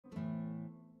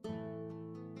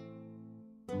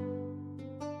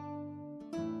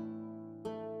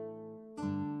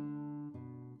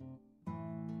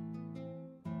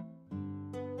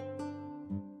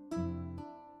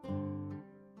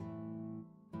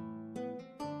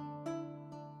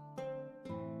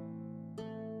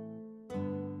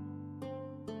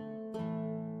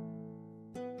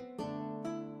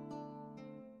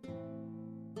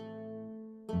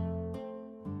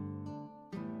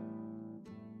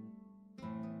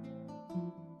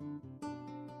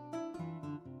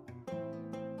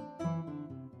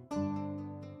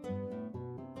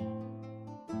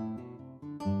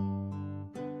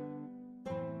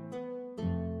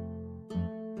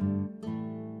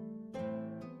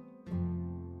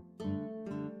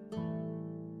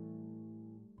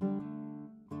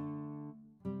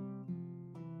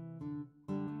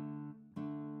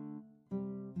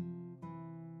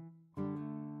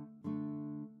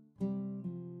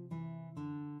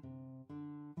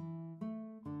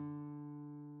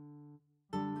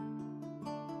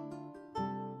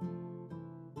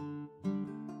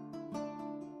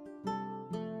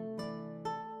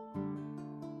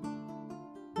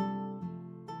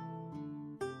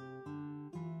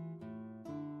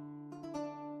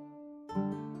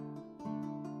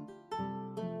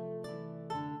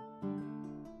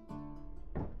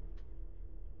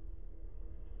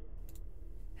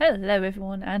Hello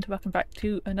everyone and welcome back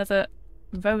to another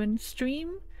Rowan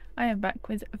stream. I am back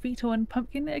with Vtor and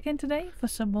Pumpkin again today for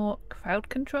some more crowd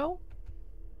control.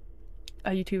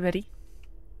 Are you two ready?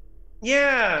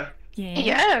 Yeah. Yeah.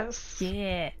 Yes.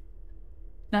 Yeah.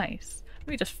 Nice. Let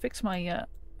me just fix my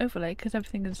overlay because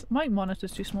everything is... my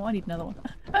monitor's too small. I need another one.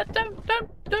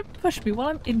 Don't push me while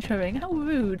I'm introing. How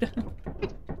rude.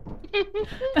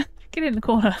 Get in the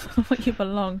corner where you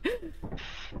belong.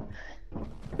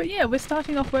 But yeah, we're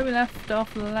starting off where we left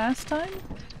off last time.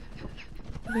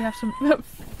 We have some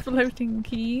floating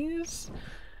keys.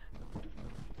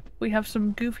 We have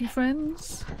some goofy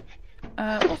friends.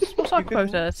 What's our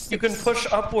quota? You can push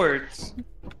upwards.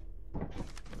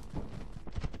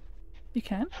 You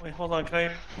can? Wait, hold on.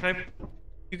 Can I?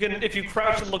 You can, if you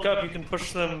crouch and look up, you can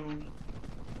push them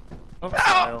up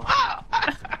style.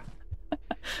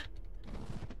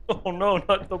 Oh no,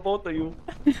 not the both of you.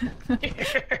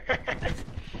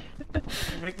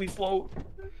 Make me float.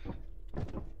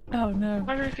 Oh no. I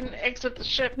wonder if we can exit the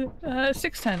ship.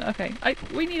 610, okay.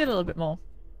 We need a little bit more.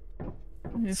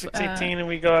 618 and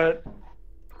we got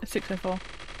 604.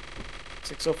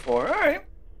 604. Alright.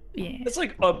 Yeah. It's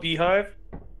like a beehive.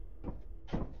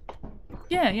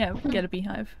 Yeah, we can get a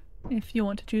beehive. If you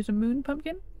want to choose a moon,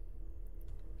 Pumpkin.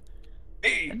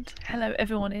 Hey. And hello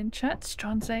everyone in chat.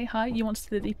 Strand say hi. You want to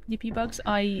see the yippee bugs?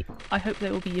 I hope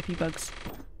there will be yippee bugs.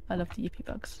 I love the yippee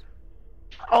bugs.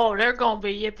 Oh, they're gonna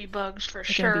be yippee bugs for They're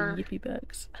sure. gonna be yippee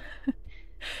bugs.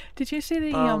 Did you see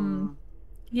the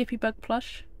yippee bug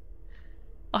plush?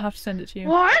 I'll have to send it to you.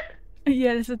 What?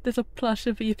 Yeah, there's a plush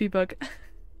of a yippee bug.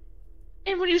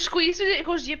 And when you squeeze it, it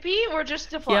goes yippee, or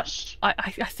just the flush?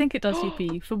 I think it does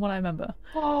yippee from what I remember.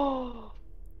 Oh,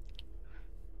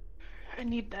 I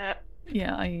need that.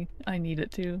 Yeah, I need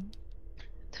it too.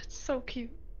 That's so cute.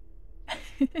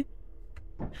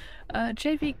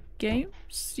 JV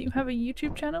Games, you have a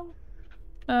YouTube channel?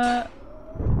 I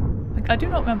do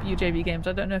not remember you, JV Games.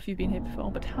 I don't know if you've been here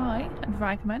before, but hi, and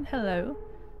Ragman, hello.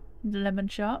 Lemon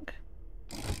Shark.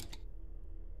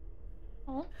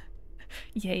 Oh.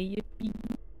 Yay, yippee.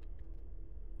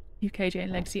 UKJ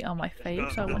and Legacy are my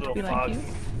fave, so I want to be like you.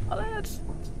 Oh, that's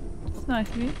nice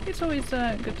of you. It's always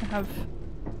good to have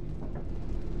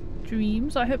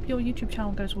dreams. I hope your YouTube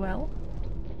channel goes well.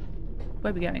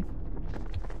 Where are we going?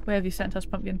 Where have you sent us,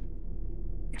 Pumpkin?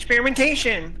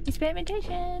 Experimentation.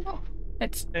 Experimentation! Oh.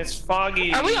 It's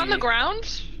foggy. Are we on the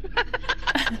ground?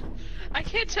 I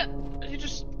can't tell. You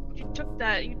took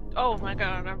that. Oh my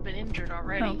god, I've been injured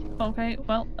already. Oh, okay,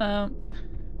 well,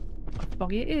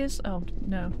 foggy it is. Oh,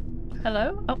 no.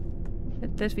 Hello? Oh,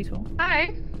 there's Vtor.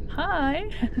 Hi. Hi!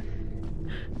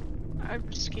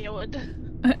 I'm scared.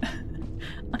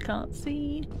 I can't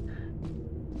see.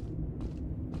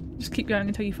 Just keep going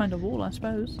until you find a wall, I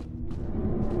suppose.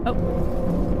 Oh.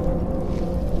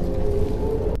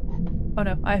 Oh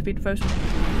no, I have been frozen.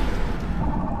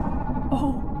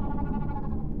 Oh!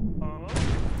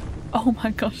 Oh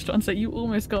my gosh, Johnson, you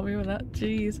almost got me with that.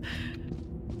 Jeez.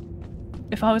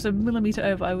 If I was a millimeter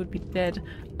over, I would be dead.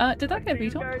 Did that get Vtor?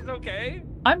 You guys okay?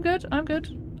 I'm good, I'm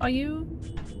good. Are you?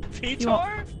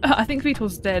 Vtor? I think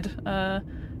Vitor's dead.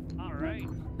 Alright.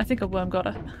 I think a worm got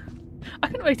her. I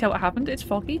couldn't really tell what happened. It's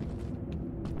foggy.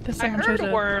 Because I someone heard chose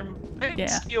a worm. Yeah.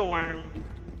 Steel worm.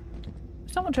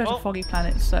 Someone chose Oh. a foggy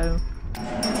planet, so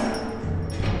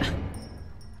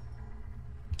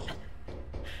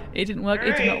it didn't work.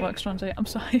 It did not work, Strante. I'm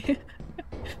sorry.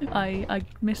 I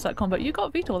missed that combo. You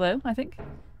got Vtor though, I think.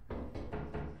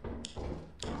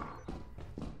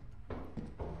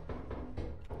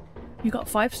 You got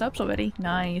 5 subs already.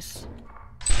 Nice.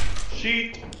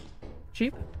 Sheet.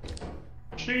 Sheep?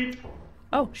 Sheet.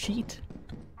 Oh, sheet.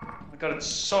 Oh my god, it's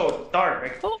so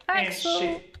dark. Oh, I can't Axel!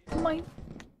 see. My...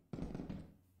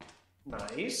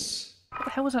 Nice. What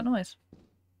the hell was that noise?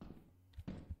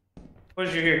 What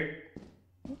did you hear?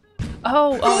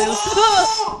 Oh, it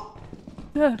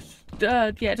was...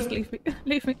 yeah, just leave me.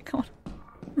 Leave me, come on.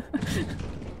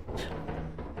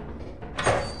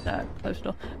 Close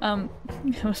the door.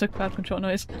 It was a crowd control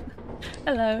noise.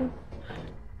 Hello.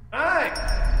 Hi!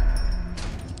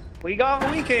 We got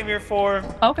what we came here for.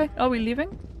 Okay, are we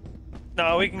leaving?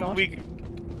 No, we God. can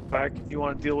back if you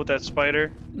want to deal with that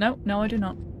spider. No, I do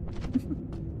not.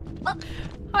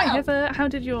 Hi, Heather. How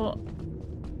did your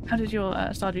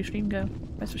Stardew stream go?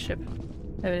 Where's the ship?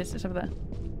 There it is. It's over there.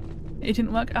 It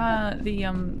didn't work.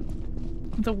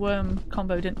 The worm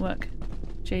combo didn't work.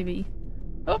 JV.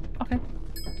 Oh, okay.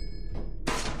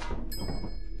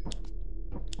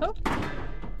 Oh.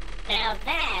 Now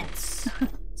that's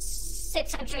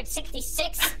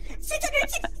 666.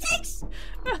 666.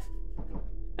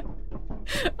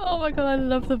 Oh my god, I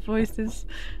love the voices.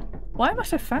 Why am I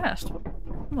so fast?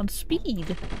 I'm on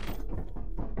speed.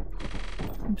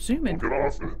 I'm zooming. Get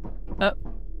off it. Oh,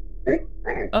 Oh,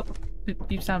 uh-oh. oh.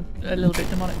 You sound a little bit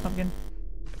demonic, Pumpkin.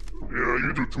 Yeah,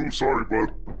 you do too. Sorry,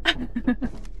 bud.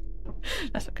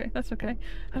 That's okay, that's okay.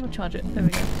 I will charge it. There we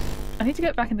go. I need to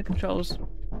get back in the controls.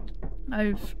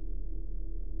 I've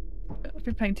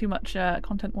been playing too much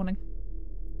content warning.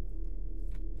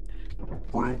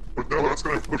 True, but now that's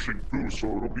kind of pushing too,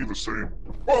 so it'll be the same.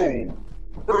 Oh!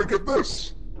 Where'd I get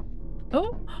this?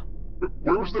 Oh!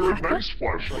 Where was there a Hacker? nice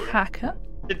flashlight? Hacker?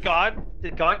 Did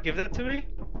God give that to me?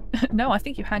 No, I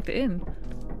think you hacked it in.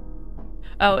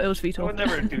 Oh, it was I Vtor. would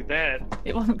never do that.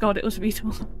 It wasn't God, it was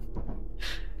Vtor.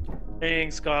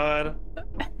 Thanks, God.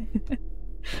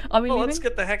 Are we Well, leaving? let's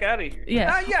get the heck out of here.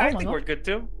 Yeah. Yeah, Oh I my think God. we're good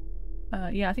too.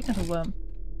 Yeah, I think there's a worm.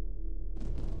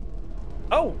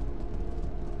 Oh!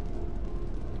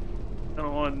 I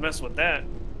don't want to mess with that.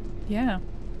 Yeah.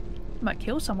 Might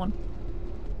kill someone.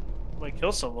 Might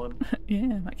kill someone.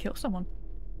 Yeah, might kill someone.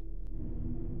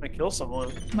 Might kill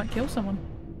someone. Might kill someone.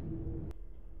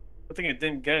 I think it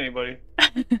didn't get anybody.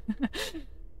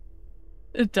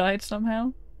 It died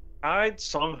somehow. Died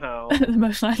somehow. The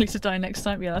most likely to die next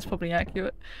time. Yeah, that's probably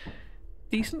accurate.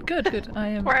 Decent. Good, good. I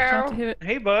am glad to hear it.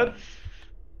 Hey, bud.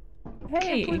 Can't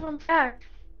Hey! believe I'm back.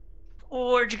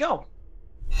 Where'd you go?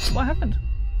 What happened?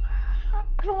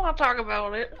 I don't want to talk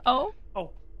about it. Oh, Oh.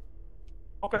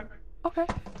 Okay. okay.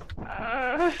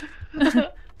 Uh,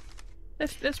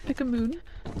 Let's pick a moon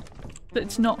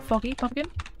that's not foggy, Pumpkin.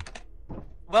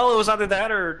 Well, it was either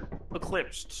that or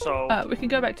eclipsed, so We can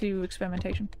go back to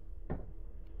experimentation.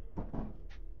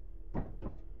 here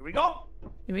we go.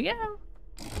 Here we go.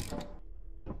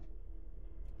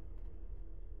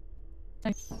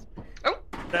 Nice. oh,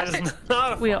 That is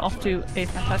not a We are off to a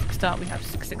fantastic start. We have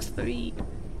 663.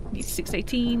 Need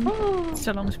 618.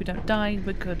 So long as we don't die,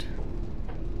 we're good.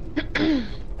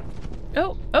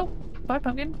 Oh, bye,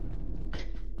 Pumpkin.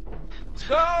 Let's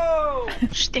go!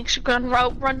 she thinks you can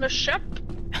outrun the ship.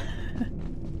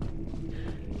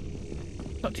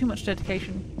 Got too much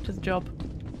dedication to the job.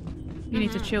 You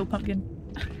need to chill, Pumpkin.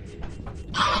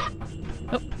 Oh,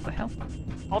 what the hell?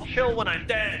 I'll chill when I'm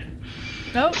dead.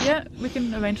 Oh, yeah, we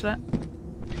can arrange that.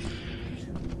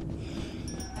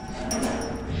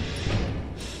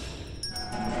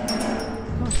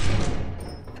 Oh.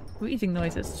 Breathing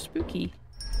noises. Spooky.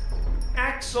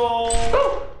 Axel!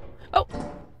 Oh!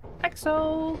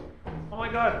 Axel! Oh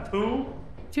my god, two?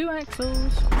 2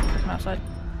 axles. Come outside.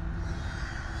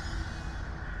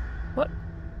 What?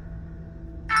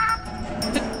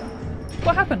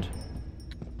 What happened?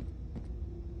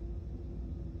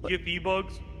 Yippee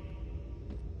bugs.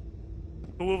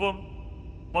 2 of them.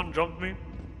 One jumped me.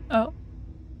 Oh.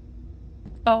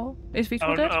 Oh, is I Vtor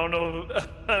don't, dead? I don't know.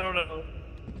 I don't know.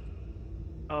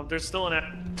 There's still an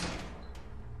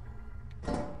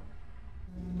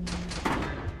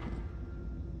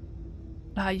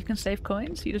You can save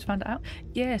coins. You just found it out.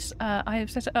 Yes, I have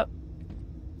set it up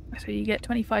so you get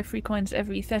 25 free coins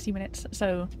every 30 minutes.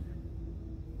 So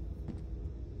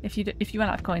if you run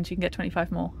out of coins, you can get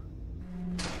 25 more.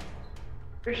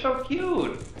 They're so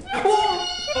cute.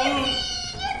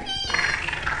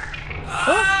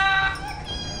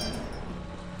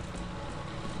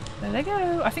 There they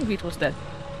go. I think Vitor's dead.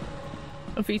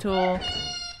 Oh, Vtor.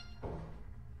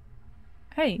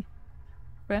 Hey,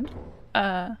 friend.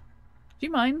 Do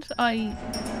you mind? Can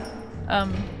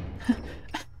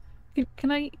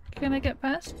I get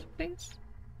past, please?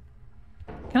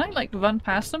 Can I like run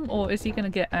past them, or is he gonna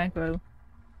get aggro?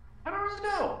 I don't really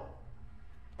know.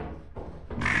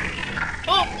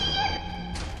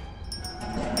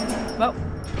 Well,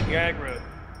 The aggro.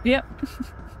 yep.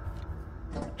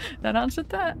 That answered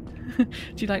that. Do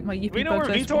you like my yippee We know where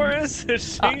bugs I Vtor spawned? is?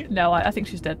 Is she? No, I think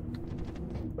she's dead.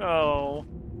 Oh.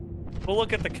 We'll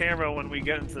look at the camera when we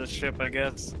get into the ship, I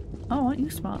guess. Oh, aren't you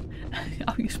smart?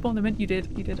 Oh, you spawned them in. You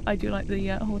did. You did. I do like the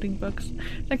hoarding bugs.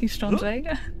 Thank you, Stranze.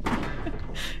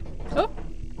 Oh,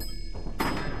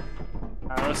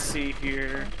 Let's see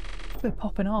here. we're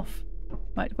popping off.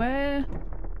 Right, where?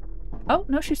 Oh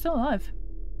no, she's still alive.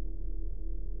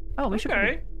 Oh, we should.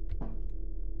 Okay.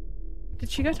 Did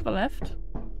she go to the left?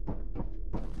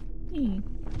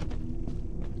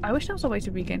 I wish there was a way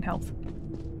to regain health.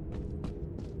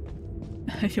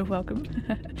 You're welcome.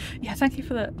 Yeah, thank you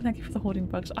for the hoarding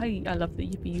bugs. I love the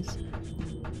yippies.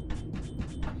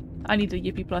 I need a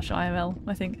yippie plush IRL,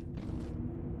 I think.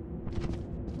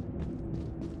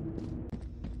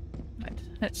 Right,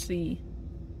 let's see.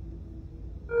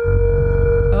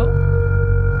 Oh.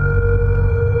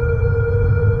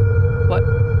 What?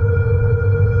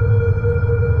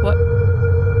 What?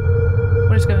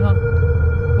 What is going on?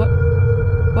 What?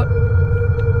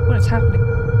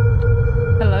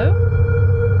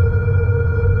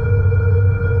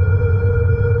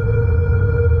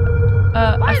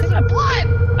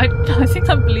 I think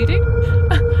I'm bleeding.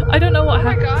 I don't know what Oh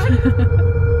my happened.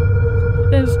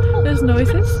 There's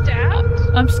noises. Stabbed?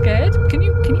 I'm scared. Can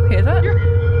you hear that?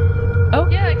 Oh.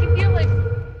 Yeah, I can hear like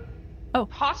Oh.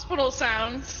 hospital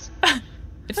sounds.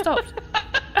 It stopped.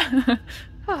 I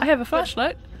have a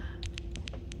flashlight.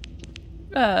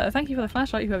 Thank you for the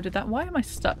flashlight, whoever did that. Why am I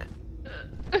stuck?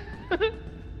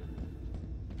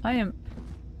 I am...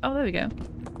 Oh, there we go.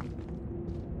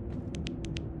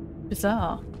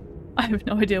 Bizarre. I have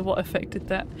no idea what affected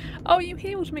that. Oh, you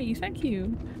healed me, thank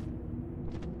you.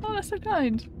 Oh, that's so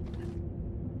kind.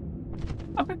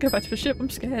 I'm gonna go back to the ship, I'm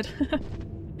scared.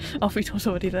 Oh, Vtor's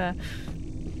already there.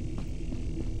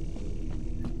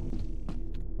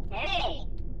 Hey,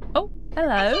 Oh,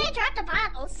 hello. I can't drop the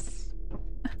bottles.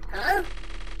 Huh?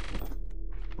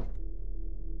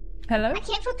 Hello? I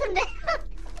can't put them down.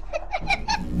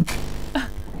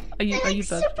 Are you They're bugged?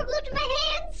 super glued to my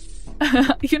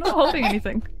hands. You're not holding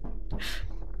anything.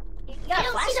 You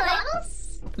don't see the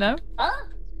bottles? No? Oh,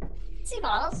 see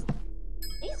bottles.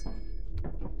 These.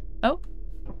 Oh?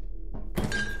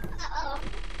 Uh-oh.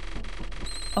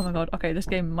 Oh my god, okay, this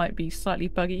game might be slightly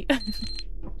buggy.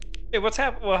 Hey, what's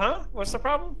happening? Well, huh? What's the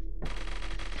problem?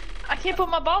 I can't put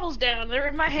my bottles down. They're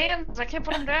in my hands. I can't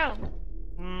put them down.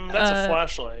 That's a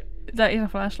flashlight. That is a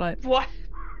flashlight. What?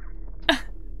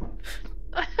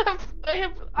 I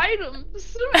have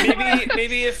items.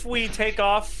 Maybe if we take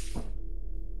off the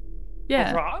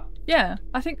Yeah. drop? Yeah,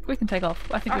 I think we can take off.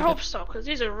 I think I we hope could. so, because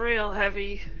these are real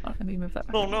heavy. Oh, let me move that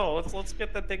back. Oh no, let's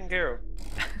get that taken care of.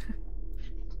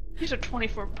 These are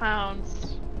 24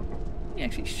 pounds. Let me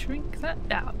actually shrink that.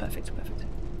 Ah, perfect, perfect.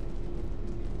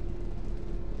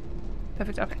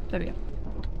 Perfect, okay, there we go.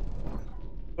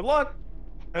 Good luck.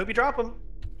 I hope you drop them.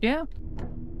 Yeah,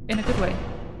 in a good way.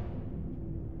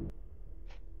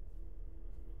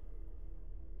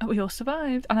 Oh, we all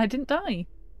survived, and I didn't die.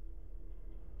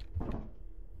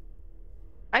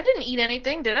 I didn't eat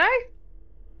anything, did I?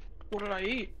 What did I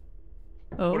eat?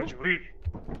 Oh, What did you eat?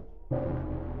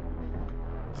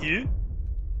 You?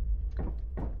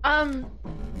 Um,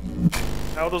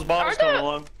 How are those bottles Are coming the-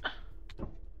 along?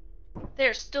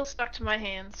 they're still stuck to my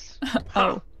hands.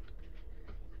 oh,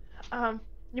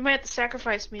 You might have to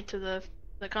sacrifice me to the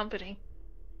company.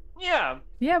 Yeah.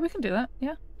 yeah, we can do that.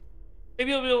 Yeah.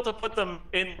 Maybe you'll be able to put them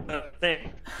in the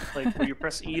thing. Like where you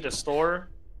press E to store.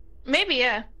 Maybe,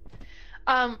 yeah.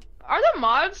 Are the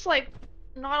mods like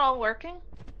not all working?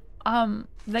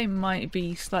 They might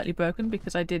be slightly broken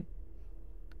because I did.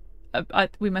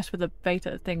 We messed with the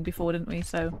beta thing before, didn't we?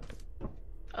 So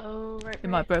Oh, right. it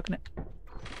might have broken it.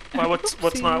 Why, what's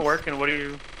not Oopsies. working? What do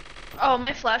you... Oh,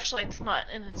 my flashlight's not,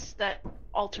 and it's that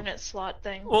alternate slot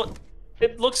thing. Well,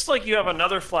 it looks like you have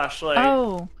another flashlight.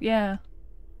 Oh, yeah.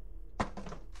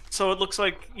 So it looks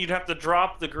like you'd have to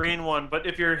drop the green one, but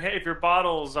if your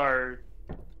bottles are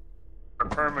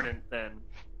permanent, then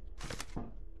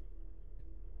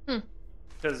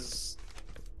because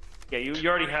yeah, you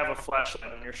already have a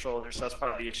flashlight on your shoulder, so that's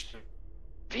part of the issue.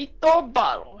 Vtor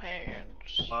bottle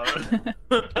hands.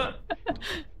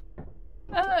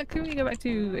 Can we go back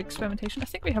to experimentation? I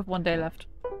think we have 1 day left.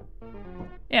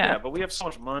 yeah, Yeah. but we have so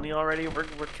much money already. We're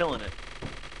killing it.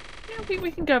 Yeah,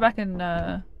 we can go back and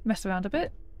mess around a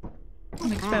bit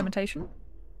on experimentation.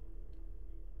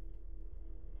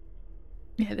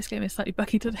 Yeah, this game is slightly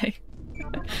buggy today.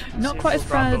 Not See if quite as we'll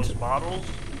drop bad. those bottles.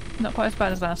 Not quite as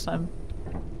bad as last time.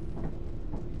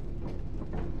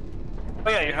 Oh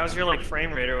yeah, how's your like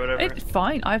frame rate or whatever? It's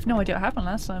fine. I have no idea what happened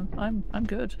last time. I'm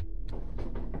good.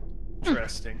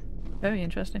 Interesting. Very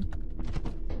interesting.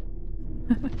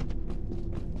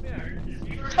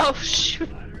 Oh shoot!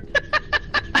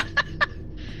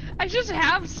 I just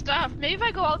have stuff. Maybe if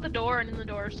I go out the door and in the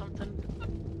door or something.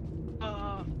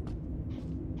 Oh,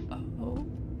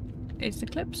 it's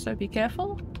Eclipse, so be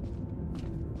careful.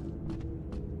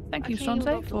 Thank you, I can't even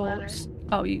go Sonze, up the for. ladder.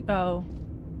 Oh, you. Oh.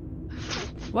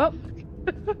 Well.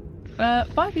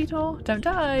 Bye, Vtor. Don't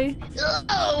die.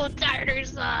 Oh, tartar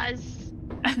sauce.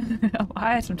 Oh,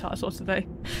 I had some tartar sauce today.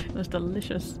 It was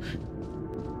delicious.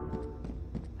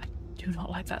 I do not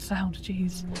like that sound.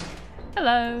 Jeez.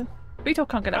 Hello. Vtor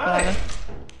can't get up the Hi. ladder.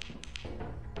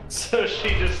 So she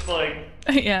just like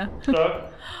Yeah.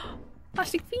 stuck.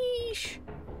 Plastic fish.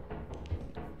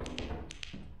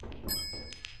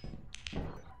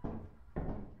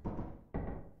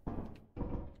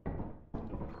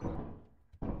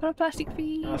 Got a plastic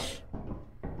fish.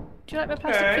 Do you like my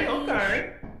plastic Okay, fish?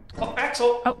 okay. Oh,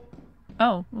 Axel. Oh.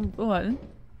 Oh. What?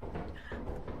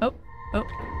 Oh. Oh.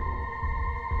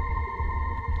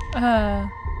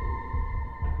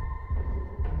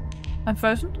 I'm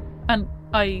frozen, and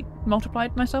I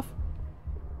multiplied myself.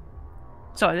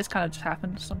 Sorry, this kind of just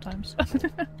happens sometimes.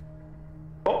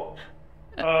 Oh.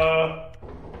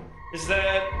 Is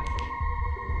that?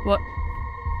 What?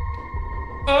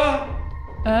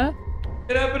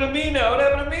 It happened to me now. It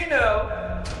happened to me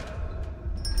now.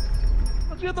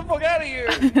 Let's get the fuck out of here.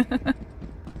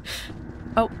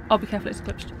 Oh, I'll be careful, it's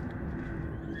eclipsed.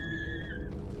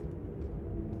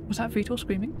 Was that Vtor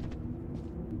screaming?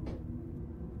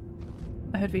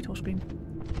 I heard Vtor scream.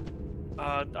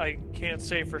 I can't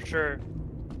say for sure.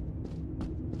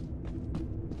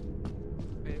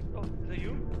 Wait, oh, is that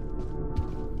you?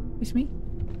 It's me?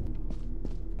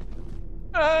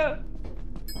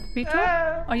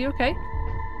 Vtor? Are you okay?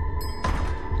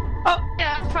 Oh,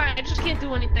 yeah, I'm fine. I just can't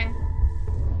do anything.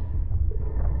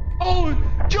 Oh,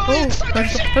 Joey, start the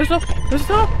shit! Close the door! Close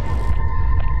the door!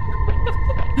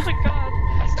 Oh my god.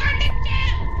 Start the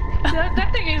shit! That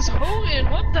thing is holding.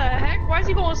 What the heck? Why is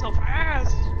he going so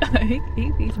fast?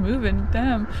 He's moving,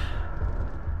 damn.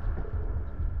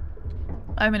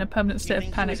 I'm in a permanent state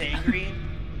of panic. He was angry?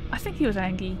 I think he was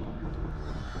angry.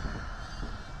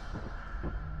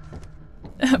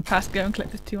 Pass go and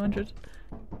collect the 200.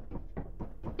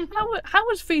 How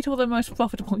was Vtor the most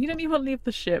profitable? You didn't even leave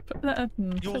the ship.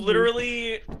 You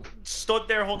literally stood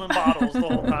there holding bottles the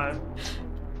whole time.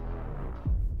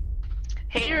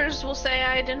 Haters will say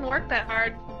I didn't work that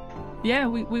hard. Yeah,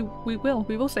 we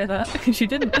will say that because you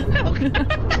didn't. To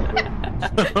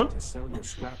sell your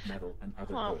scrap metal and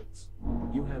other Oh. goods.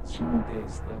 You have 0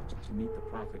 days left to meet the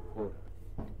profit quota.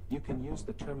 You can use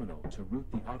the terminal to route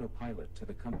the autopilot to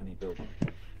the company building.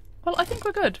 Well, I think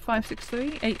we're good.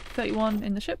 563, 831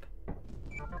 in the ship.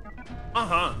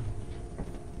 Uh-huh.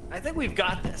 I think we've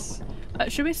got this.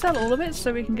 Should we sell all of it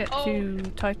so we can get to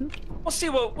Titan? We'll see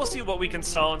what we can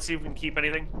sell and see if we can keep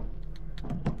anything.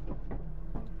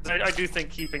 I do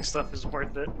think keeping stuff is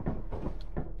worth it.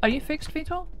 Are you fixed,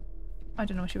 Vtor? I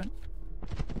don't know where she went.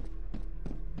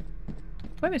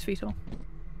 Where is Vtor?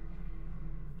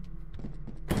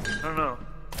 I don't know.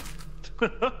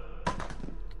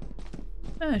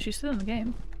 Oh, she's still in the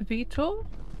game. Vtor?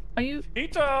 Are you...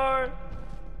 Vtor! I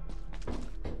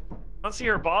don't see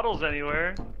her bottles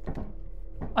anywhere.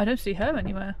 I don't see her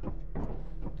anywhere.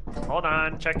 Hold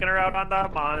on, checking her out on the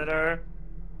monitor.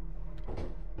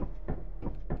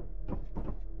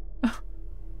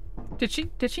 Did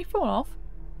she fall off?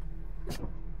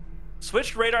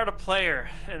 Switched radar to player,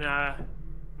 and I'm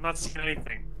not seeing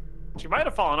anything. She might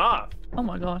have fallen off. Oh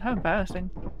my god, how embarrassing.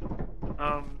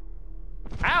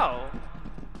 Ow!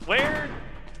 Where?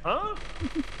 Huh?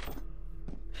 Do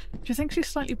you think she's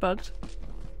slightly bugged?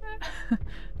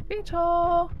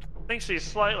 Vtor! I think she's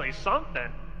slightly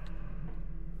something.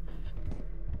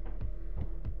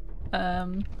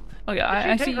 Okay, Did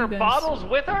I she see take her you guys. bottles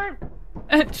with her?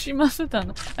 She must have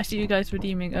done. I see you guys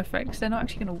redeeming effects. They're not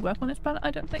actually going to work on this planet, I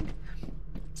don't think.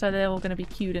 So they're all going to be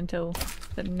queued until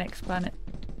the next planet.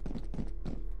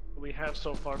 We have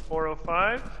so far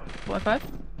 405. 405?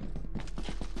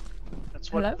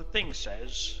 That's what Hello? the thing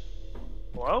says.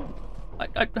 Hello? I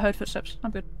heard footsteps.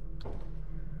 I'm good.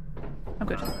 I'm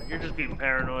good. You're just being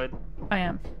paranoid. I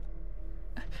am.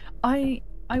 I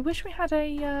wish we had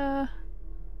a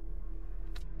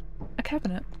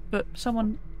cabinet, but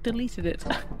someone deleted it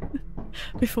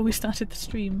before we started the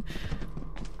stream.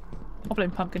 I'll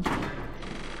blame Pumpkin.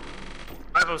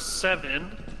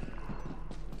 507.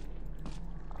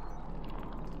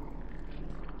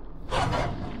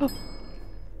 Oh.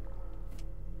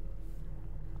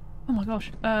 Oh my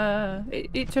gosh.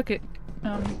 It took it.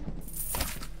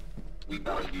 We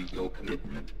value your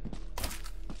commitment.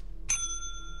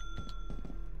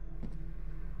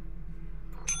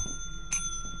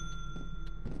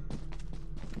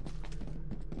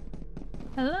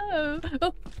 Hello.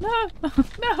 Oh no! No!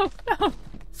 No!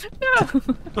 No!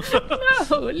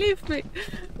 No! Leave me!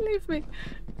 Leave me!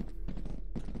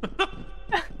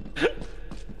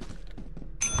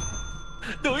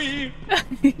 Doi!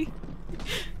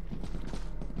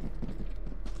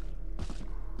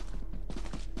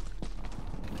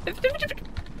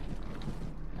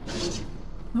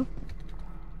 Oh.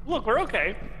 Look, we're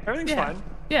okay. Everything's Yeah. fine.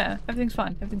 Yeah, everything's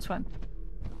fine. Everything's fine.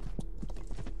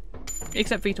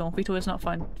 Except Vtor. Vtor is not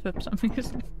fine for some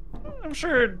reason. I'm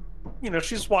sure,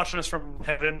 she's watching us from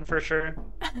heaven for sure.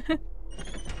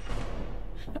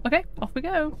 Okay, off we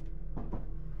go.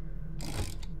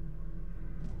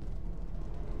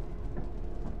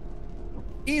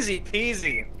 Easy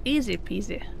peasy. Easy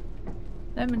peasy.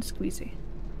 Lemon squeezy.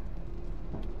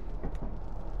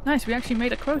 Nice, we actually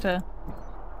made a quota.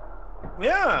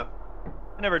 Yeah.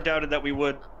 I never doubted that we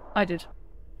would. I did.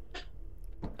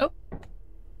 Oh.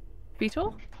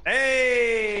 Vtor?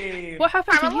 Hey! What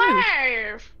happened I'm to you?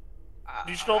 alive!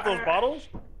 you still have those bottles?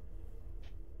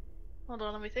 Hold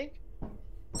on, let me think.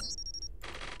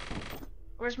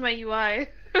 Where's my UI?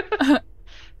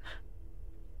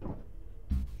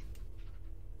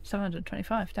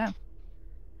 725 down.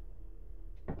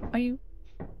 Are you?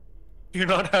 Do you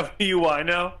not have a UI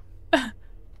now?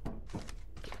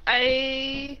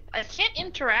 I can't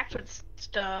interact with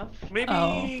stuff. Maybe.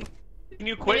 Oh. Can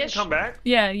you quit and come back?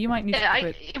 Yeah, you might need Yeah, to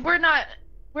quit.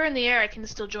 we're in the air. I can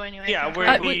still join you. Yeah,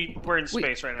 can't. we're in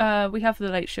space right now. We have the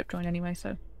late ship join anyway,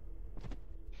 so.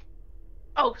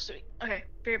 Oh, sweet. Okay,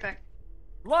 be right back.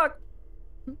 Luck.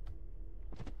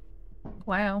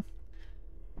 Wow.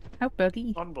 How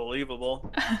buggy.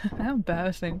 Unbelievable. How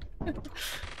embarrassing.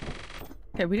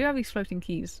 Okay, we do have these floating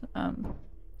keys. That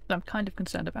I'm kind of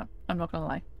concerned about. I'm not gonna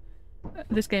lie.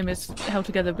 This game is held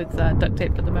together with duct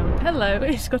tape at the moment. Hello,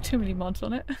 it's got too many mods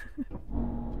on it.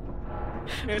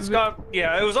 It's got,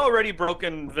 yeah, it was already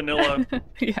broken vanilla.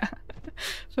 Yeah,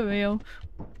 for real.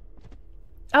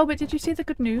 Oh, but did you see the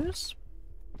good news?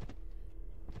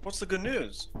 What's the good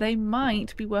news? They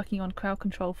might be working on crowd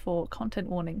control for content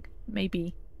warning.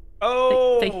 Maybe.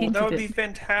 Oh, They hinted that would it. be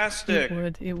fantastic.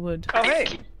 It would. Oh,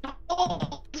 hey.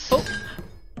 Oh,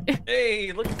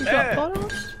 Hey, look at You got that.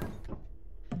 bottles?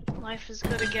 life is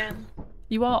good again.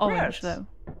 You are orange, Congrats. though.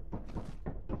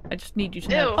 I just need you to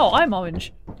know. Ew. Oh, I'm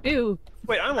orange. Ew.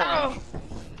 Wait, I'm orange. Oh,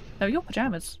 No, you're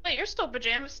pajamas. wait, you're still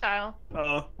pajama style.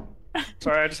 Oh.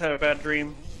 Sorry, I just had a bad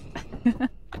dream.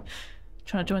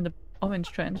 Trying to join the orange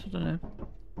trend. I don't know.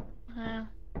 Yeah.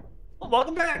 Well,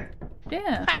 welcome back.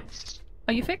 Yeah.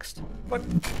 Are you fixed? What?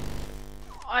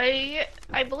 I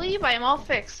believe I am all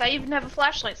fixed. I even have a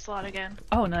flashlight slot again.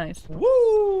 Oh, nice.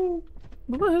 Woo!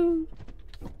 Woohoo!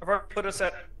 I've already put us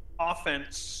at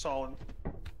offense, so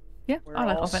Yeah, we're I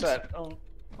like all offense. set.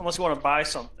 Unless you want to buy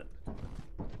something.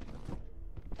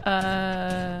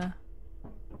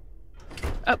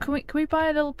 Oh, can we buy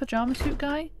a little pajama suit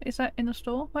guy? Is that in the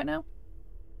store right now?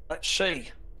 Let's see.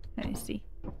 Let me see.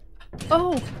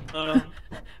 Oh! Um,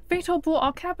 Vtor brought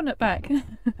our cabinet back.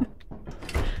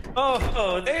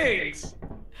 oh, thanks.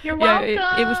 You're Yeah,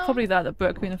 welcome. it was probably that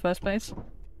broke me in the first place.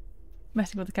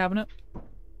 Messing with the cabinet.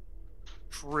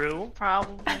 True.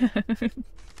 Probably.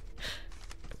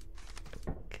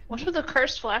 What's with the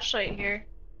cursed flashlight here?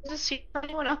 Does it see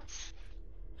anyone else?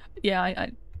 Yeah,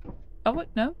 I... Oh, what?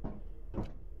 No?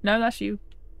 No, that's you.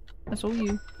 That's all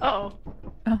you. Uh-oh.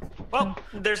 Oh, Well,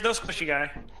 there's no squishy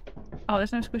guy. oh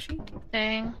there's no squishy?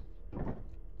 Dang.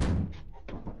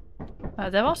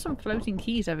 There are some floating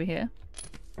keys over here.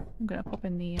 I'm gonna pop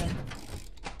in the,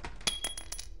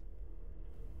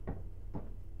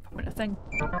 pop in a thing.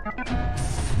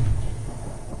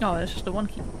 Oh, there's just the one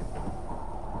key.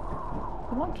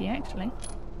 The one key, actually.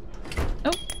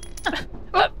 Oh!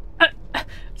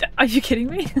 Are you kidding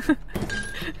me?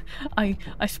 I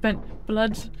spent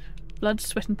blood,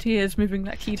 sweat and tears moving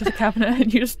that key to the cabinet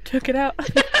and you just took it out.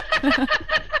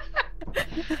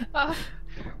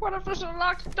 What if there's a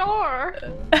locked door?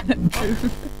 True.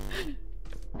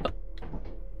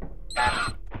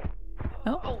 Oh.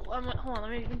 Oh, hold on,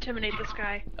 let me intimidate this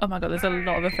guy. Oh my god, there's a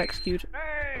lot of effects queued.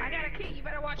 I got a key, you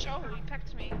better watch over, he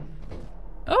pecked me.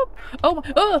 Oh! Oh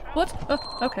my- oh! What?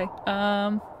 Oh, okay.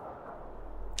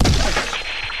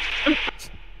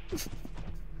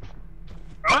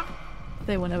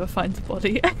 They will never find the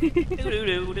body.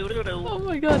 Oh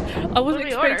my god. I wasn't What do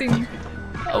we order? expecting...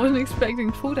 I wasn't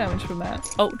expecting full damage from that.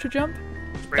 Ultra jump?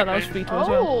 Yeah, that was Vtor as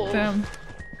well. Oh. Damn.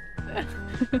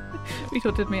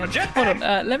 Vtor did me in. jetpack! Hold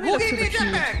on, let me Who look gave through me the a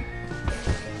queues.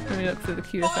 jetpack? Let me look through the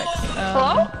queue effects.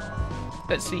 Hello?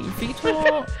 Let's see.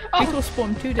 Vtor Vtor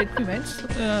spawned 2 dead crewmates.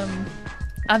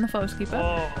 And the Forest Keeper.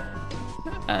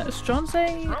 Oh. Stronze,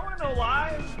 Rowan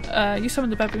alive? you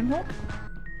summoned the Baboon Hawk.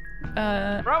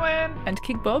 Rowan! And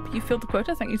King Bob, you filled the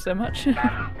quota, thank you so much.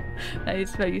 That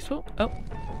is very useful. Oh.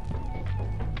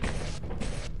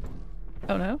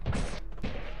 Oh no.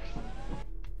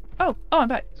 Oh, I'm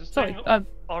back. Is this Sorry. thing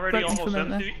already broke me for almost a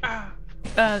minute empty. Ah.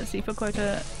 let's see, for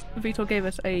quota, Vtor gave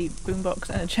us a boombox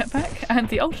and a jetpack, and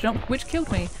the ultra jump, which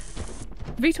killed me.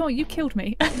 Vtor, you killed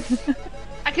me.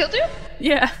 I killed you?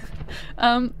 Yeah.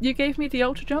 You gave me the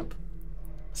ultra jump,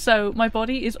 so my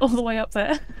body is all the way up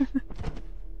there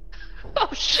Oh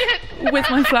shit! with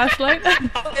my flashlight.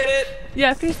 I'll get it!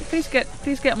 Yeah, please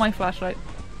get my flashlight.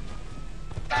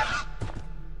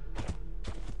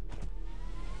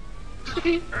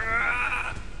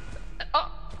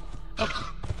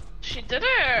 Oh. She did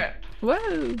it! Whoa!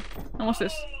 And what's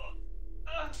this?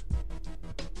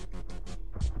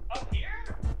 Up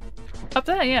here? Up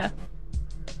there, yeah.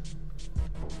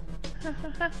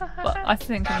 Well, I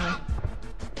think anyway.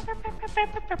 I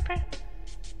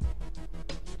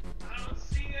don't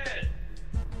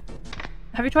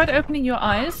Have you tried opening your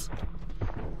eyes?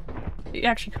 It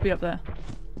actually could be up there.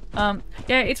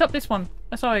 Yeah, it's up this one.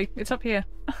 Sorry, it's up here.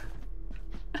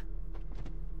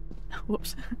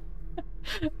 Whoops.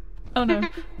 Oh no.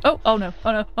 Oh no.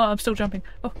 Oh no. Oh, I'm still jumping.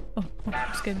 Oh,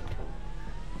 I'm scared.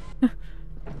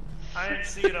 I didn't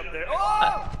see it up there.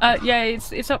 Oh! Yeah,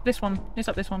 it's up this one. It's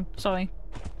up this one. Sorry.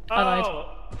 I lied.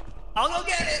 I'll go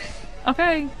get it!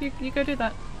 Okay, you go do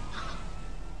that.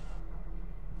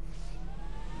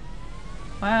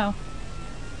 Wow.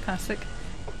 Kinda sick.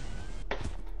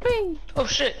 Whee! Oh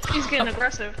shit, he's getting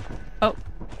aggressive. Oh,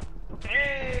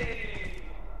 Hey!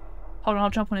 hold on, I'll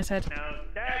jump on his head. Now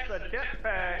that's a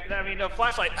jetpack. I mean, a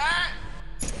flashlight. Ah!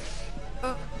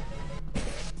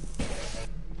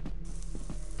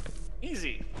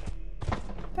 Easy.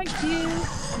 Thank you.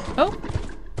 Oh.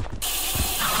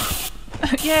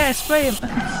 Yeah, spray him.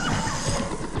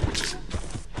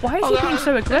 Why is he being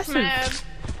so aggressive? Mad.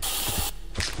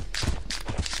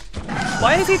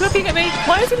 Why is he looking at me?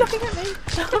 Why is he looking at me?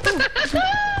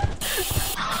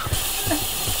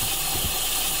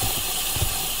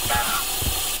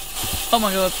 Oh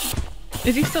my god.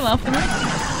 Is he still after me?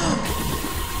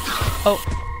 Oh.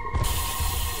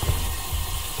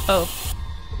 Oh.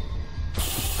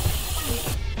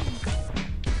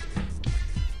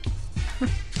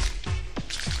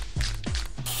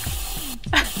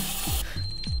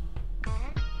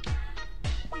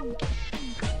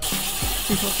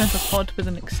 People sent a pod with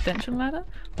an extension ladder?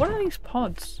 What are these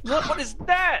pods? What is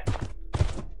that?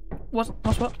 What?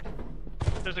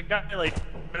 There's a guy like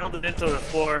mounted into the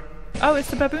floor. Oh, it's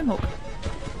the baboon hawk.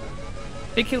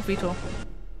 It killed Vtor.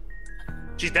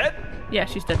 She's dead? Yeah,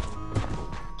 she's dead.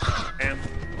 Damn.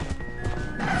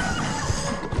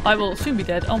 I will soon be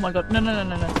dead. Oh my god. No.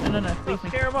 Leave me.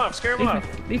 Scare him off, scare him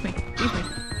off. Leave me.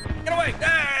 Get away!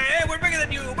 Hey, we're bigger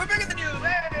than you! We're bigger than you!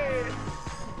 Hey!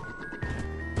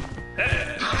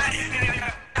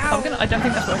 I don't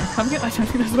think that's working. I don't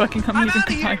think that's working. I'm using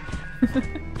outta here.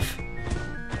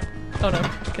 Oh no.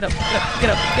 Get up.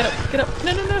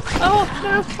 No. Oh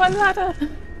no, my ladder.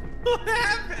 What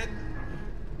happened?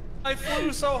 I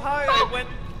flew so high,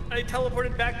 I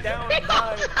teleported back down and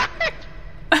died.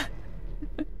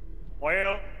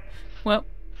 Well,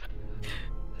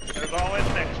 there's always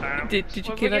next time. did you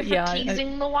What kill we it? get for Yeah,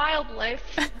 teasing the wildlife.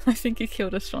 I think you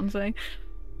killed us, Shanzay.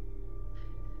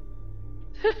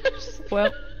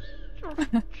 Well,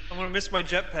 I'm gonna miss my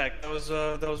jetpack.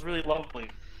 That was really lovely.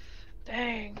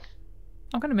 Dang.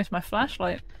 I'm gonna miss my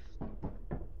flashlight.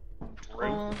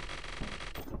 Oh.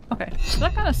 Okay, so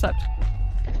that kind of sucked.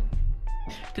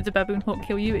 Did the baboon hawk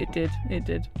kill you? It did. It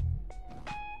did.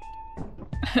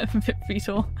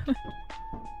 Vtor.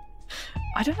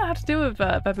 I don't know how to deal with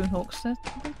baboon hawks. They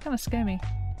kind of scare me.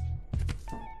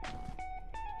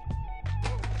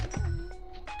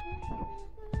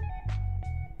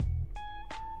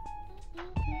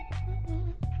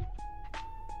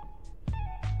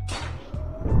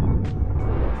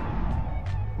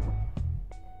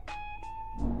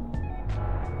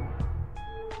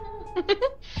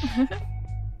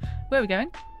 Where are we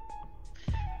going?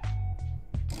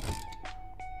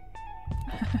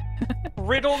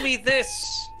 Riddle me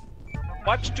this.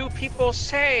 What do people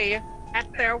say at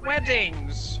their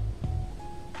weddings?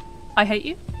 I hate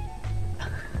you.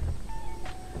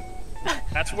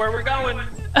 That's where we're going.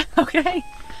 Okay.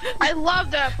 I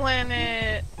love that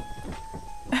planet.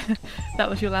 That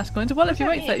was your last coin. So, well, if you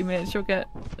What wait does 30 that minutes, you'll get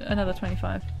another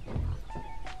 25.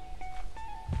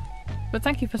 But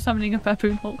thank you for summoning a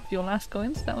baboon hawk with your last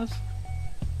coins. That was...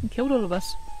 You killed all of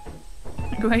us.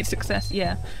 Great success,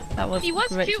 yeah. That was He was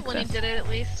great cute success. when he did it, at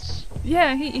least.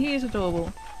 Yeah, he is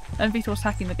adorable. And Vitor's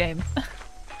hacking the game.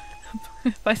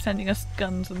 By sending us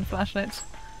guns and flashlights.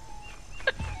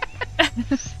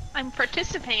 I'm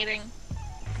participating.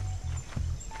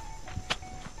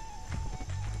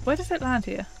 Where does it land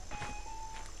here?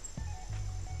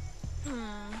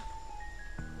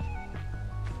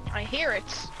 I hear it.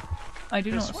 I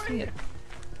do not see it.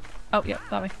 Oh, yeah,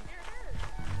 that way.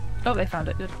 Oh, they found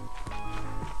it, good.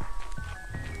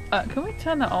 Can we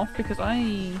turn that off? Because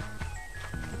I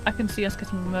can see us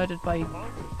getting murdered by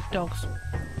dogs.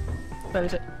 Where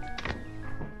is it?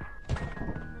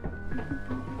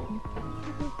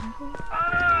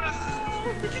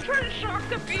 Did you try to shock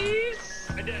the bees?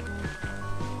 I did.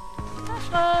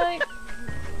 Flashlight!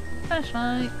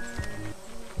 Flashlight!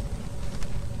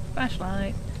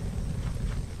 Flashlight.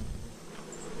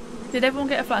 Did everyone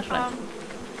get a flashlight?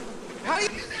 How do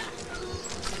you...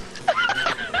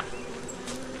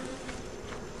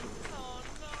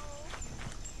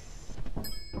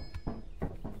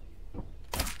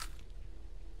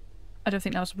 I don't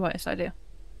think that was the brightest idea.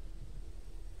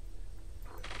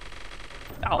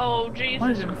 Oh, One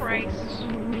Jesus of them. Christ.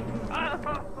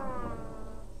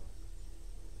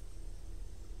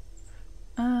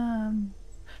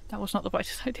 That was not the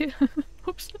brightest idea.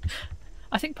 Oops.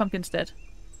 I think Pumpkin's dead.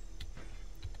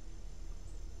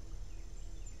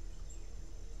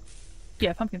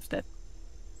 Yeah, Pumpkin's dead.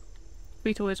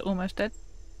 Vtor is almost dead.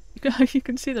 You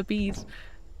can see the bees.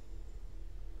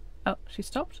 Oh, she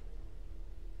stopped?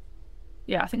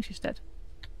 Yeah, I think she's dead.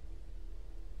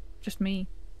 Just me.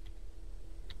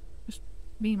 Just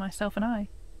me, myself, and I.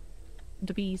 And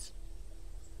the bees.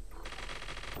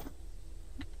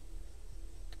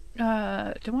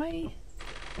 Do I...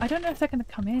 I don't know if they're gonna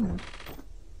come in.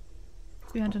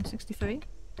 363?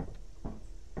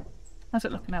 How's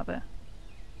it looking out there?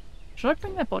 Should I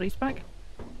bring their bodies back?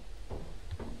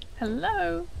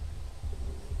 Hello?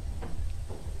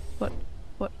 What?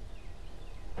 What?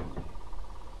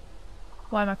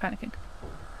 Why am I panicking?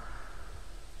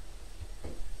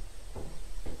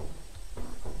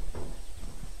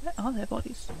 Where are their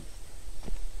bodies?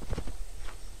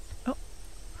 Oh.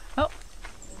 Oh.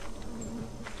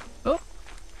 Oh.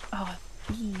 Oh,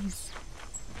 bees.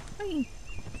 Hey.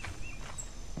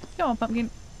 Come on, Pumpkin.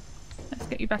 Let's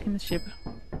get you back in the ship.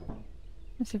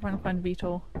 Let's see if I can find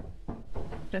Vtor.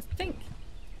 But I think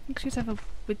she's over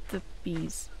with the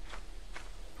bees.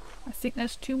 I think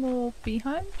there's 2 more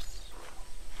beehives.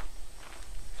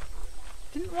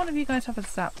 Didn't one of you guys have a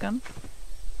zap gun?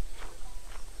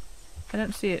 I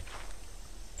don't see it.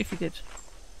 If you did.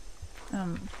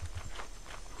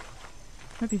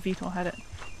 Maybe Vtor had it.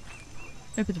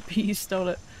 Maybe the bees stole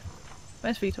it.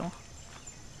 Where's Vtor?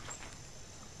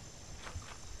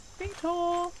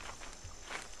 Vtor!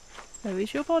 Where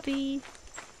is your body?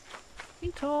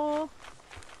 Vtor!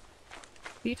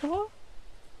 Vtor?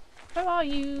 Where are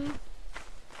you?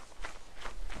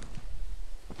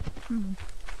 You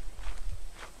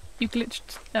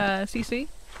glitched CC?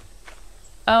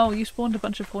 Oh, you spawned a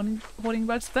bunch of hoarding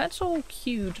birds. That's all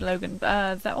cute, Logan.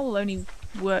 That will only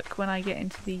work when I get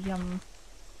into the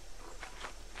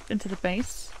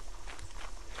base.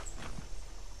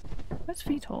 Where's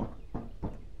Vtor?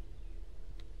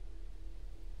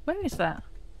 Where is that?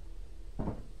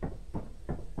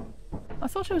 I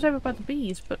thought it was over by the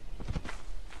bees, but...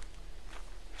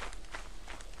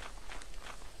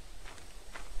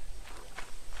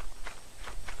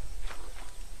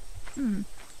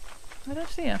 I don't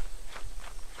see her.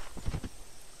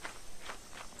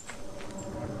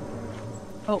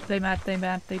 Oh, they mad, they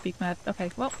big mad. Okay,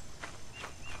 well...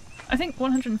 I think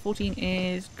 114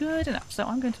 is good enough, so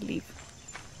I'm going to leave.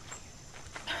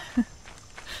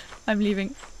 I'm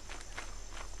leaving.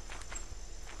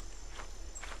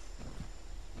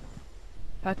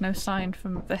 I had no sign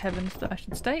from the heavens that I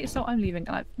should stay, so I'm leaving,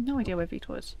 and I have no idea where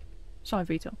Vtor is. Sorry,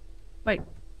 Vtor. Wait.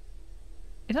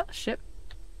 Is that a ship?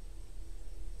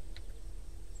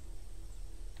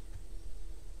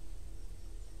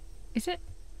 Is it?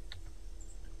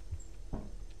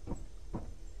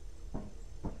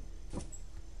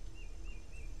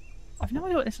 I've no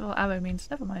idea what this little arrow means.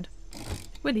 Never mind.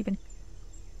 We're leaving.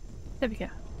 There we go.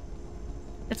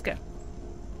 Let's go.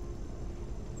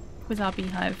 With our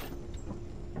beehive.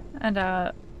 And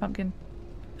our pumpkin.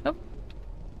 Oh!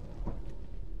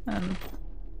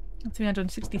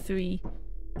 363.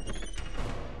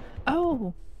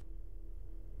 Oh!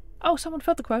 Oh, someone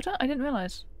filled the quota? I didn't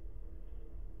realise.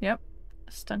 Yep.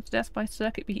 Stung to death by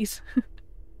circuit bees.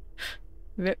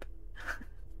 Rip.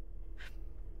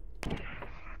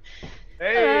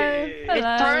 Hey!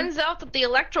 Hello. It turns out that the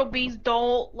electro bees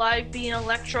don't like being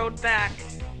electrode back.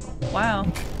 Wow.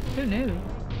 Who knew?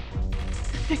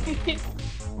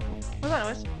 What's that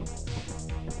noise?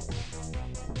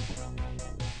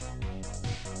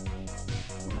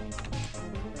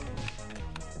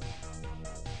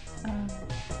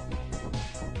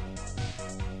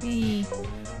 We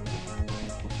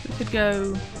could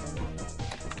go...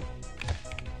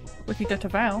 We could go to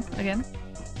Val again.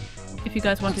 If you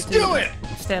guys wanted to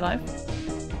stay alive.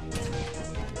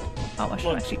 Oh, I should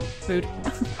Look. actually food.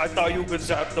 I thought you could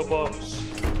zap the bugs.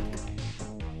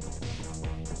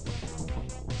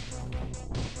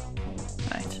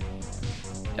 Right.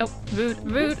 Oh, rude,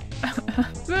 rude,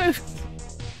 rude.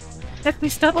 Let me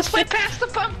stop. Let's play Pass the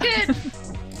Pumpkin!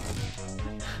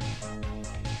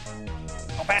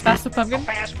 Pass the pumpkin.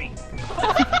 Pass me.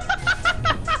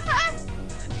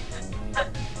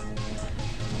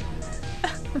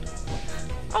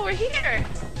 Oh, we're here!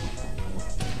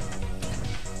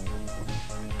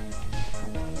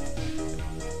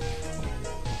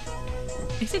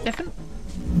 Is it different?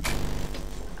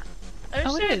 I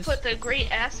Oh, wish it they is. put the Great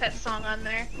Asset song on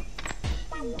there.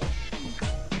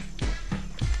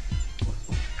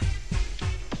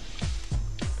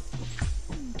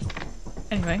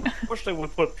 Anyway. Wish they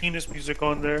would put penis music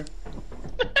on there.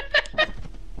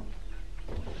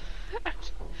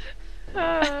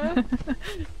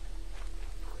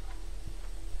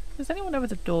 Does anyone know where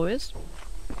the door is?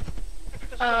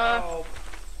 Oh,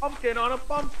 pumpkin on a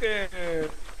pumpkin.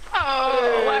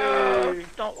 Oh, wow. Hey.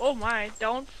 Don't, oh my,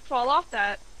 don't fall off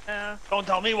that. Don't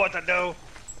tell me what to do.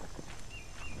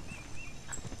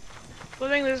 Good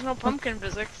thing there's no pumpkin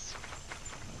physics.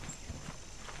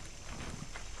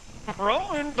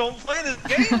 Rowan, don't play this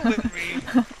game with me.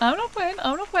 I'm not playing.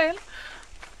 I'm not playing.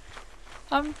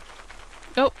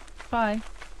 Oh, bye.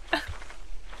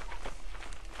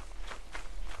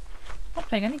 Not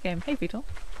playing any game. Hey, Vtor.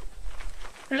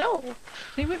 Hello.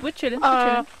 See, we're chilling. We're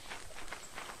chilling.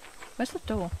 Where's the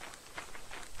door?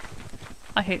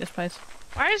 I hate this place.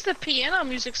 Why is the piano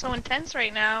music so intense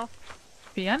right now?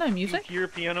 Piano music? You hear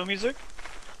piano music?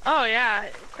 Oh yeah,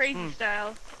 crazy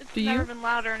style. It's Do never you? been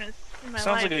louder in my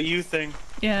Sounds life. like a you thing.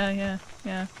 Yeah.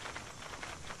 Am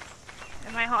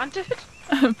I haunted?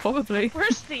 Probably.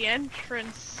 Where's the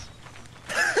entrance?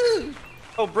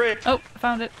 Oh, brick. Oh, I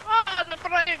found it. Ah, the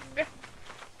brig!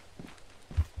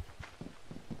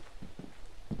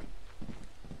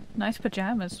 Nice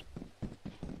pajamas.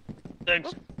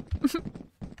 Thanks.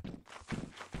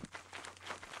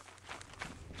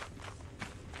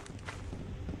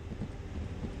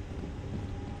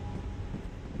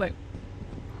 Wait.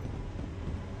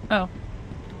 Oh.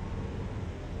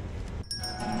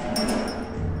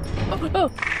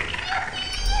 Oh! Oh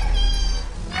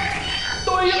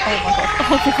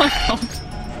my god.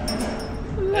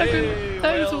 Hey,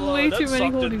 That is well, way that too many sucked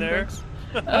in holding there. books.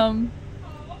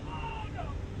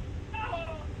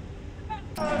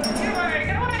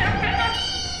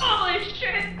 Holy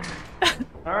shit!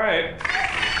 Alright.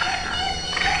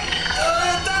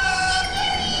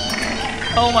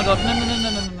 Oh my god,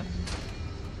 no.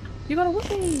 You got a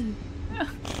whoopee!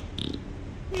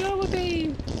 You got a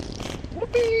whoopee!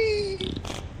 Whoopee!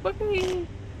 Whoopee!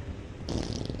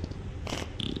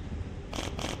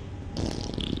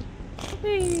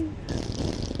 Whoopee!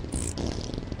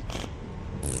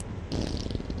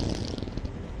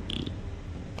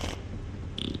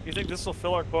 You think this will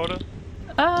fill our quota?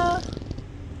 I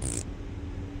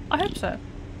hope so.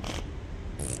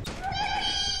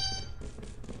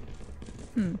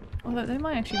 Although they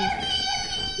might actually be.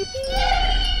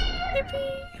 Yippee!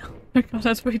 Yippee! Oh my god,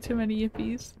 that's way too many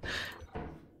yippies.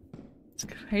 It's a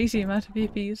crazy amount of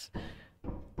yippies.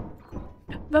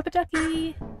 Rubber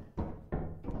ducky!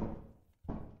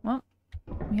 Well,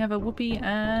 we have a whoopee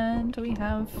and we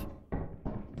have.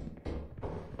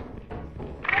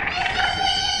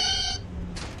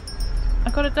 I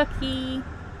got a ducky!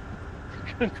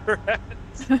 Congrats.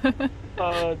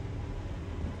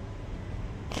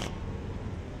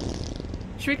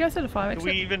 Should we go to the fire Do exit?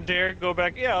 we even dare go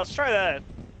back? Yeah, let's try that.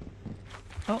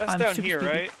 Oh, That's I'm down super here,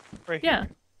 speedy. right? Right Yeah. here.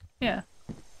 Yeah.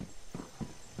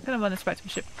 I'm gonna run this back to the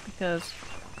ship because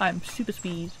I'm super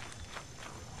speed.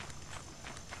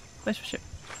 Where's the ship?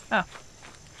 Ah.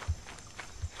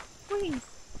 Whee!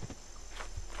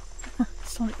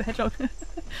 Sonic the Hedgehog.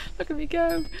 Look at me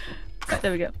go! Right,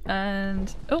 there we go.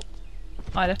 And oh,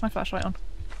 I left my flashlight on.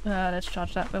 Let's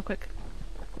charge that real quick.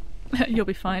 You'll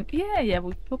be fine. Yeah,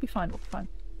 we'll be fine. We'll be fine.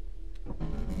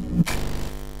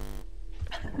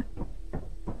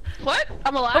 What?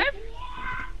 I'm alive?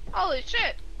 Holy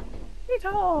shit!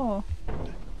 Vtor!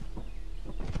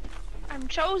 I'm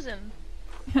chosen.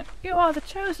 You are the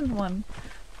chosen one.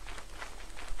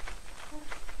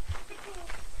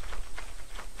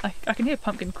 I can hear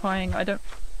Pumpkin crying. I don't.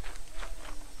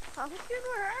 Pumpkin,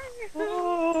 where are you?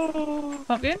 Oh,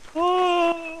 Pumpkin?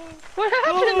 oh, What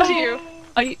happened to you?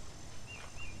 Are you?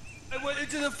 I went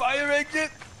into the fire exit,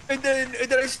 and then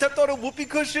I stepped on a whoopee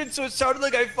cushion, so it sounded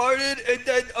like I farted, and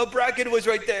then a bracket was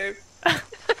right there.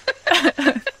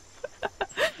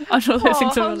 I'm sure those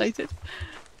things Aw. are related.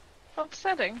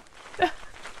 Upsetting.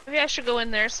 Maybe I should go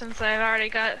in there since I've already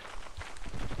got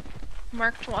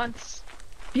marked once.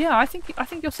 Yeah, I think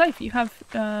you're safe. You have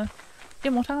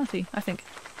immortality. I think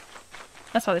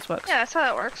that's how this works. Yeah, that's how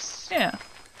that works. Yeah,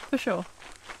 for sure.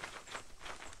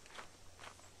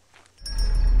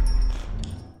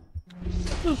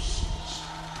 Ooh.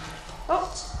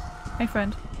 Oh, Hey,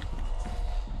 friend.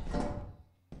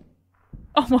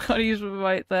 Oh my god, he's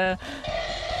right there.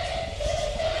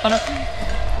 Oh no.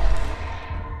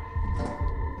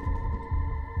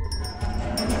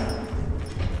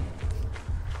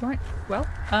 Right, well,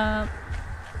 I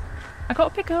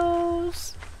got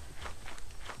pickles!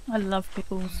 I love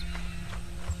pickles.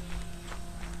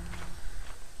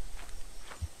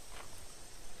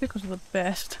 Pickles are the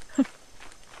best.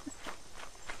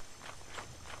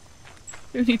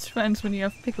 Who needs friends when you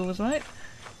have pickles, right?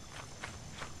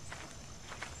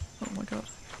 Oh my god.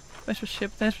 Where's the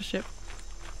ship? There's the ship.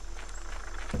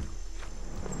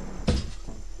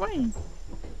 Rain.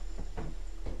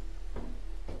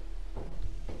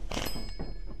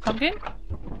 Pumpkin?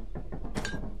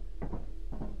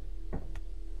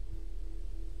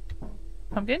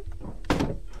 Pumpkin?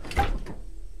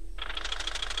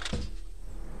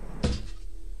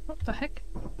 What the heck?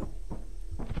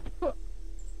 What?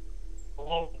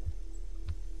 Oh.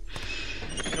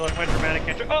 You like my dramatic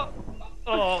entry? Oh!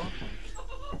 Oh!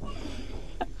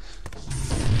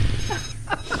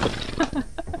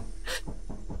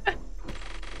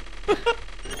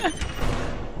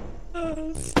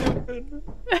 Oh, stupid.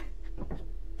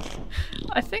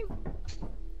 I think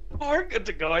We're good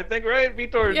to go, I think, right?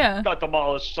 Vtor Yeah. got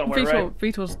demolished somewhere, right?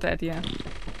 Vtor's dead, yeah.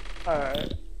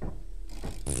 Alright.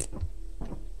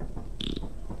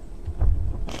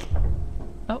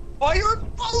 Oh. Fire!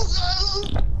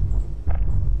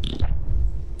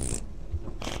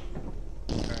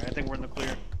 Alright, I think we're in the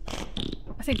clear.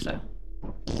 I think so.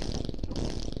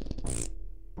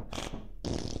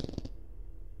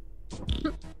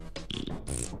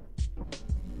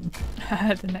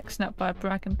 The neck snapped by a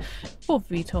bracken. Poor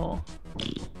Vtor.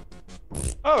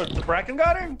 Oh, the Bracken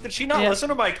got her? Did she not Yeah. listen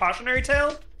to my cautionary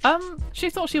tale? She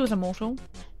thought she was immortal.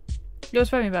 It was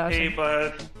very Hey, embarrassing.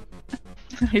 bud.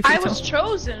 Hey, I Vtor. was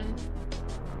chosen.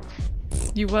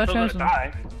 You were Still gonna chosen.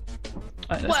 die.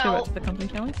 Right, let's go Well- back to the company,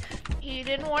 shall we? He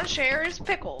didn't want to share his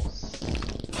pickles.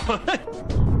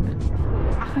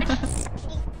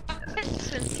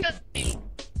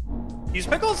 These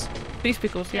pickles? These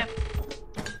pickles, yeah.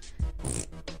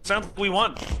 Sounds like we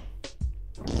won.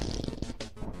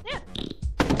 Yeah.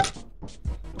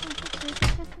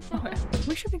 Okay.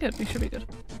 We should be good, we should be good.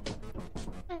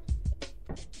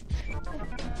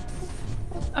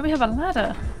 And we have a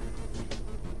ladder.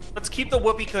 Let's keep the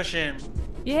whoopee cushion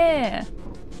Yeah.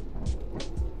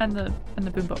 And the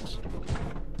boombox.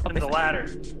 and the ladder.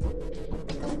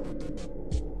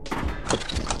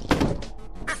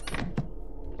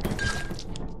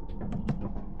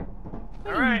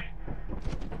 Alright.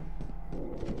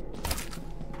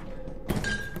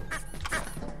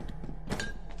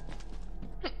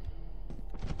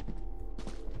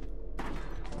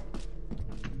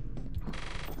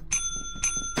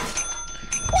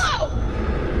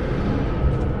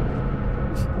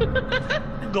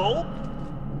 Gulp.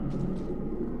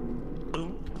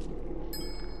 Boom.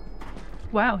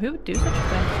 Wow, who would do such a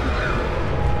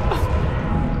thing?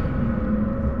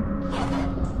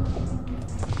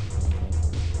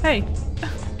 Hey.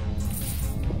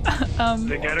 Did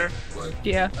they get her?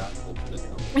 Yeah.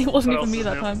 It wasn't What even me else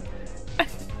that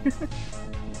is time.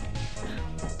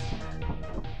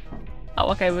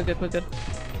 Oh, okay, we're good, we're good.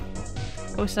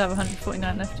 We still have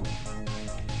 149 left.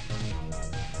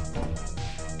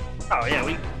 Oh yeah,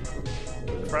 we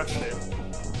crushed it.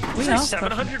 We Say are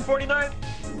 749?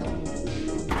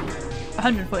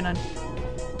 149.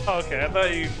 Oh, okay, I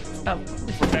thought you Oh,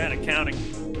 were bad at counting.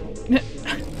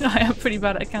 I am pretty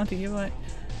bad at counting, you're right.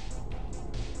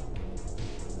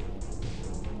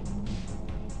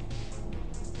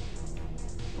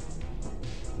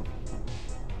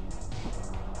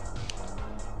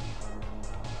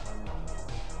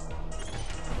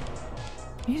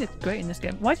 Music's great in this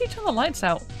game. Why do you turn the lights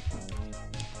out?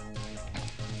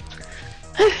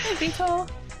 Hey, Vtor!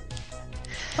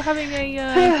 We're having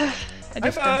a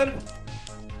disco. bad.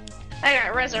 I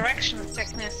got resurrection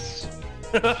sickness.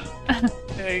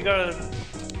 Yeah, you gotta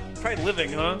try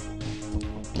living, huh?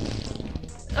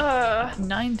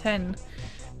 910.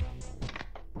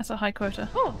 That's a high quota.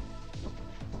 Oh.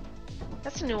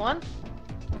 That's a new one.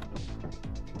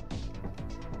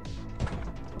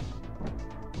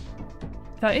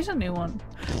 That is a new one.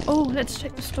 Oh, let's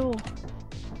check the store.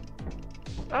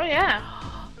 Oh yeah.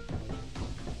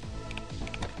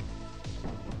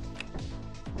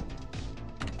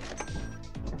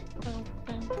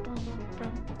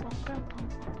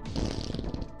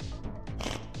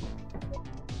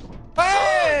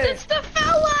 Hey! It's the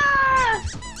fella!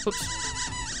 Oops.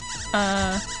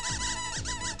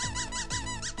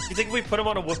 You think if we put him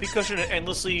on a whoopee cushion it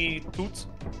endlessly poots?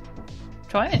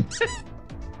 Try it.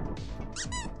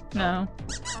 No.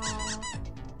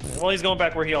 Well, he's going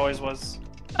back where he always was.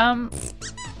 Does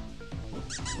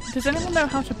anyone know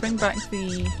how to bring back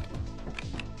the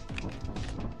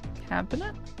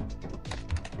cabinet?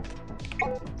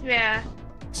 Yeah,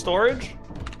 Storage?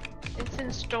 it's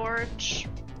in storage.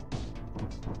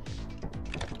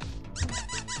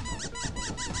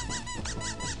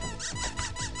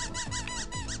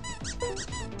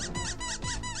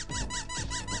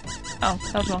 Oh,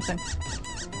 that was the wrong thing.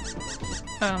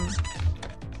 Oh,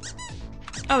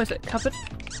 is it cupboard?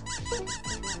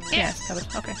 Yes, cupboard.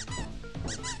 Okay.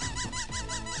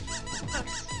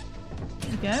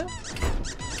 There we go.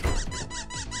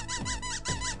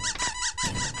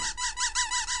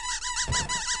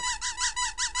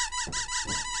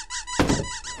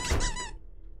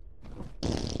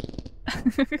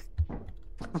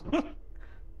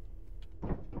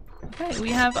 Okay, we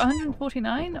have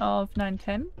 149 of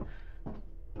 910.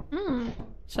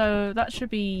 So that should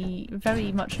be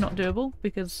very much not doable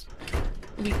because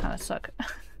we kind of suck.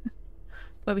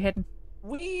 Where are we heading?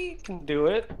 We can do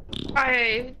it.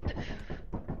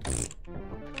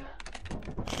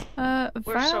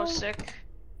 We're so sick.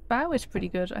 Bow is pretty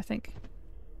good, I think.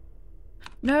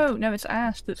 No, it's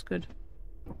ass that's good.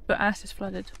 But ass is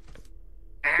flooded.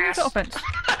 Ass. No offense.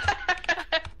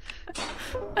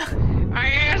 Our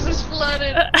ass is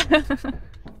flooded.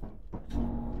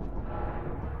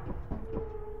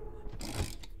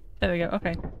 There we go,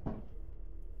 okay.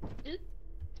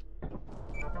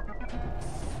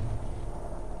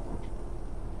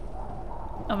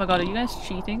 Oh my god, are you guys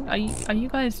cheating? Are you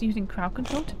guys using crowd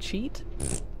control to cheat?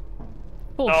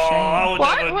 For No, shame. I would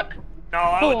What? never. What? No,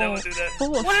 I would For- never do that. for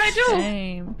What did I do?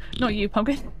 shame. Not you,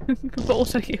 Pumpkin. But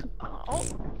also you.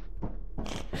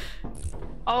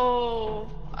 Oh,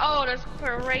 that's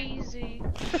crazy.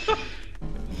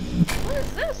 What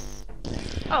is this?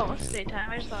 Oh, it's daytime.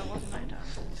 I just thought it wasn't nighttime.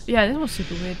 Yeah, this was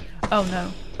super weird. Oh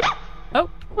no. Oh,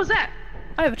 What was that?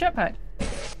 I have a jetpack.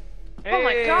 Hey, Oh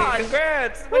my God.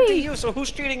 Congrats! Went to Whee! you. So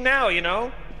who's cheating now? You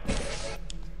know?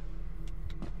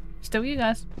 Still you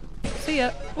guys. See ya.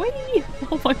 Whee!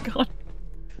 Oh my god.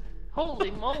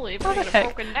 Holy moly, How the bringing a heck?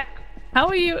 broken neck. How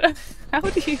are you? How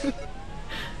do you?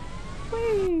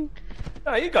 Whee!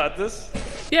 Oh, you got this.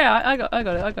 Yeah, I got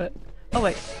it. Oh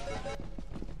wait.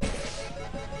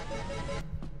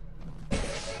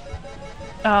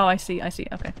 Oh, I see.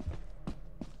 Okay.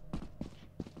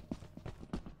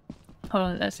 Hold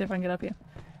on, let's see if I can get up here.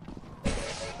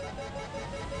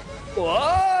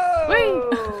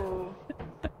 Whoa!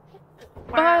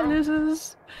 Bye,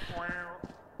 losers!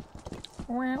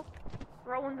 Wow.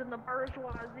 Rowan's in the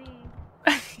bourgeoisie.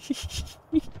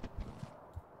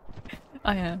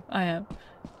 I am.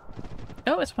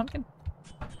 Oh, it's a pumpkin.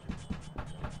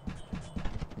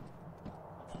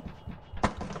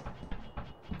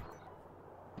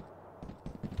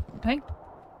 Hey.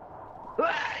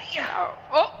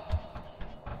 Oh!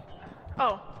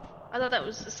 Oh, I thought that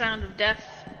was the sound of death.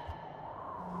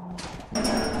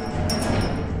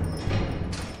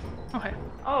 Okay.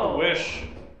 Oh. Wish.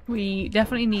 We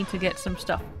definitely need to get some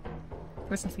stuff.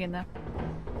 There's nothing in there.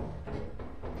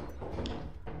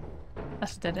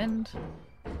 That's a dead end.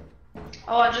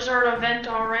 Oh, I just heard a vent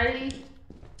already.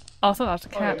 Oh, I thought that was a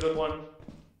Probably a cat. good one.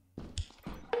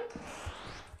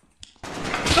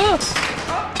 Oh!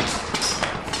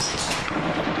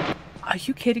 Are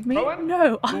you kidding me? Rowan?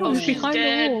 No, I was She's behind the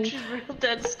dead. wall. She's real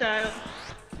dead style.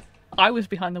 I was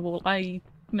behind the wall.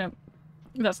 No.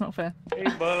 That's not fair. Hey,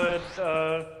 bud.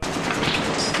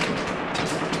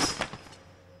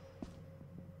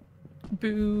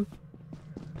 Boo.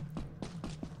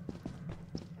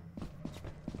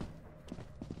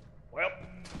 Well.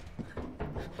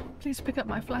 Please pick up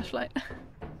my flashlight.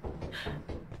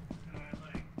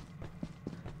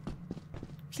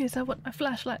 Please, I want my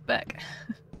flashlight back.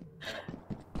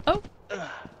 Oh!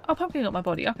 Oh, Pumpkin got my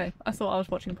body. Okay. I thought I was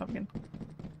watching Pumpkin.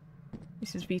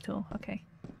 This is Vtor. Okay.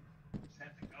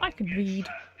 I can read.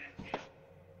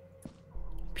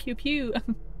 Pew pew.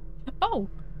 Oh!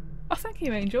 Oh, thank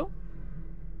you, Angel.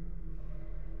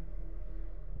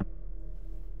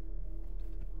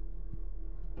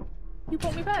 You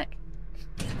brought me back.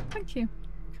 Thank you.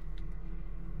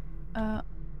 I'm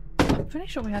pretty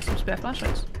sure we had some spare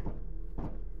flashlights.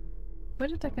 Where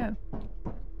did they go?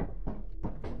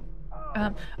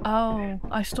 Oh,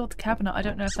 I stored the cabinet. I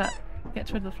don't know if that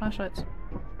gets rid of the flashlights.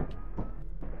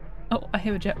 Oh, I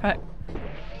hear a jetpack.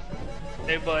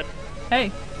 Hey, bud.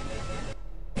 Hey,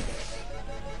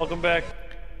 Welcome back.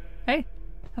 hey,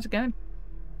 how's it going?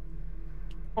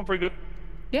 I'm pretty good.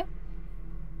 Yeah.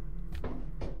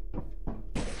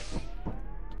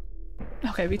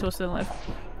 Okay, Vitor's still alive.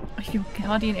 Your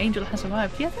guardian angel has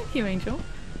arrived. Yeah, thank you, Angel.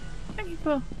 Thank you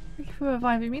for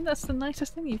reviving me. That's the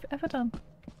nicest thing you've ever done.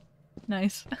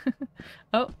 Nice.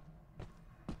 Oh,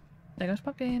 there goes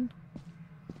Pumpkin.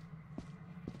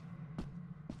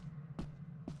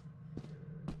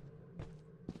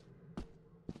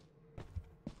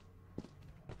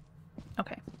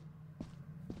 Okay.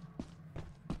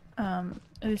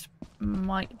 This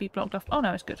might be blocked off. Oh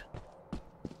no, it's good.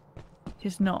 It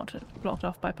is not blocked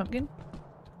off by Pumpkin.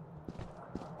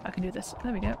 I can do this.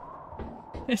 There we go.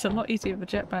 It's a lot easier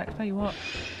with a jetpack, tell you what.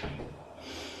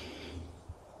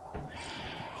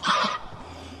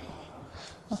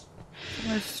 Oh,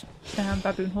 where's damn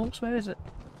baboon horse? Where is it?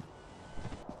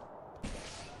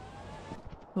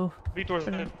 Oh, Vtor's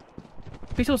dead.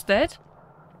 Beetle's dead?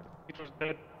 Vtor's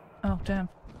dead. Oh, damn.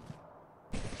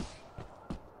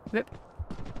 Rip.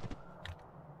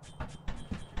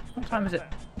 What time is it?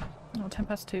 Oh,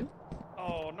 2:10.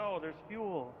 Oh no, there's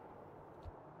fuel.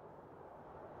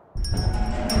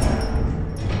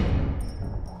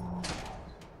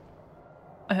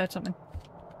 I heard something.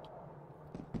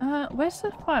 Where's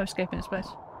the fire escape in this place?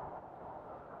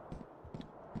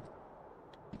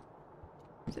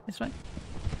 Is it this way?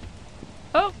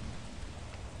 Oh!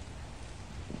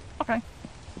 Okay.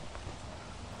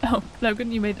 Oh,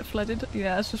 Logan, you made it flooded?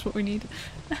 Yeah, that's just what we need.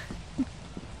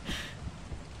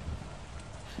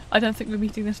 I don't think we're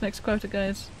meeting this next quota,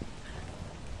 guys.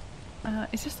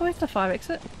 Is this the way to the fire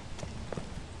exit?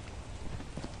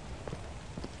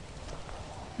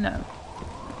 No.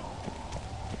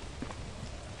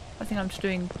 I think I'm just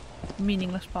doing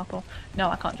meaningless parkour. No,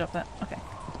 I can't jump that. Okay.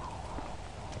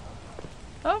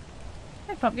 Oh!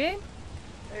 Hey, Pumpkin!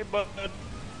 Hey, bud.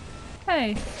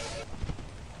 Hey!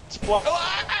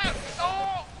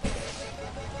 Oh!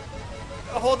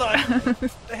 Hold on.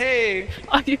 Hey.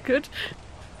 Are you good?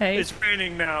 Hey. It's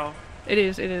raining now. It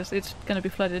is. It's gonna be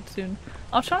flooded soon.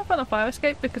 I'll try and find a fire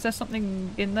escape because there's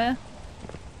something in there.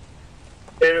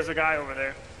 There's a guy over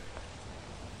there.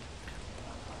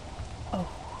 Oh.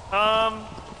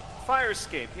 Fire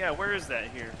escape. Yeah, where is that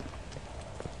here?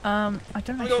 I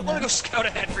don't know. Let me go scout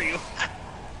ahead for you.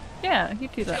 Yeah, you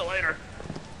do See that. you later.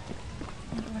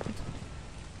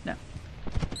 No.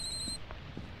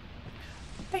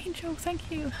 Angel, thank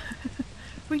you.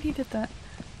 We needed that.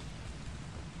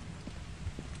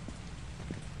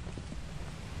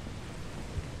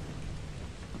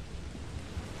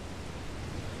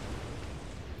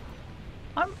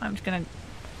 I'm just gonna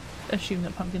assume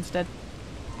that Pumpkin's dead.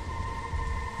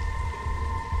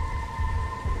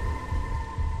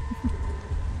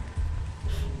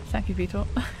 Thank you, Vtor.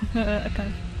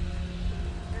 Okay.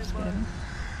 Just get him.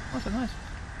 Oh, so nice.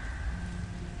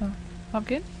 Oh,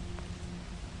 Pumpkin?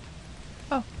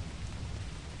 Oh.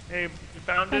 Hey, you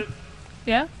found it?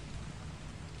 Yeah?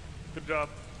 Good job.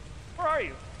 Where are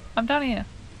you? I'm down here.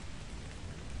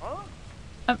 Huh?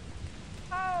 Um.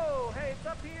 Oh, hey, it's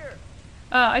up here.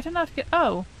 I don't know how to get.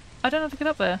 Oh, I don't know how to get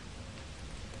up there.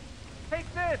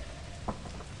 Take this.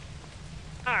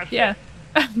 Ah, shit. Yeah.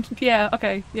 Yeah.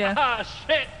 Okay. Yeah. Ah,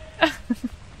 shit.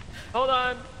 Hold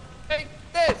on. Take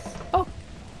this. Oh.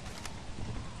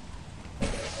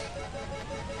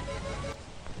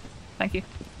 Thank you.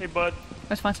 Hey, bud.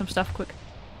 Let's find some stuff quick.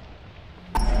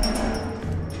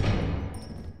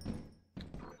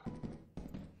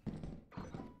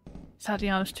 Sadly,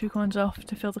 I was 2 coins off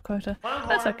to fill the quota.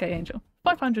 That's okay, Angel.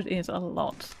 500 is a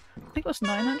lot. I think it was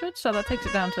 900, so that takes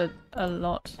it down to a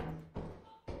lot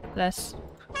less.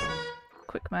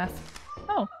 Quick math.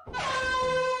 Oh.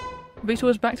 Vtor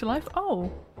was back to life?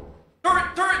 Oh.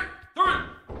 Turret! Turret! Turret!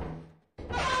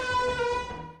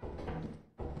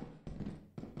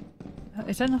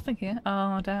 Is there nothing here?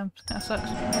 Oh, damn. That sucks.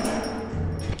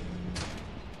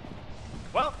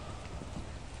 Well,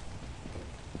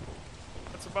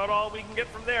 that's about all we can get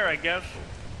from there, I guess.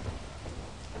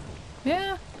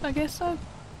 Yeah, I guess so.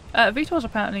 Vtor's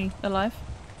apparently alive.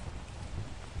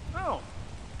 Oh.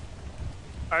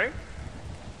 Alright.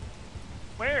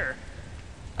 Where?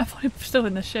 I thought he was still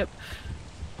in the ship.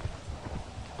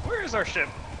 Where is our ship?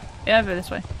 Yeah, over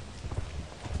this way.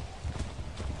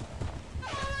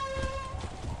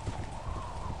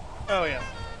 Oh, yeah.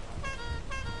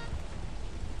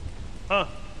 Huh.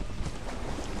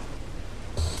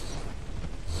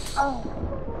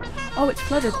 Oh, it's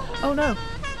flooded. Oh no.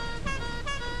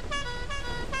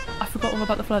 I forgot all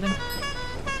about the flooding.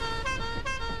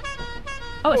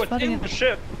 Oh, it's flooding in the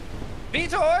ship.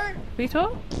 Vtor!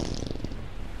 Vtor?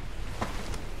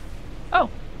 Oh.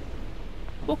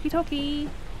 Walkie-talkie.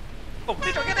 Oh,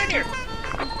 Vtor, get in here!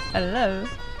 Hello.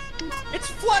 It's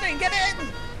flooding, get in!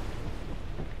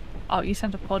 Oh, you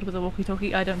sent a pod with a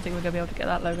walkie-talkie? I don't think we're going to be able to get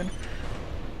that, Logan.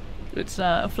 It's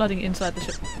flooding inside the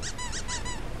ship.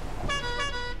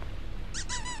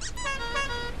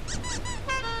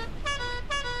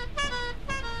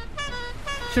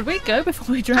 Should we go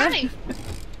before we drown?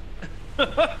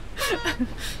 Hi.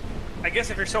 I guess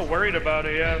if you're so worried about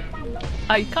it, yeah.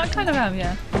 I kind of am,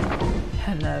 yeah.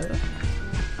 Hello.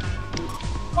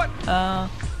 What?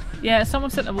 Yeah,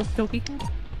 someone sent a walkie-talkie.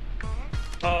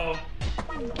 Oh.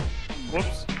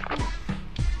 Whoops.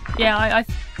 Yeah,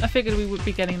 I figured we would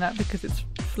be getting that because it's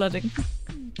flooding.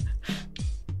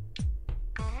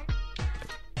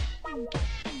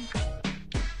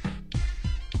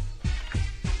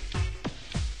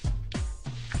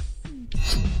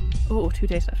 Oh, 2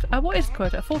 days left. What is the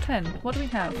quota? 410. What do we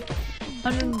have?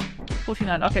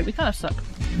 149. Okay, we kind of suck.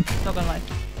 Not gonna lie.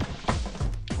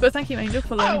 But thank you, Angel,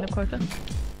 for learning the quota.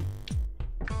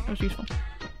 That was useful.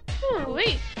 Ooh,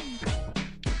 wait.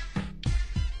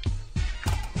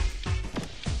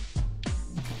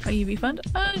 Are you refund?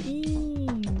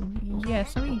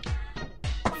 Yes, let me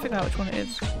figure out which one it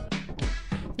is.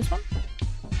 This one?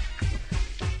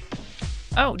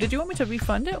 Oh, did you want me to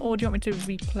refund it or do you want me to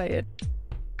replay it?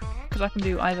 Because I can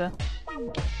do either.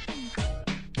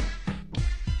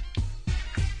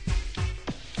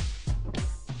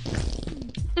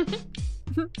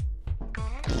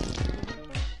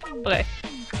 Okay.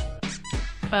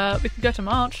 We can go to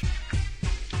March.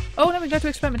 Oh no, we go to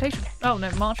experimentation. Oh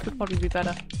no, March would probably be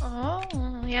better. Oh,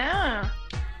 yeah.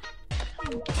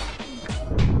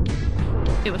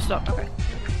 It was stock, okay.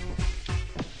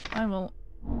 I will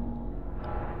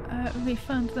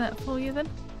refund that for you then.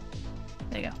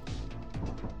 There you go.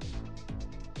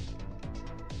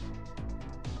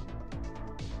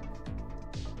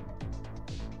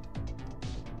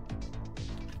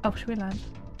 Oh, should we land?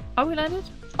 Are we landed?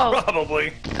 Oh,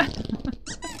 Probably.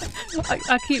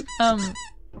 I keep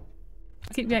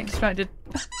getting distracted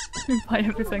by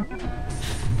everything.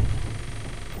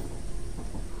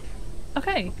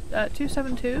 Okay,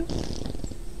 272.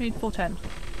 We need 410.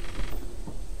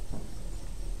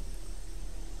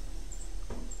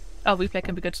 Oh, replay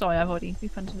can be good. Sorry, I've already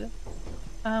refunded it.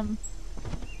 When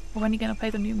are you gonna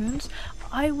play the new moons?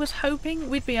 I was hoping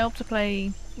we'd be able to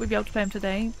play them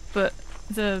today, but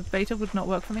the beta would not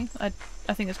work for me. I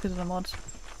think it's because of the mods.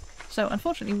 So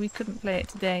unfortunately, we couldn't play it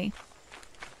today.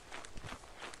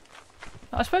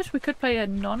 I suppose we could play a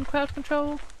non-crowd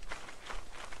control.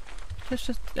 Let's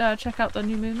just check out the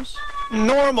new moons.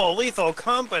 Normal lethal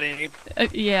company.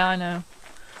 Yeah, I know.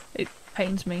 It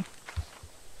pains me.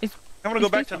 I'm gonna go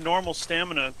back to normal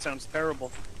stamina. It sounds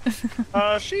terrible.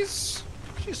 She's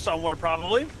somewhere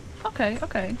probably. Okay,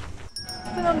 okay.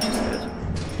 Then I'm just good.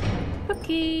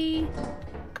 Cookie!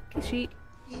 Cookie sheet.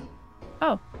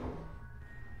 Oh,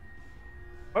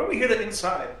 Why don't we hit it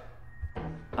inside?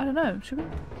 I don't know. Should we?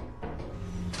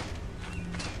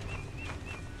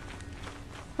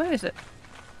 Where is it?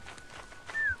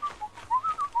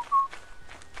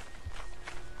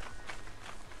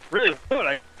 Really good.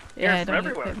 I Yeah, I hear it from don't need to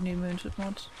everywhere. play the new moons with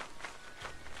mods.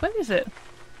 Where is it?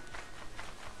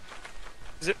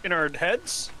 Is it in our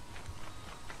heads?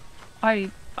 Are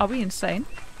we insane?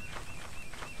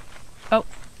 Oh.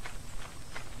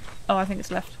 Oh, I think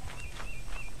it's left.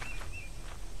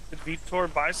 Did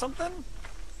Vtor buy something?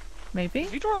 Maybe?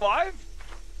 Is Vtor alive?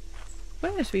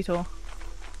 Where is Vtor?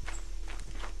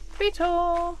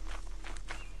 Vtor!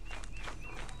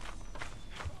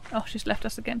 Oh, she's left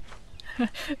us again.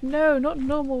 No, not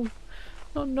normal.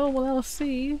 Not normal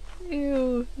LC.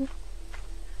 Ew.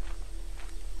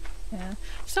 Yeah.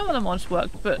 Some of the mods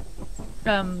worked, but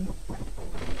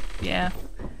yeah.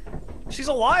 She's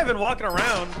alive and walking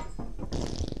around.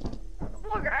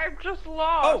 look, I'm just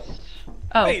lost.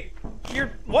 Oh. Wait,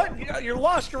 you're what? You're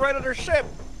lost. You're right under ship.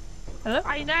 Hello?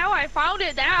 I know, I found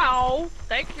it now.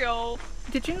 Thank you.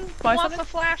 Did you Who buy wants something? a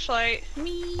flashlight?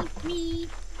 Me.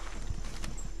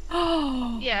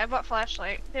 Oh. Yeah, I bought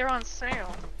flashlight. They're on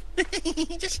sale.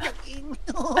 Just joking.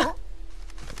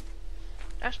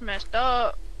 That's messed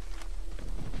up.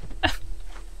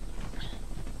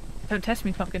 Don't test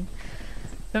me, Pumpkin.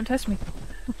 Don't test me.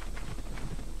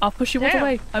 I'll push you all the Damn.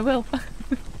 way. I will.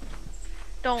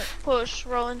 Don't push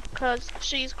Rowan, cause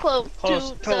she's close,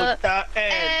 Close to the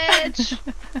edge. edge.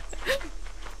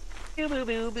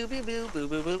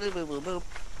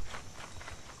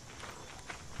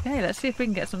 Okay, let's see if we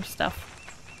can get some stuff.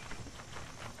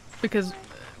 Because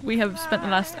we have spent the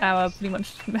last hour pretty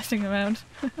much messing around.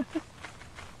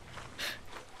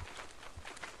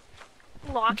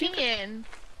 Locking in.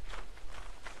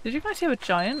 Did you guys have a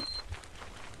giant?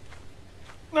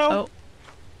 No.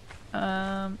 Oh.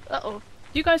 Uh-oh.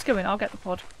 You guys go in, I'll get the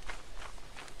pod.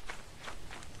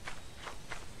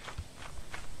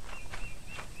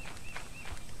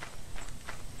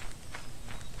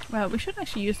 Well, we should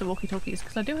actually use the walkie-talkies,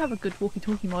 because I do have a good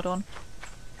walkie-talkie mod on.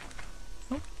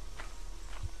 Oh.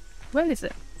 Where is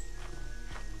it?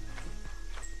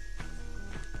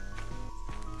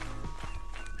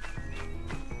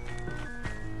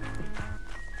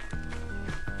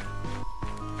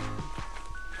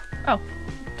 Oh,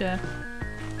 duh.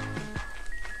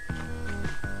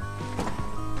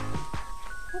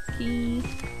 Okay.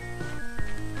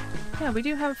 Yeah, we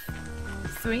do have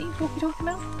 3 walkie-talkie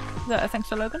now. Thanks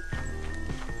to Logan.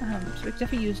 So we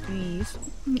definitely use these.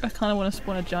 I kind of want to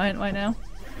spawn a giant right now.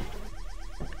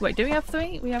 Wait, do we have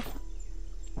 3? We have...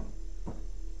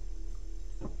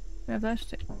 We have those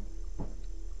two.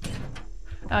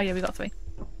 Oh yeah, we got 3.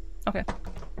 Okay.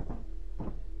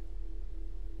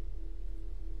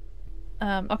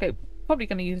 Okay, probably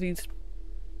gonna use these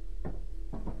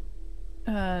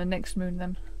next moon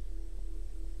then.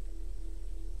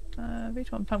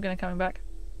 Vtor and Pumpkin are coming back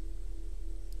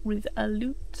with a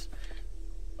loot.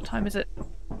 What time is it?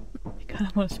 I kind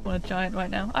of want to spawn a giant right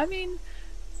now. I mean,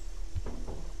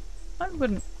 I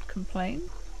wouldn't complain.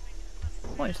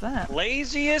 What is that?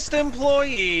 Laziest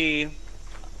employee.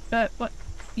 What?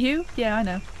 You? Yeah, I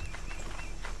know.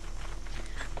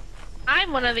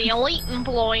 I'm one of the elite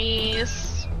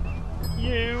employees.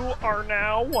 You are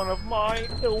now one of my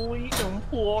elite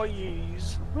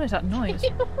employees. What is that noise?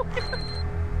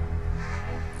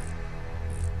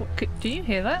 Do you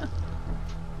hear that?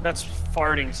 That's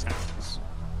farting sounds.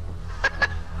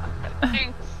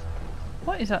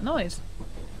 What is that noise?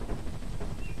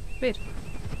 Weird.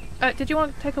 Did you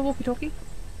want to take a walkie-talkie?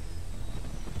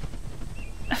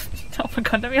 Oh my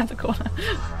god, let me out the corner.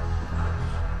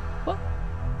 What?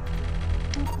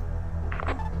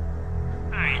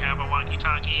 I have a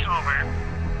walkie-talkie, over.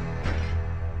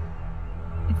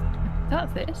 Is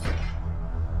that this?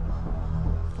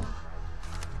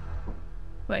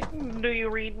 Wait. Do you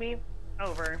read me?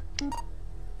 Over.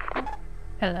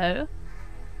 Hello?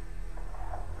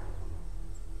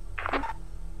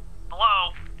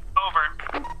 Hello? Over.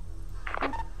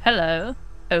 Hello?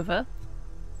 Over?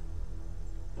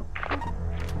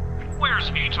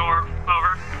 Where's Vtor?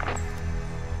 Over.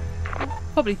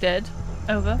 Probably dead.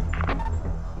 Over.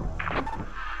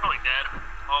 Probably dead.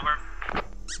 Over.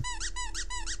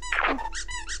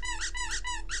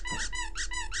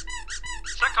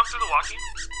 Does that come through the walkie?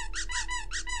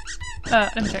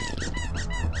 Let me check.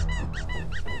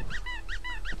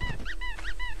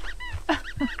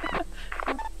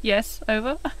 Yes,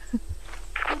 over.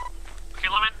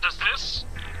 Filament, does this?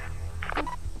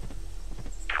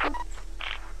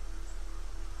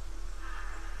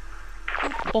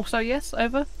 Also yes,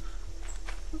 over.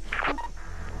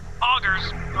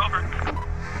 Augers, over.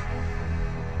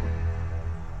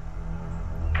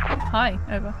 Hi,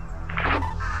 over.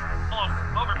 Hello,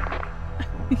 over.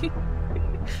 If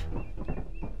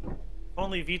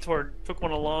only Vtor took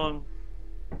one along.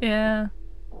 Yeah.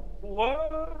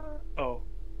 What? Oh.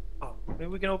 Oh, maybe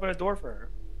we can open a door for her.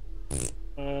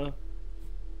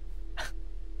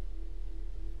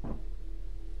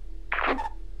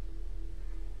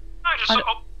 I just.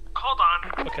 Oh, hold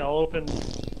on. Okay, I'll open.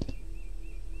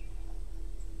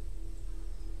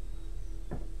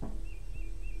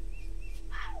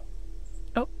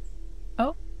 Oh.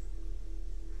 Oh.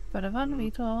 But Van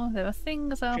Vtor, there are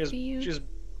things after you. She has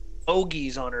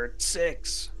bogeys on her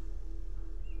 6.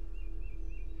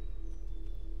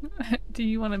 Do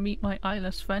you want to meet my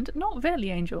eyeless friend? Not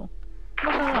really, Angel.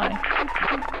 Not gonna lie.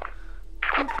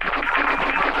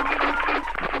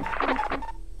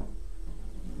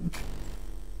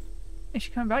 Is she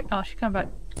coming back? Oh, she's coming back.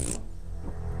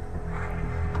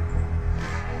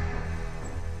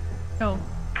 Oh,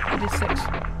 it is 6.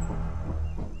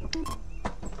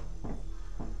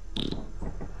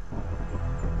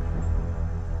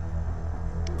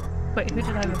 Wait, who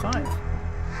did I revive?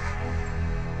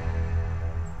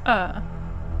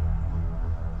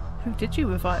 Who did you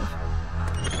revive?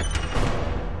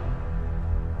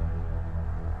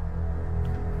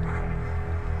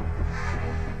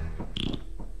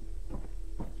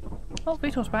 Oh,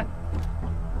 Vtor's back.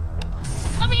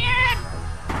 Let me in!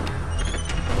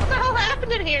 What the hell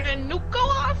happened in here? Did a nuke go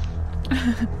off?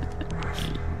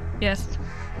 Yes.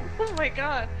 Oh my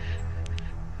god.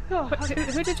 Oh, Wait,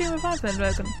 who did you revive then,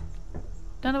 Logan?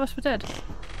 None of us were dead.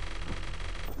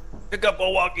 Pick up a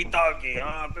walkie-talkie,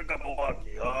 huh? Pick up a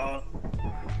walkie, huh?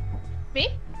 Me?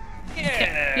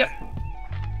 Yeah. Yep.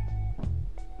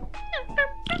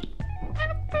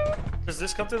 Does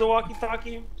this come through the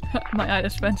walkie-talkie? My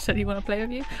eyeless friend said he want to play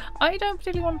with you. I don't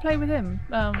particularly want to play with him.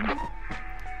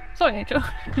 Sorry, Angel.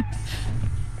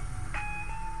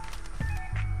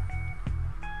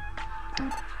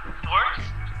 Works?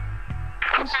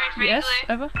 Yes,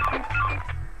 over.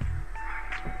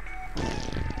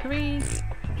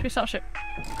 Should we start ship?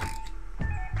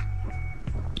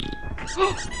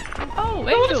 Oh,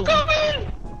 Angel!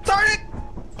 Start it!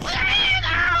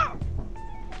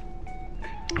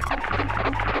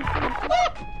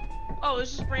 Oh,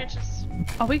 it's just branches.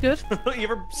 Are we good? You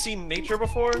ever seen nature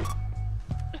before?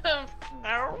 No.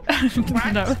 No.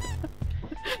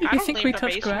 You don't think leave we the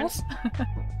touch basement. grass?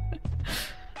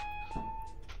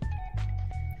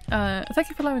 Thank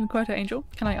you for allowing the quota, Angel.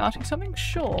 Can I ask you something?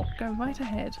 Sure. Go right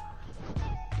ahead.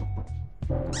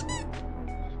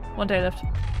 1 day left.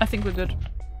 I think we're good.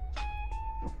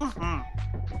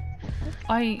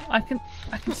 I can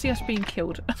see us being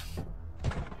killed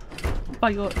by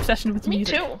your obsession with the Me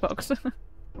music too. box.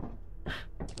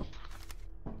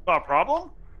 Got a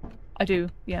problem? I do,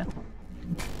 yeah.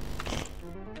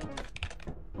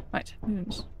 Right,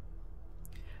 moons.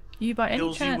 You by any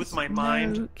Kills you chance with my know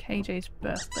mind. KJ's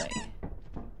birthday?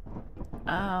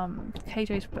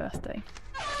 KJ's birthday.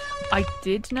 I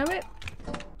did know it.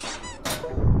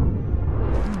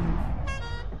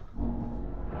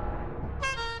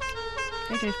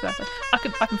 KJ's birthday. I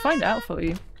can find it out for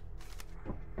you.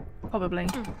 Probably.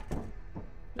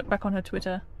 Look back on her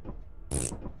Twitter.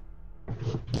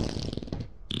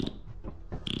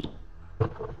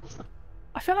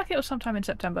 I feel like it was sometime in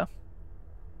September.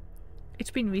 It's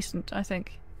been recent, I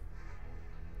think.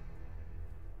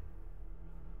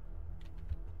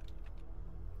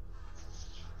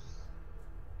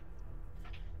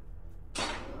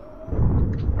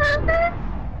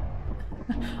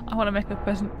 I want to make her a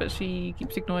present, but she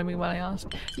keeps ignoring me when I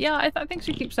ask. Yeah, I think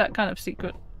she keeps that kind of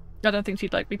secret. I don't think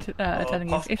she'd like me to telling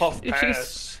puff, you. puff,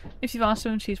 If you've asked her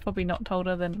and she's probably not told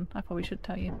her, then I probably should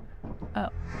tell you.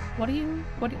 What are you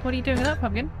doing with that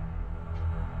pumpkin?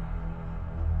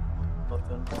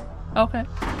 Nothing. Okay.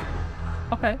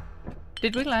 Okay.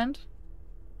 Did we land?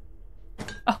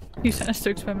 Oh, you sent us to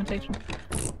experimentation.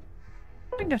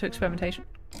 We can go to experimentation.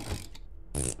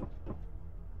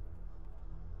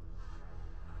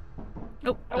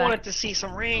 Oh, I wanted to see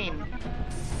some rain.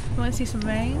 You want to see some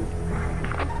rain?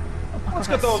 Oh my Let's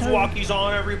God, get those that's so... walkies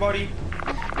on, everybody.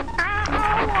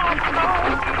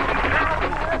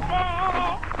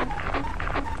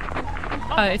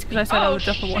 It's because I said I would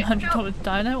drop a $100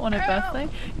 dino on her birthday.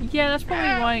 Yeah, that's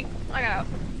probably why. I got out.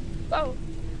 Oh.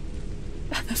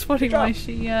 That's probably why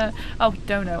she. Oh,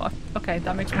 dono. Okay,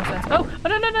 that makes more sense. Oh,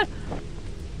 no.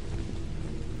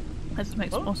 That just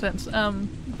makes more sense.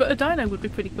 But a dino would be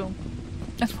pretty cool.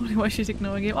 That's probably why she's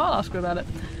ignoring you. I'll ask her about it.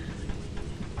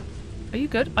 Are you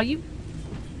good? Are you?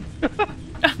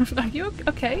 Are you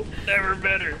okay? Never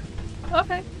better.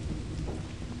 Okay.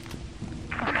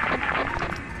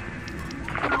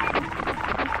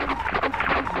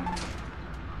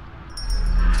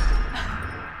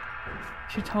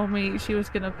 She told me she was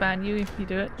gonna ban you if you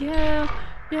do it. Yeah,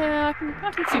 I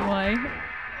can see why.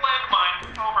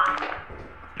 Landmine,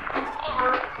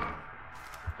 over.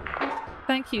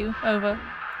 Thank you, over.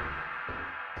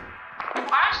 Why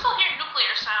am I still hearing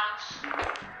nuclear sounds?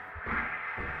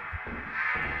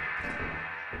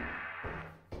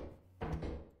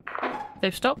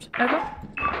 They've stopped, over.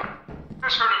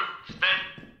 Just heard a vent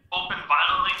open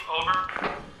violently, over.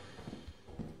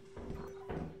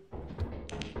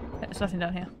 There's nothing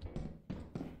down here.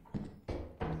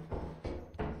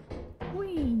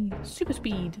 Whee! Super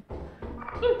speed!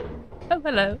 Oh,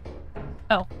 hello.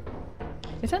 Oh.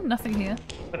 Is there nothing here?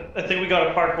 I think we got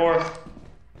a parkour.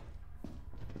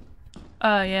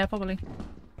 Yeah, probably.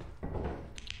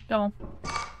 Go on.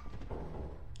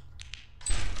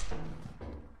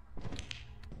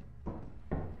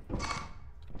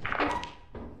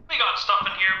 We got stuff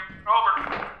in here,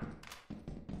 over.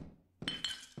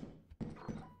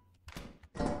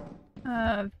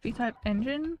 V-type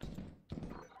engine?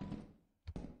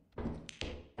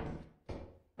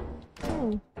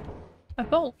 Oh. A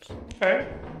bolt. Okay.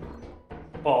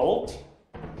 Bolt.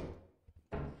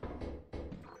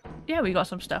 Yeah, we got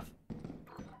some stuff.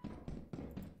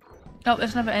 Oh,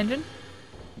 there's another engine.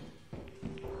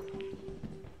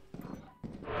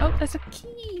 Oh, there's a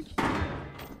key.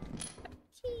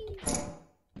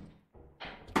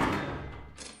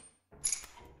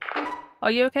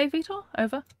 Are you okay, Vtor?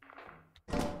 Over.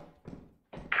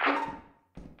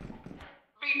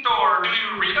 Vtor, do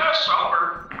you read us?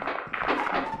 Over.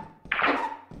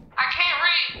 I can't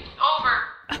read. Over.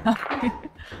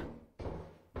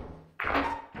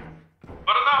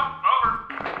 Good enough, over.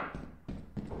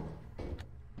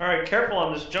 Alright, careful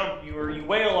on this jump. You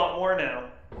weigh a lot more now.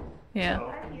 Yeah.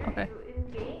 So. Okay.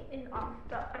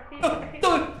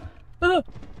 Oh,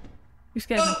 you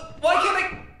scared me. Why can't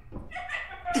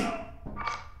I?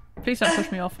 Please don't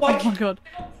push me off. Why Oh my god.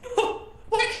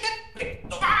 Why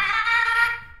can't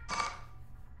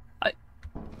I...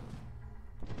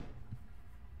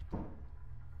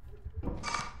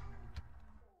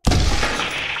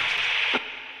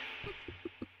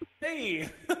 Hey!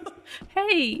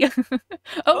 Hey!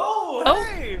 Oh!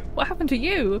 Hey! What happened to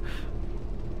you?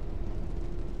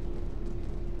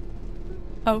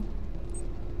 Oh.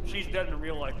 She's dead in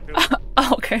real life too.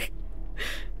 Oh, okay.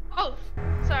 Oh,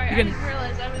 sorry, I You're didn't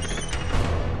realize I was.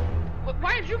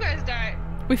 Why did you guys die?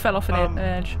 We fell off an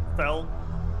edge. Fell.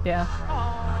 Yeah.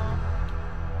 Aww.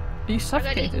 You I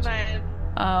got eaten suffocated.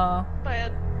 by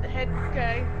a head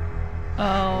guy.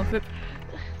 Oh,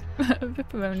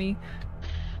 Vipperoni.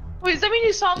 Wait, does that mean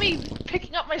you saw me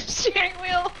picking up my steering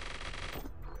wheel?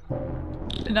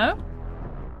 No?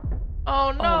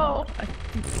 Oh no! Oh,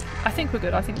 I think we're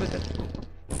good. I think we're good.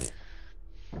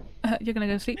 You're gonna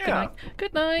go sleep. Yeah. Good night.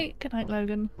 Good night. Good night,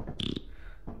 Logan.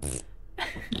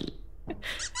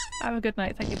 Have a good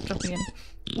night. Thank you for dropping in.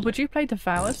 Would you play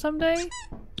Devour someday?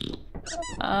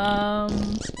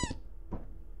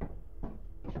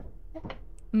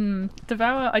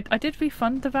 Devour. I did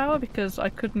refund Devour because I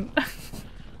couldn't.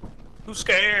 Who's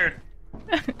scared?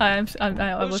 I was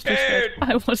too scared.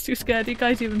 I was too scared. You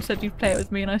guys even said you'd play it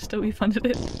with me, and I still refunded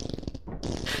it.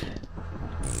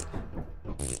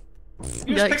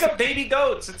 You just pick up baby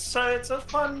goats. It's a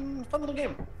fun little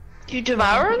game. You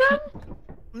devour them?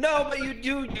 No, but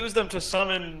you use them to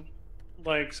summon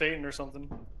like Satan or something.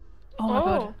 Oh my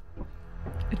god.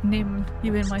 Nim,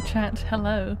 you in my chat.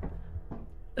 Hello.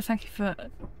 Thank you for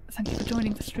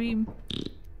joining the stream.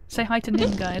 Say hi to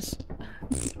Nim, guys.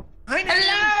 Hi,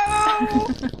 Hello!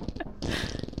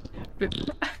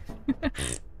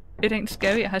 It ain't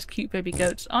scary, it has cute baby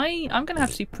goats. I'm gonna have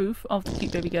to see proof of the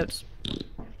cute baby goats.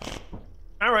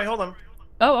 Alright, hold on.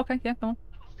 Oh, okay, yeah, come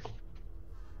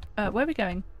on. Where are we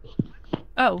going?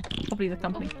 Oh, probably the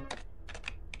company.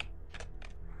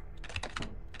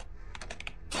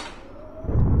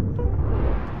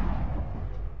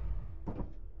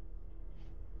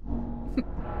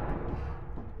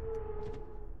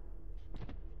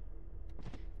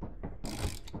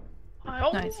 I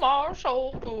owe Nice. my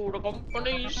soul to the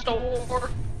company store.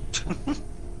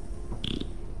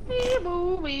 Bee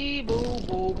boo bee boo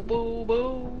boo boo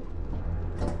boo.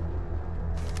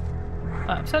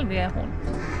 I'm selling the air horn.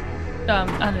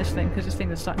 And this thing, because this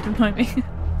thing is starting to annoy me.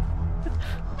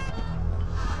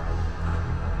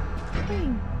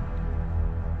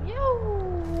 Yo,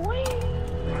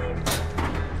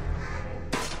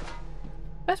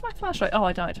 Where's my flashlight? Oh,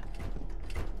 I died.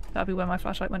 That'll be where my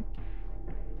flashlight went.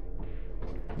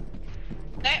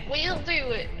 that will do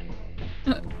it.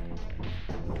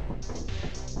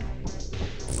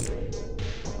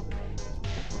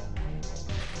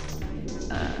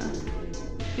 Uh,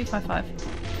 355.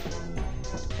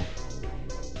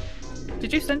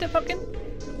 Did you send it, Pumpkin?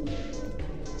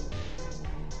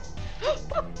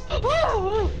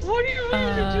 Oh, what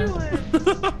are you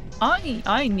doing?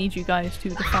 I need you guys to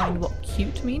define what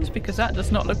cute means because that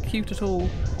does not look cute at all.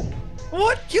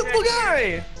 What? Cute little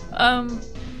guy!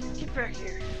 Get back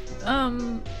here.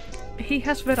 He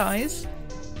has red eyes.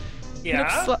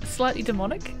 Yeah? He looks slightly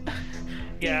demonic.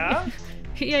 Yeah?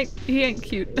 He ain't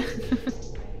cute.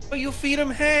 But you feed him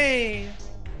hay!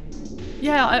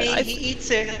 Yeah, He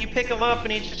eats it and you pick him up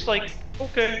and he's just like,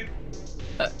 okay.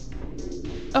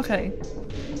 Okay.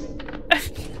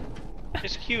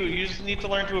 It's cute, you just need to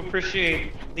learn to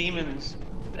appreciate demons.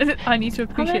 I need to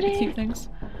appreciate the cute things.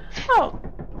 Oh,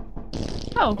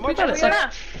 Oh, we got it. that's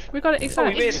enough. We got it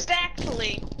exactly. made it.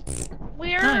 Exactly.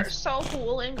 We're Nice. so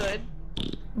cool and good.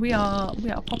 We are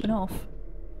popping off.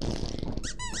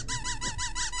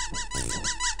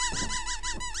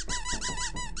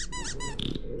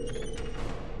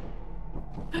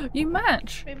 You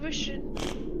match. Maybe we should.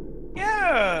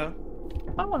 Yeah!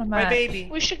 I want to match. My baby.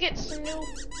 We should get some new.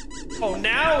 Oh,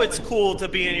 now it's cool to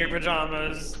be in your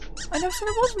pajamas. I never said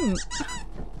it wasn't.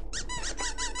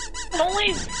 Don't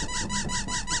leave.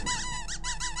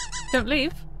 Don't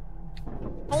leave.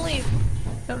 Don't leave.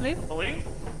 Don't leave. Really?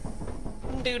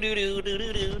 Do do do do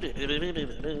do do do do do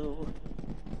do do.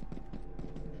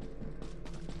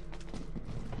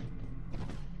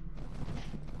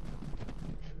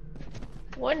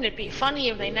 Wouldn't it be funny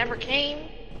if they never came?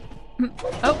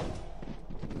 Oh.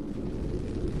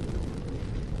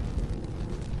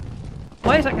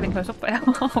 Why is that getting close up there?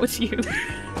 Oh, it's you.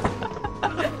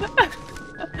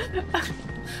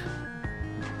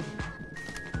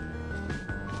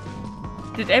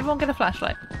 Did everyone get a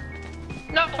flashlight?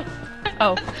 No.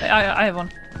 Oh, I have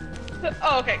one.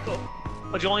 Oh, okay, cool.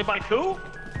 But you only buy 2?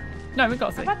 No, we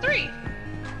got I 3. bought 3.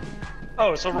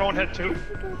 Oh, so Rowan had 2?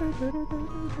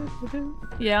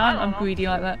 Yeah, I I'm don't know. greedy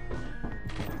like that.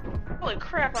 Holy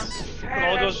crap, I'm It fat.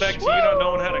 all goes back to you not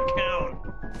knowing how to count.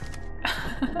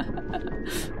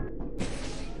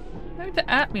 Don't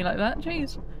at me like that,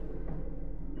 jeez.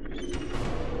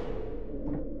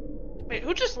 Wait,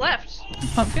 who just left?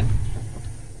 Pumpkin?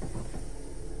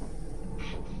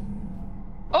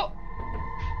 Oh!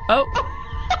 Oh,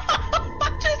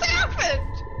 What just happened?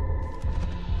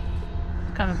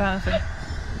 kind of embarrassing.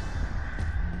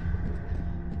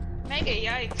 Mega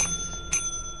yikes.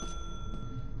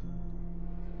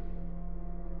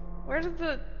 Where did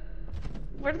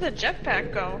the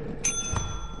jetpack go?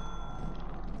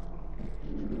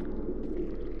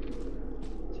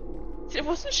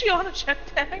 Wasn't she on a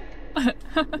jetpack?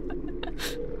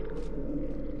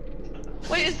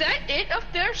 Wait, is that it up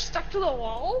there stuck to the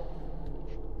wall?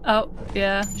 Oh,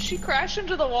 yeah. She crashed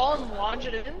into the wall and launched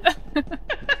it in?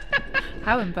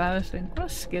 How embarrassing. What a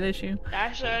skill issue.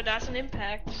 That's an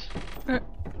impact. Okay,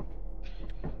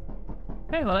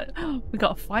 well, we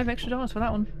got $5 extra for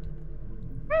that one.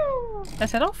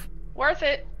 Let's head off. Worth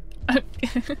it.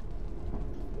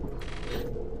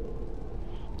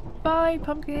 Bye,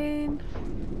 pumpkin.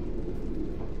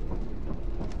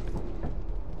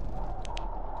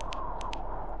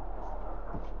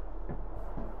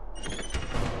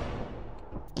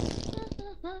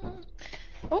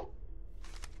 Oh.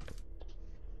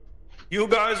 You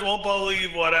guys won't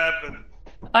believe what happened.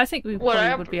 I think we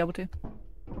probably would be able to. I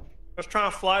was trying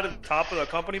to fly to the top of the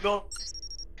company building,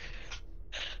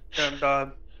 and I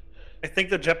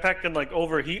think the jetpack can like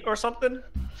overheat or something.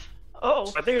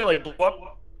 Oh. I think it like blew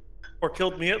up or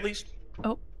killed me at least.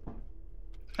 Oh,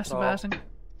 that's embarrassing.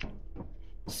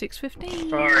 6:15.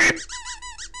 Sorry.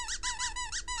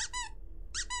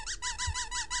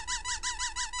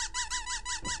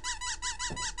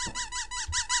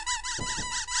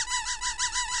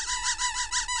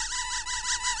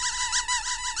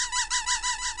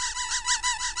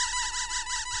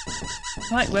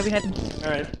 Right, where are we heading?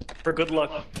 Alright, for good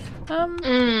luck.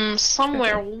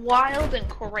 Somewhere wild and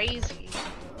crazy.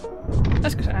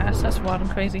 That's good ass. That's wild and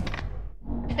crazy.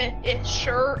 It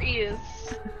sure is.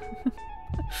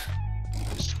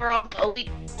 Just for all the elite.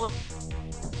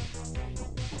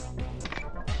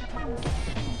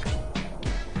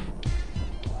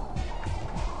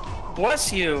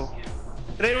 Bless you.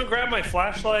 Did anyone grab my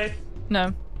flashlight?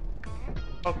 No,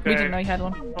 Okay. we didn't know you had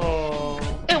one. Oh.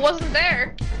 It wasn't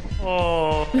there.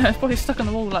 Oh. Yeah, it's probably stuck on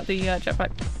the wall like the jetpack.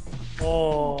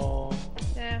 Oh.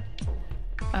 Yeah.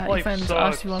 Your Life friends sucks.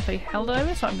 asked if you want to play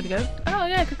Helldiver, so I'm gonna go. Oh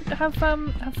yeah, have fun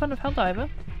with Helldiver.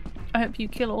 I hope you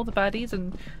kill all the baddies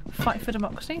and fight for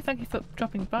democracy. Thank you for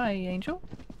dropping by, Angel.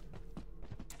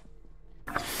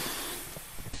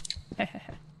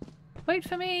 Wait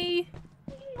for me.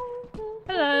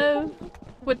 Hello.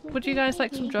 Would you guys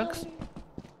like some drugs?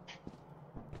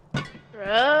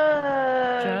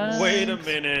 Drugs. Wait a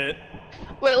minute.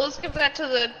 Wait, let's give that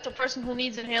to the person who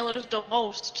needs inhalers the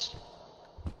most.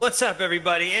 What's up,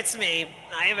 everybody? It's me.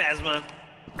 I have asthma.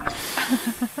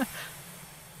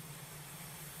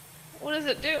 What does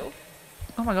it do?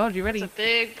 Oh my god, you ready? It's a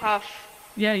big puff.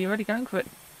 Yeah, you're already going for it.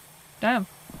 Damn.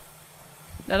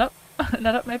 Let up.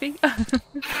 Let up, maybe?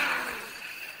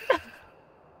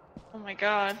 Oh my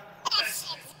god.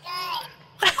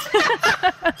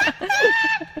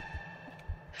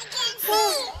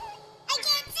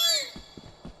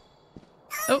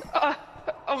 Oh.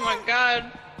 Oh my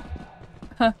god.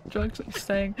 Drugs are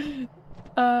staying.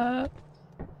 My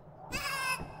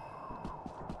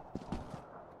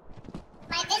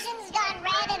vision's gone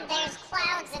red and there's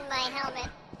clouds in my helmet.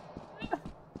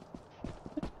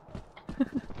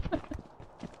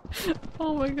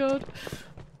 Oh my god.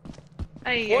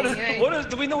 What is?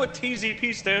 Do we know what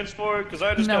TZP stands for? Because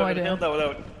I just No got idea. inhaled that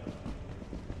without.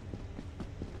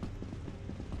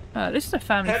 This is a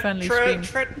family-friendly stream,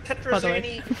 by the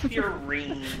way.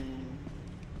 Tetrazani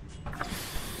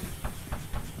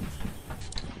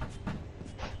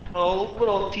Oh,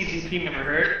 little TZP never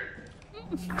hurt.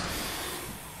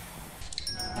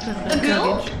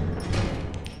 Luggage.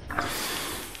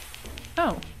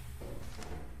 Oh.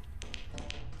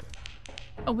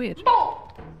 Oh, weird.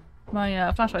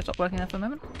 My flashlight stopped working there for a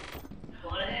moment.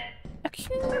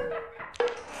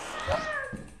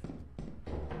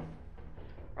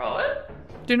 Rowan?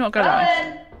 Do not go that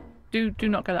way. Do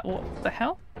not go that way. What the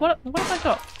hell? What have I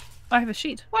got? I have a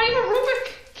sheet. Why you a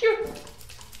Rubik Cube?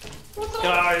 What's up?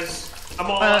 Guys, I'm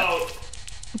all out.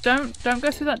 Don't go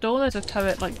through that door. There's a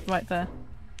turret like right there.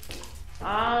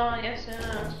 Ah, yes,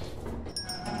 yes.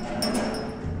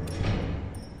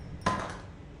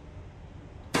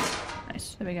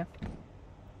 Nice. There we go.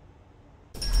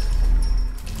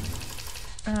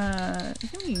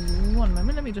 Give me one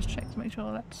moment. Let me just check to make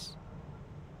sure that's.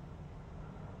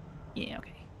 Yeah.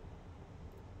 Okay.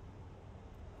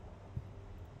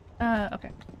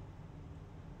 Okay.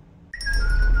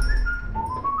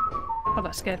 Oh,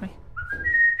 that scared me.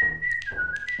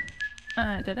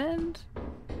 Dead end.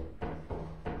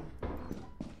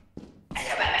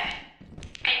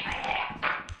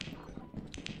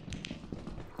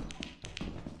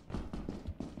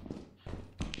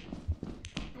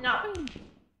 No.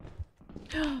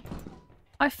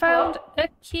 I found a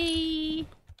key.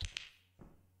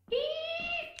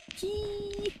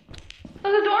 Key.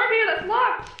 There's a door here that's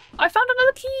locked. I found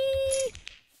another key.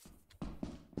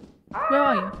 Where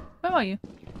are you? Where are you?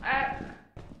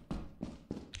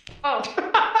 Oh.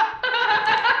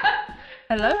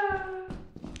 Hello?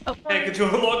 Oh. Hey, could you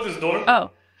unlock this door?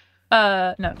 Oh.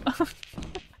 No.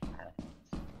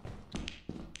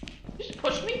 You just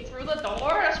pushed me through the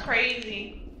door? That's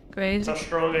crazy. Crazy. That's how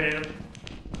strong I am. Do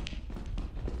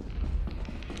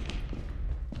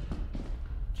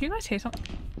you guys hear something?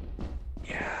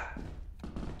 Yeah.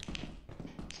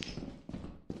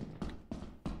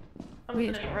 I'm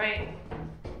Weird. doing it right.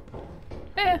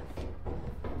 Yeah.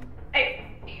 Hey,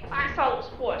 I follow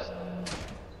sports.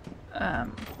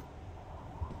 I'll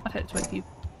take this with you.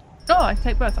 Oh, I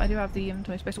take both. I do have the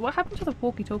inventory space. What happened to the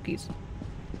walkie-talkies?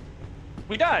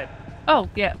 We died. Oh,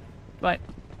 yeah. Right.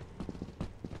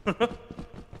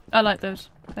 I like those.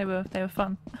 They were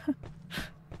fun.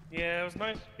 Yeah, it was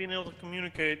nice being able to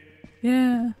communicate.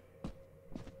 Yeah.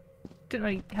 Didn't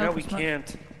really help Now we us much.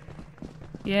 can't.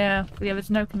 Yeah, there's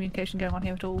no communication going on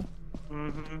here at all.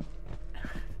 Mm-hmm.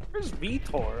 Where's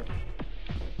Vtor?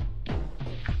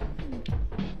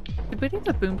 Did we leave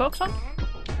the boombox on?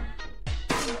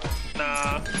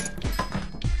 Nah.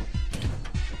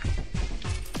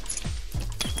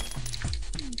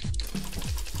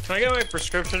 Can I get my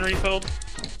prescription refilled?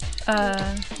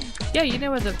 Yeah, you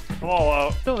know where the I'm all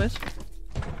out. door is.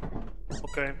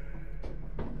 Okay.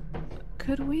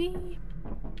 Could we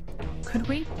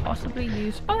possibly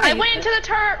use... Oh, I went into the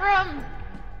turret room!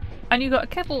 And you got a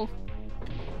kettle.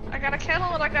 I got a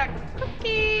kettle and I got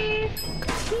cookies!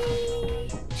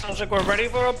 Sounds like we're ready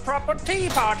for a proper tea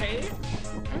party.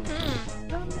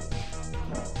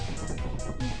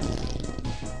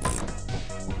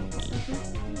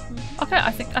 Okay,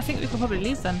 I think we can probably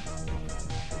leave then.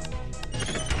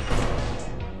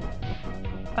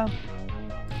 Oh.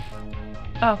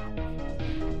 Oh.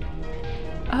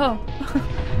 Oh.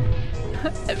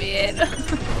 Let me in.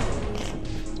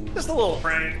 Just a little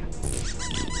prank.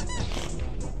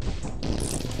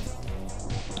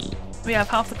 We have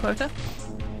half the quota.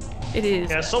 It is.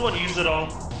 Yeah, someone used it all.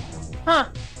 Huh.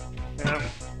 Yeah.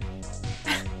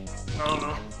 I don't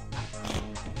know.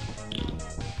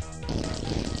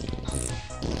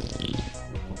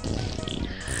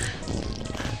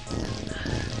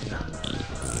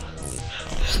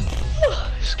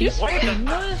 Excuse me.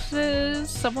 Smushes.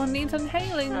 Someone needs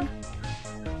inhaling.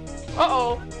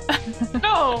 Uh-oh.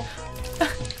 No!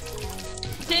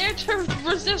 Dare to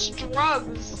resist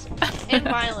drugs and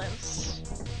violence.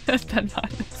 Then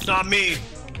violence. Not me.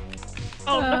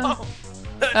 Oh no.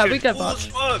 That we shit's got cool as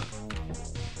fuck.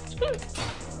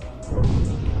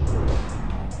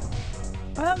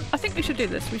 I think we should do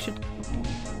this. We should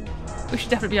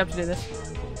definitely be able to do this.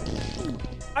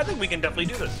 I think we can definitely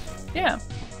do this. Yeah.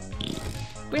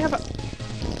 We have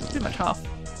pretty much half.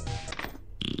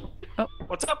 Oh.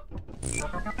 What's up?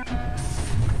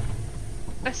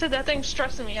 I said that thing's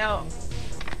stressing me out.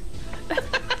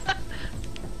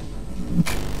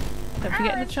 Don't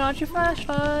forget to charge your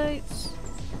flashlights.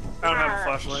 I don't have a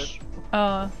flashlight.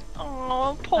 Oh.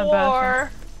 Oh, bad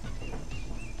poor.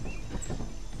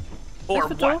 Or Where's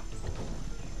the what? door?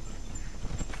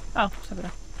 Oh, it's over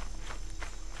there.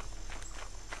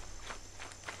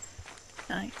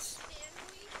 Nice.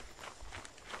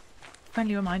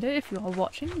 Friendly reminder, if you are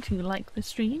watching, to like the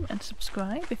stream and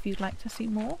subscribe if you'd like to see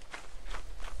more.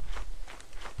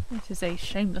 This is a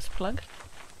shameless plug.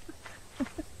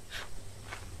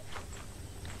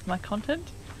 My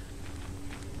content.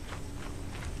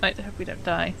 Right, I hope we don't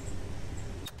die.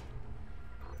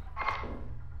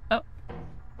 Oh.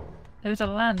 There's a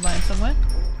landmine somewhere.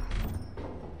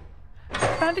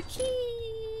 Found a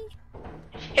key!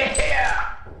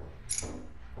 Yeah!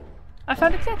 I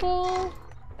found a kettle!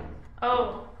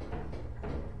 Oh.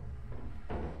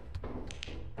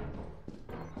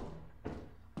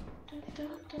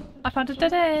 I found a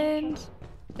dead end!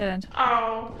 Dead end.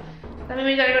 Oh. That means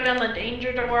we gotta go down the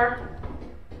danger door.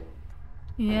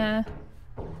 Yeah.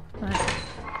 Right.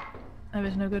 That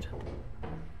was no good.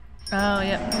 Oh,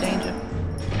 yeah, danger.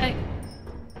 Hey.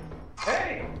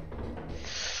 Hey!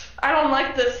 I don't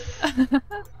like this.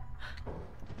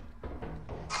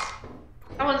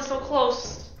 That one's so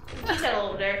close. What's that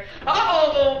over there?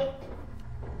 Uh-oh!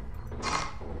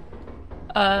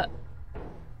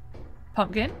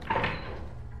 Pumpkin?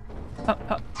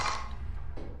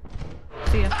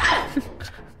 See ya.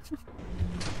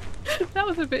 That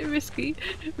was a bit risky.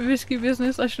 Risky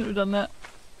business. I shouldn't have done that.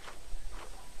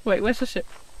 Wait, where's the ship?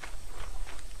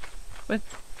 Where's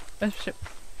the ship?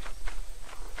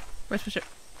 Where's the ship?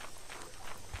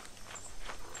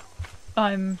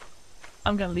 I'm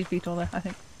gonna leave Vtor there, I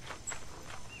think.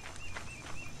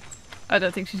 I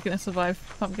don't think she's gonna survive,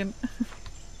 Pumpkin.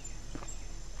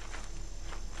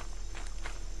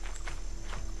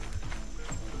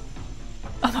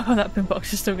 Oh my god, that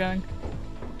boombox is still going.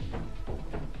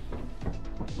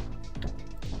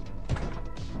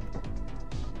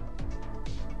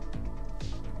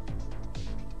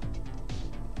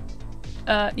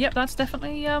 Yep, that's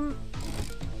definitely no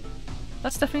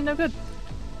good.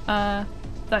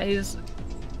 That is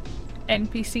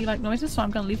NPC-like noises, so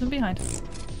I'm gonna leave them behind.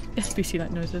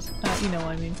 NPC-like noises, you know what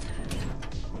I mean.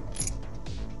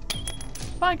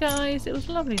 Bye guys, it was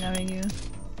lovely knowing you.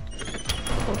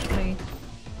 Unfortunately,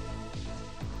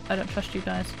 I don't trust you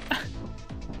guys.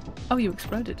 Oh, you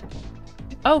exploded.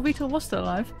 Oh, Vtor was still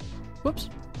alive. Whoops.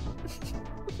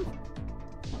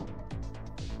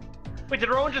 Wait, did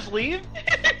Rowan just leave?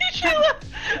 She left.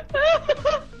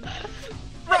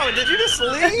 Rowan, did you just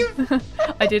leave?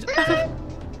 I did.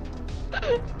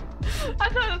 I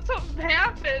thought something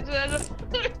happened.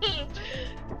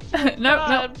 No,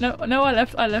 God. no,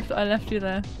 I left you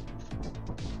there.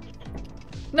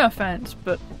 No offense,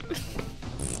 but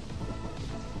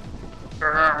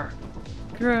Grr.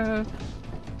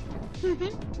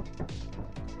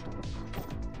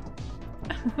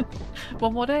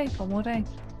 One more day.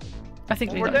 I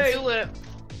think One we more got day this. left.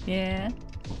 Yeah.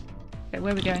 Okay,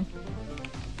 where are we going?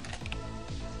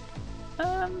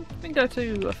 We can go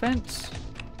to a fence.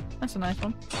 That's a nice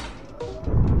one.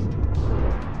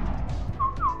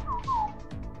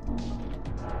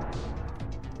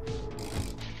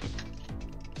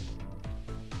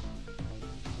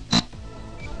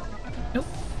 Nope.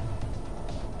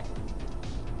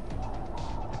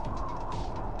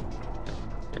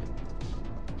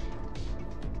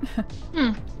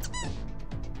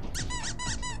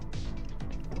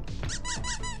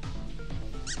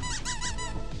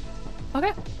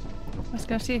 Okay. Let's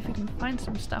go see if we can find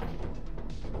some stuff.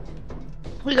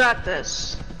 We got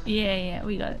this. Yeah,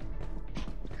 we got it.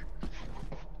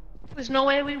 There's no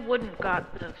way we wouldn't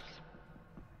got this.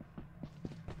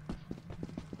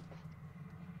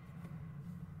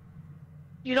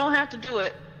 You don't have to do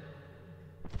it.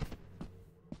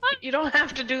 You don't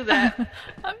have to do that.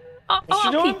 What's she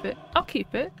I'll doing? keep it. I'll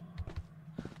keep it.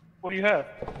 What do you have?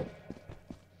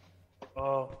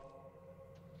 Oh.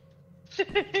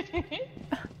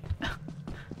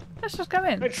 Let's just go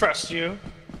in. I trust you.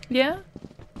 Yeah?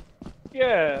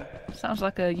 Yeah. Sounds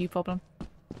like a you problem.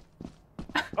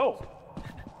 Oh.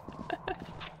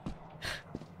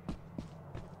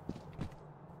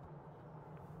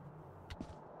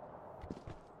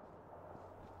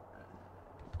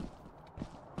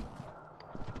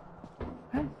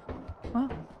 Okay. Well,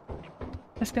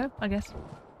 let's go, I guess.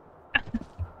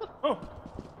 Oh.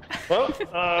 Well,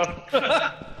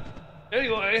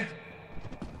 anyway.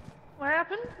 What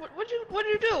happened? What'd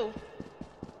you do?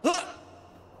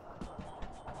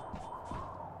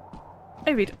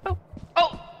 Hey, Reed. Oh.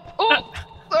 Oh!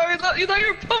 Sorry, you thought you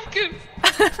were a pumpkin!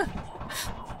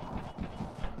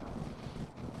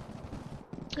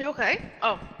 You okay?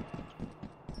 Oh.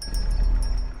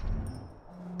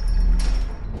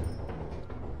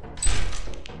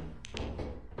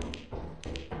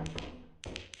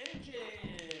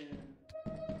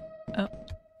 Oh.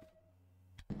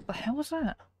 The hell was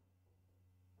that?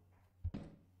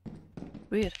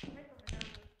 Weird.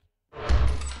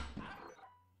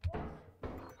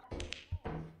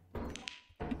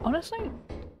 Honestly,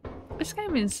 this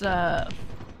game is not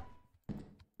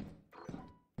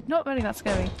really that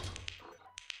scary.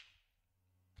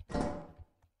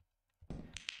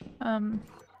 I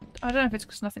don't know if it's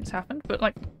because nothing's happened, but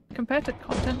like compared to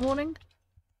content warning,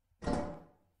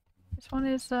 this one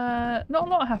is not a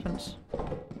lot happens.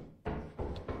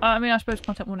 I mean, I suppose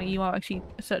content warning, you are actually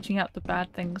searching out the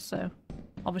bad things, so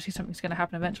obviously something's going to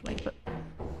happen eventually. But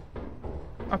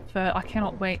I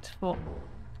cannot wait for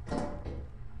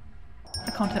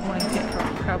a content warning to get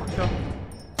crowd control.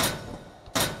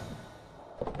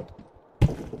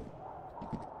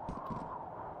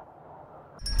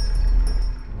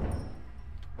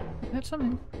 I heard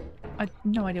something. I have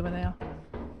no idea where they are.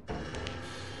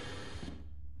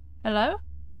 Hello?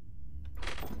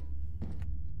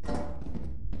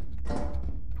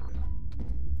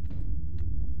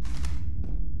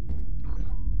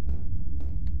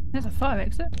 There's a fire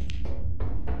exit.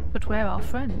 But where are our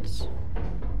friends?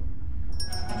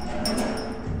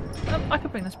 Oh, I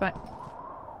could bring this back.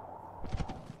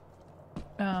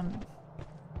 I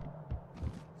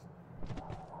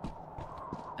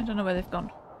don't know where they've gone.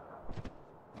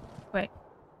 Wait.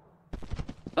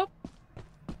 Oh!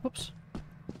 Whoops.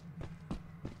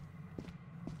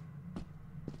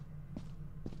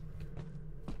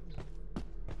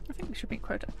 I think we should be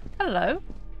quota. Hello?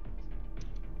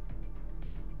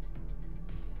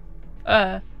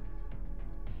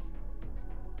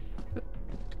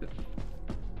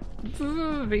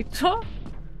 Vtor?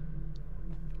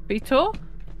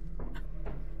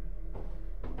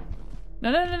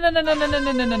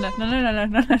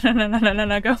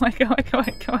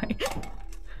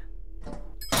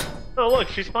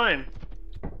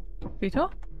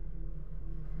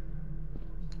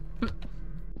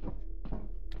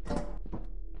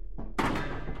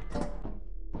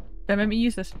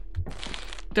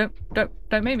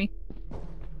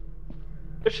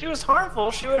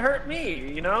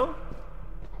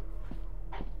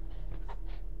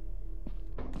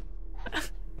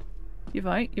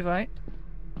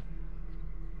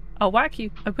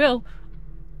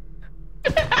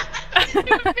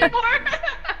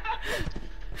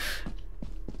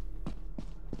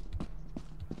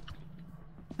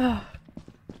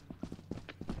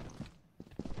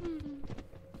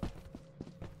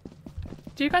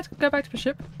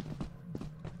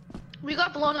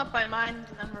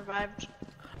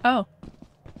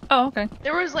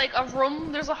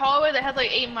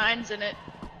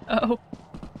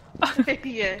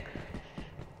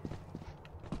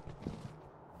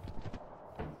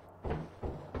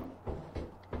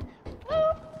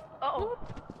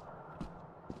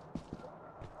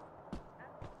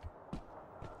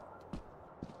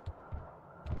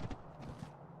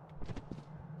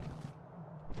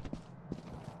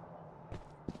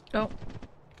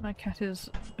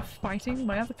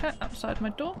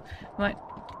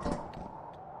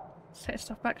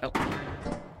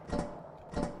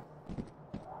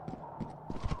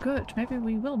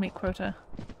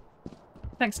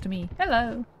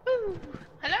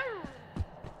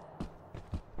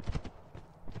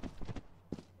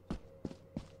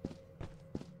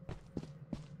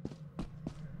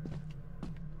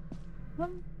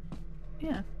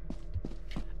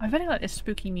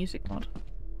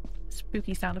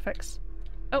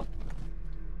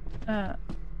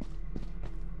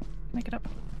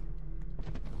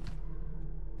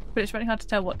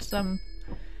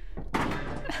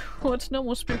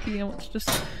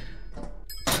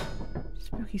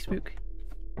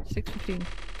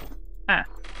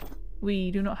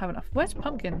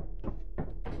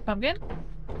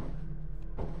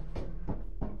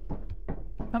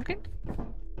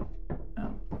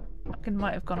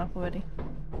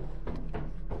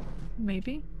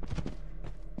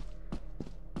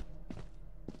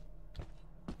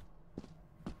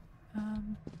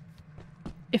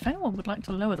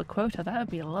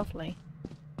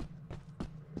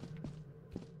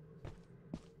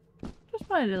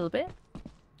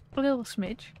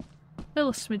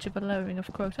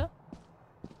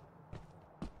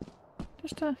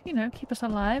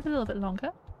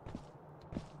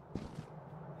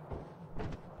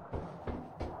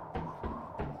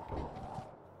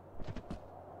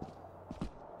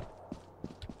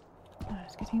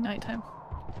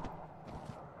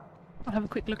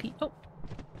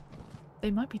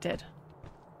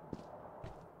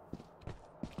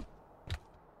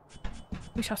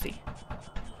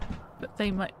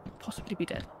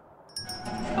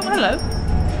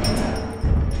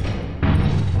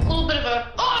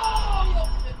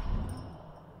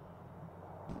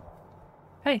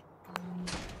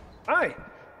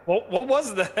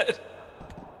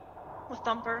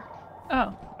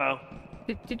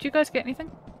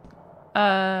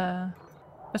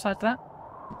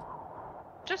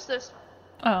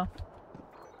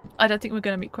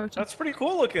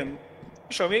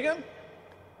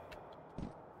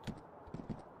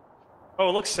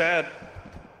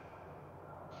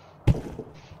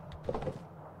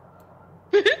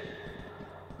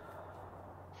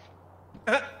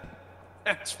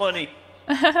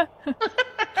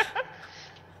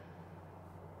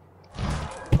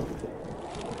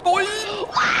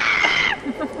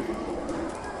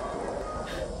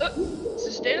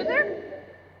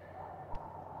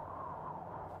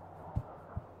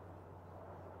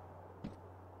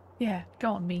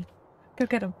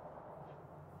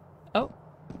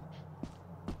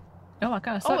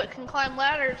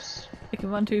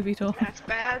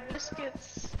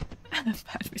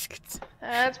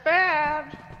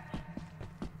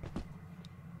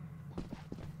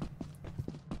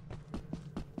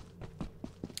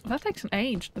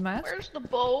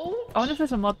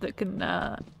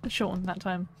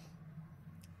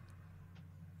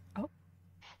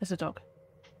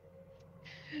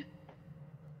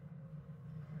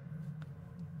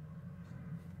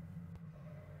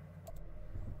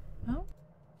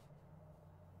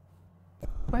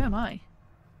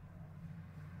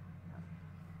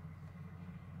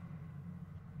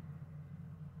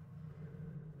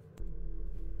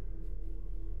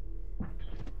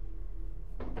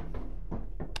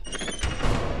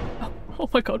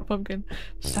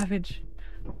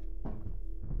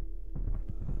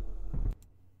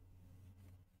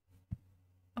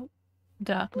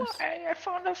 Darkness. Okay, I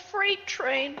found a freight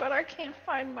train, but I can't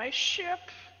find my ship.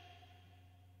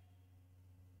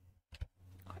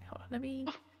 Wait, hold on, let me...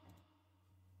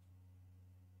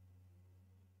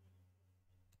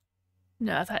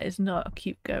 No, that is not a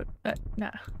cute goat.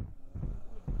 Nah.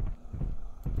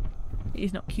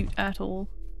 He's not cute at all.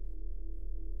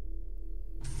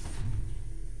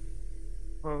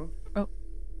 Huh? Oh.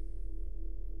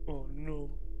 Oh no.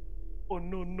 Oh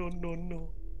no, no, no, no.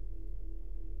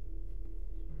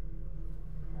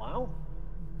 Wow.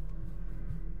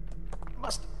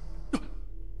 Must.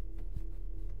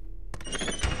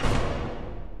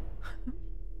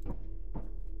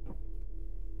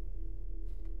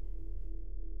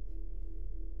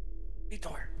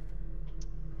 Vtor.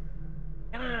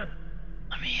 Come on.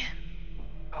 Let me in.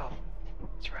 Oh,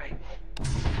 that's right.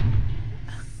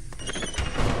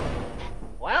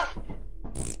 Well.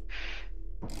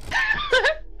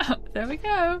 Oh, there we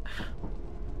go.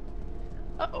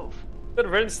 Uh-oh. Good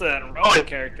riddance to that Rowan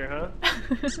character, huh?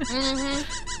 Mm-hmm.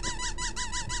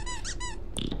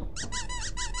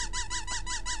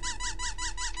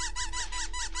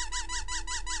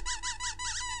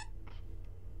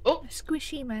 Oh,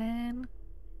 Squishy man.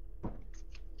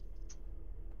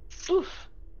 oof.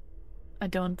 I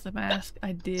donned the mask.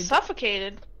 I did.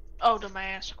 Suffocated. Oh, the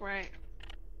mask, right.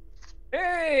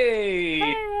 Hey!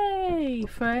 Hey,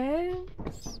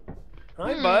 friends.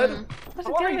 Hi, bud. How's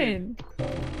How it are you? going?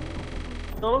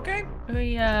 All okay?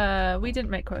 We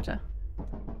didn't make quota.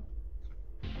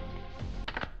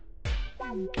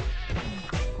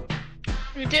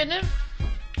 You didn't?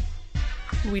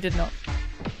 We did not.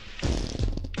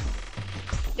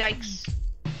 Yikes.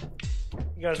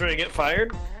 You guys ready to get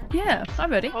fired? Yeah, I'm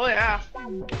ready. Oh, yeah.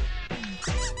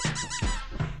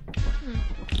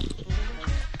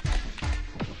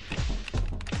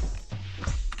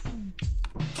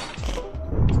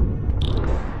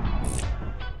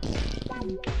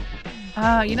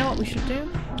 You know what we should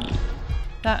do?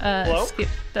 That Hello?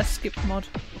 skip mod.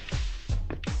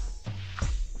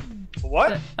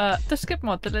 What? The skip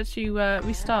mod that lets you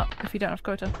restart if you don't have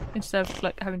quota instead of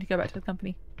like having to go back to the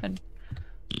company and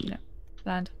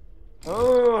land.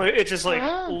 Oh, it just like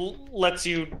Oh. lets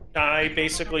you die,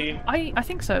 basically. I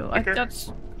think so. Quicker.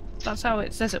 That's how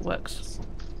it says it works.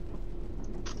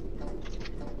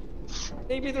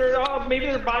 Maybe they're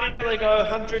body like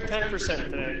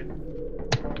 110% today.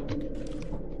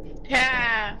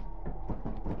 Yeah.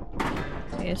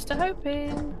 Here's to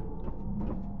hoping.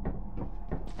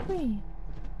 Whee.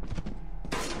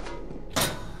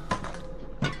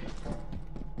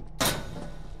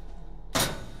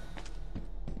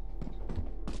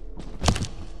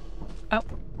 Ow.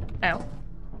 Ow.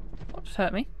 What just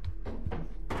hurt me?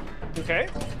 Okay.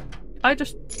 I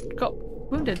just got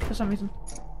wounded for some reason.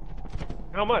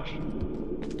 How much?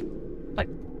 Like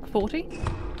 40?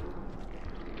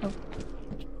 Oh.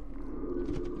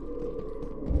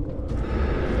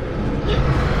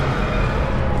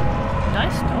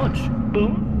 Nice dodge.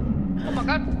 Boom. Oh my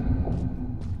god.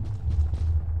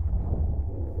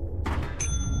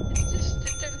 It's just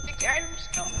the items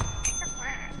go.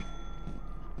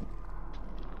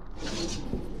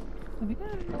 There we go.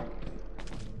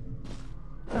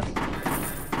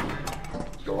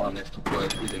 Your honest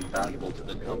work is invaluable to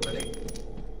the company.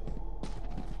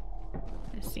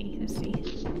 Let's see, let's see.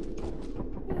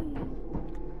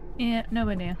 Yeah,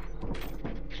 nowhere near.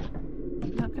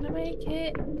 Not gonna make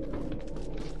it.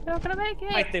 Not gonna make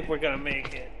it. I think we're gonna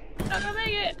make it. Not gonna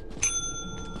make it.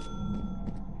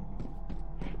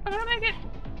 Not gonna make it.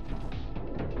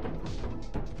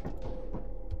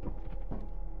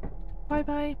 Bye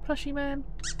bye, plushy man.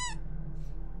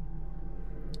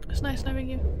 It's nice knowing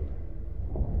you.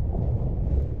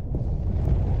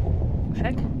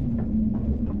 Heck.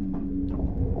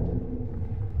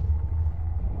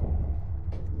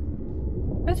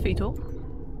 Where's Vtor?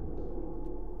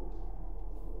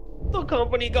 The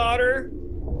company got her.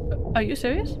 Are you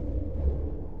serious?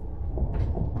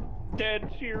 Dead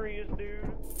serious,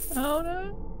 dude. Oh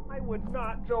no. I would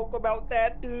not joke about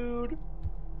that, dude.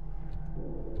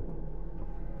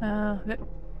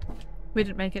 We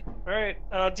didn't make it. Alright,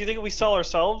 do you think if we sell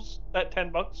ourselves that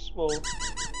 $10 will...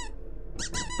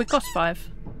 We cost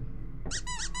 5.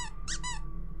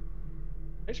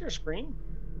 Is your screen?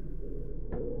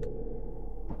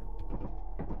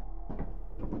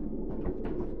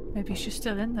 Maybe she's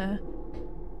still in there.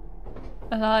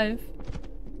 Alive.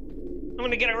 I'm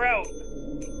gonna get her out.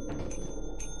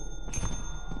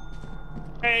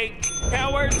 Hey,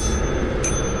 cowards!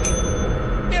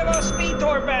 Give us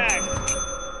Vtor back!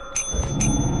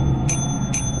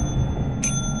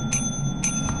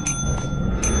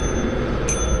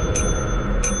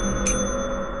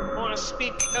 I wanna speak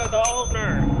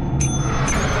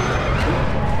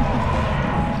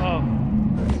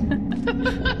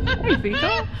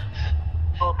Vtor?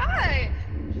 Hi!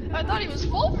 I thought he was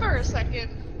full for a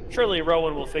second. Surely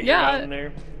Rowan will figure it out in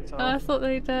there. So. I thought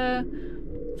they'd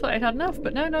had enough,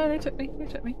 but no, they took me. They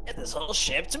took me. Get this whole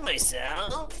ship to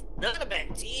myself. Not a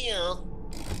big deal.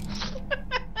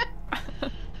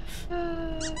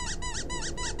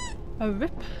 A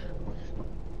rip.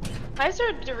 Why is there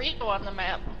a Dorito on the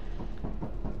map?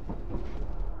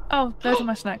 Oh, those are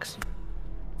my snacks.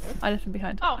 I left them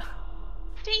behind. Oh,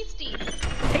 tasty.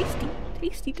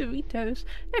 Tasty Doritos.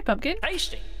 Hey, Pumpkin.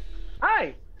 Tasty.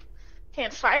 Hi.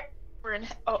 Campfire. We're in.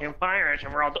 Oh, Campfire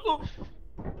and we're all. Ooh.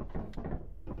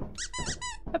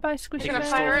 Bye bye, Squishy you're gonna Bear.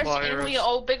 fire us fire and we us.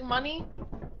 owe big money?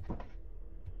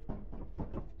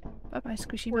 Bye bye,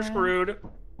 Squishy We're Man. screwed.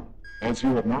 As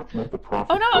you have not met the profit.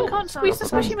 Oh no, I can't squeeze the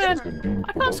Squishy Man.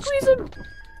 I can't squeeze him.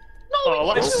 Oh,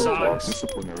 life Also about sucks.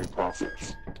 disciplinary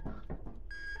process.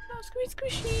 No,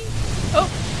 squishy. Oh,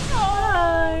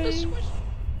 hi. The squish.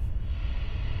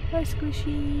 Hi,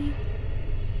 Squishy.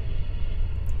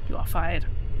 You are fired.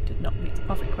 You did not meet the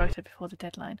profit quota before the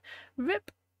deadline.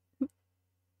 Rip.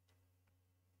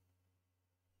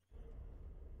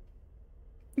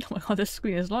 Oh my god, this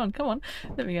screen is long. Come on.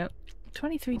 There we go.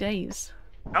 23 days.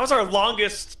 That was our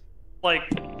longest, like,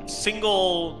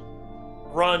 single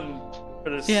run for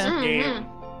this game.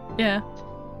 Yeah.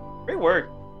 Great work.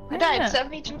 I died Yeah.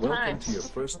 72 Welcome times. to your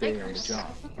first day on the job.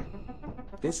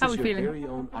 This How is we your feeling? very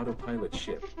own autopilot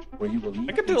ship, where you will eat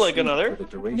I could do and like sleep another. for the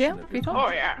duration Yeah, of your Vtor?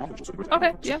 Oh yeah.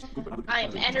 Okay, yeah. I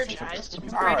am energized,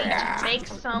 ready to make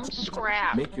some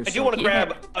scrap. Make I do yourself want to Yeah.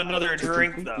 grab another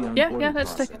drink, complete though. the Yeah, onboarding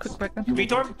let's take a process. quick break then. You will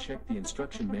Vtor? need to check the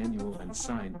instruction manual and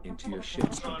sign into your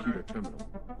ship's computer terminal.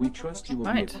 We trust you will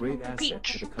Right. be a great asset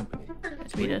to the company.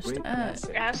 We just, Great asset.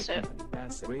 to the company.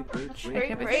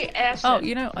 Asset. Great asset. Oh,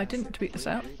 you know, I didn't tweet this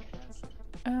out.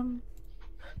 Do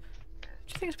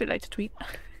you think it's a bit late to tweet?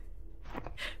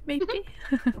 Maybe.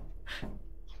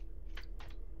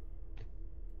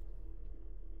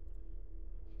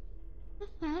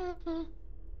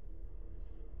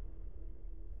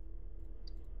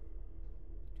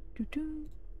 Doo-doo,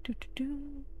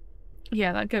 doo-doo-doo.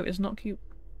 Yeah, that goat is not cute.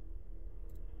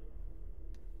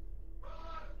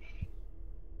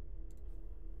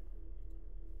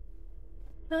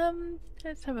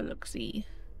 Let's have a look-see.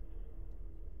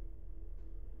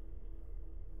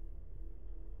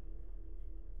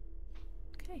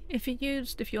 Okay,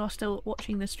 if you are still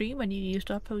watching the stream and you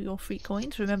used up all your free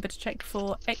coins, remember to check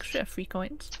for extra free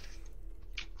coins.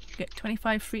 You get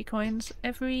 25 free coins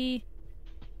every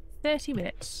 30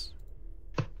 minutes.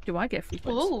 Do I get free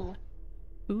coins?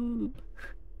 Ooh. Ooh.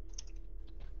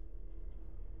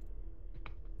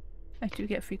 I do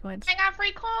get free coins. I got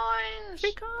free coins.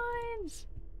 Free coins!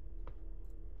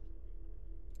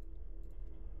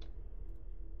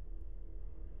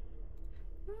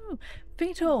 Ooh.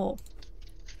 Vtor,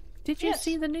 did you Yes.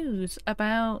 see the news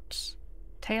about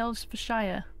Tales for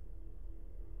Shire?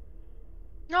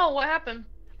 No, what happened?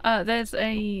 There's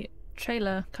a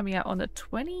trailer coming out on the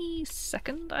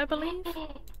 22nd, I believe.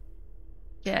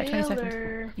 Yeah, 22nd.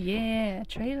 Trailer. Yeah,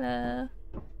 trailer.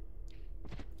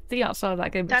 The outside of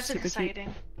that game is That's super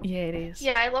exciting. cute. Yeah, it is.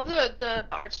 Yeah, I love the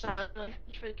art style.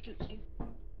 It's really cutesy.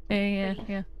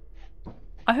 Yeah.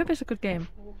 I hope it's a good game.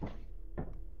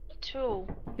 Me too.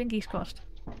 Fingers crossed.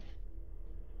 I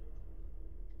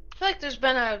feel like there's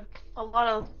been a lot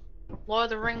of Lord of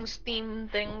the Rings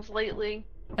themed things lately.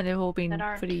 And they've all been That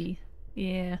aren't. pretty...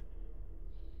 Yeah.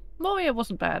 Moria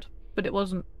wasn't bad, but it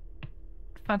wasn't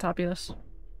fantabulous.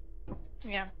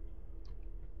 Yeah.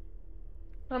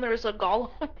 And there was a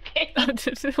Gollum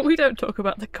game. We don't talk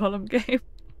about the column game.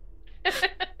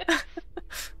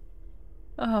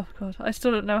 Oh god, I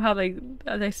still don't know how they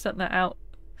sent that out.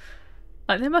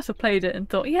 Like, they must have played it and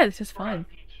thought, yeah, this is fine.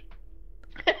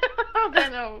 I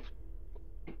know.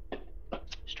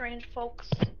 Strange folks.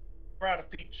 We're out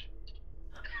of peach.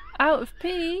 Out of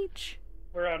Peach!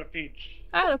 We're out of peach.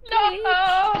 Out of Peach!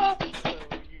 No! So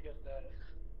you get that.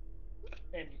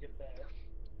 And you get that.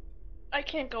 I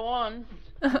can't go on.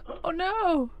 Oh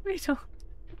no! Rachel,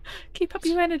 keep up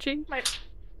your energy. My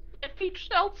peach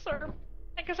seltzer.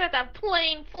 I guess I have to have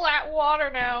plain, flat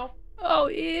water now. Oh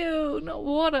ew, not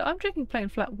water. I'm drinking plain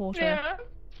flat water. Yeah.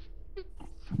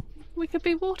 We could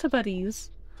be water buddies.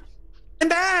 I'm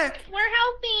back! We're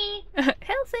healthy.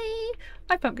 Healthy!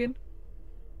 Hi, Pumpkin.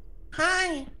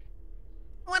 Hi!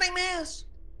 What'd I miss?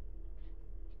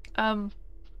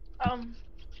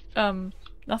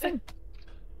 Nothing.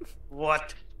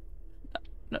 What?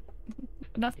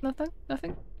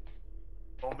 Nothing.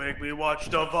 Don't make me watch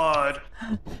the VOD.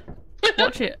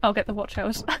 Watch it. I'll get the watch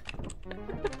hours. I'm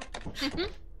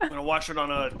gonna watch it on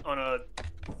a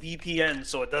VPN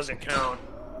so it doesn't count.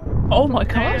 Oh my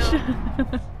gosh!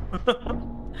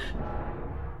 Damn.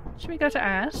 Should we go to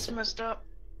Ass? That's messed up.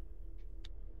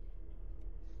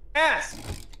 Ass!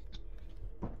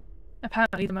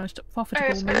 Apparently the most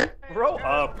profitable move. Grow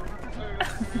up.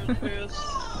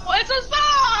 What's a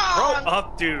song? Grow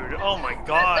up, dude. Oh my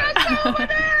god. That's so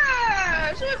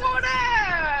ass! We're going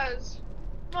ass!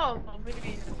 Oh,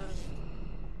 maybe.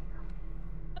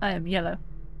 I am yellow.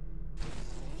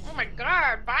 Oh my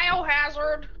god,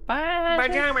 biohazard!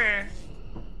 Pajama.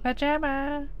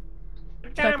 Pajama.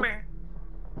 Pajama.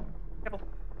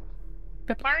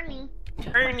 Barney.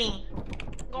 Ernie.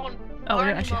 Going Oh, we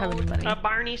don't Barney actually have any mode. money. A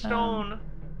Barney Stone.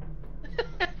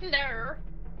 No.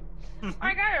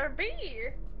 I got a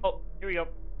beer. Oh, here we go.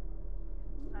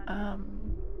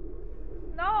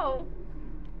 No.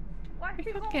 Why We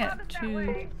people could want get it that two.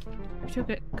 way? We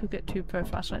could get 2 pro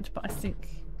flashlights, but I think.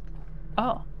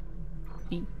 Oh.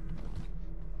 B.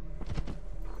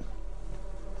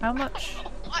 How much?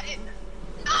 What?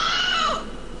 No! Oh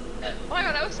my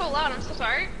god, that was so loud. I'm so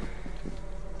sorry.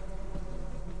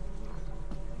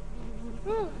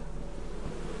 Whew.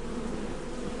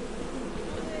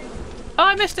 Oh,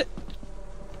 I missed it!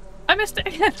 I missed it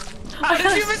again! How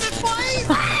did you miss it twice?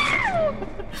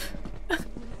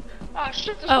 Oh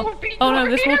shit, there's more bees. Oh no,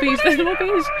 there's more bees, there's more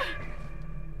bees!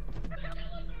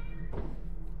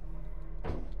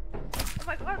 Oh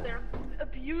my god, they're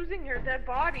abusing your dead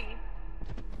body.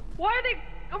 Why are they?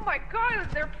 Oh my god,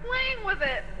 they're playing with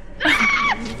it.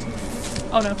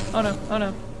 Oh no, oh no, oh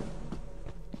no.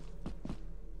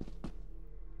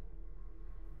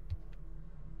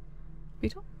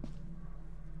 Vtor?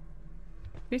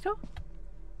 Vtor?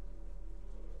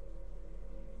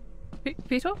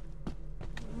 Vtor?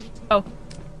 Oh.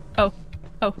 Oh.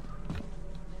 Oh.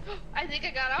 I think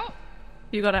I got out.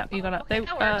 You got out, you got out. Okay, They,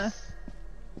 that works.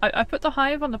 I put the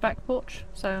hive on the back porch,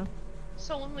 so...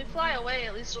 So when we fly away,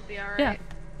 at least it'll be alright. Yeah.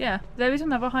 Yeah. There is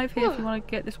another hive here if you want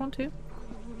to get this one too.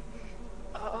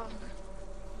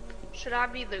 Should I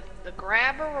be the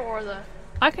grabber or the?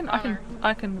 I can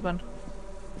run.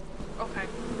 Okay.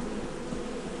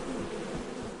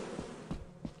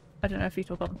 I don't know if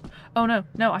Vtor got them. Oh no,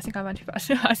 no, I think I ran too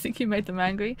fast. I think you made them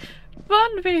angry.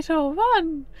 Run, Vtor,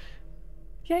 run!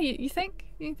 Yeah, you think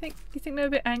they're a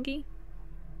bit angry?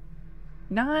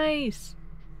 Nice!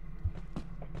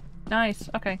 Nice,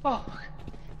 okay. Oh,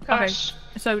 gosh.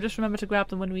 Okay, so just remember to grab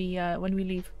them when we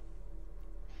leave.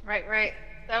 Right.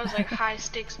 That was like high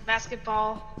stakes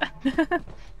basketball.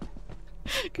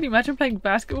 Can you imagine playing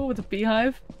basketball with a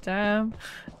beehive? Damn.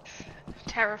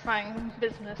 Terrifying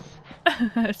business.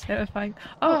 Terrifying.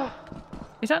 Oh,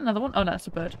 is that another one? Oh, no, that's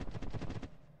a bird.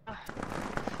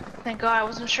 Thank God, I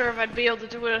wasn't sure if I'd be able to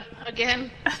do it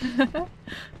again.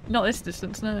 Not this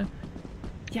distance, no.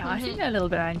 Yeah, I think they're a little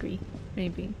bit angry,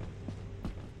 maybe.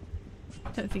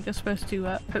 Don't think you're supposed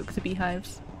to poke the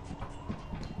beehives.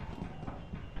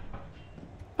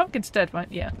 Pumpkin's dead, right?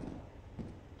 Yeah.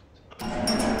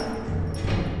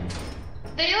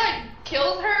 They like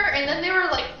killed her, and then they were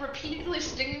like repeatedly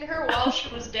stinging her while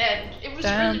she was dead. It was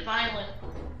Damn. really violent.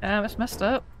 Damn, it's messed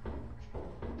up.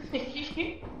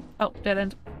 Oh, dead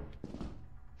end.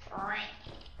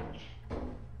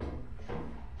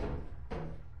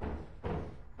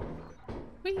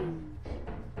 Whee!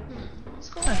 Let's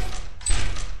go.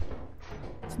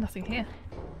 There's nothing here.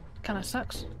 Kinda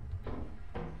sucks.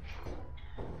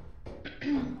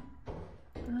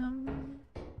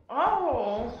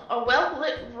 Oh, a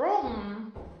well-lit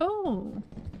room. Oh.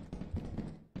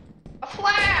 A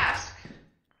flask.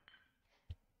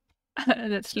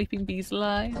 Let sleeping bees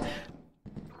lie.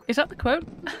 Is that the quote?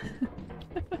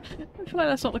 I feel like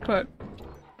that's not the quote.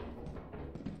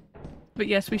 But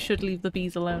yes, we should leave the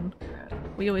bees alone.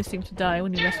 We always seem to die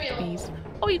when you mess with the bees.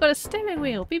 Oh, you got a steering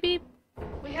wheel! Beep beep!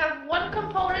 We have one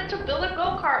component to build a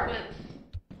go-kart with.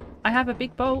 I have a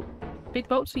big boat. Big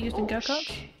boats are used in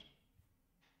go-karts.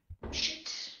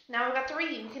 Shit. Now we got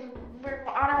 3. We're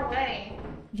on our way.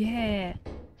 Yeah.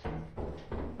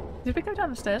 Did we go down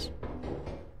the stairs?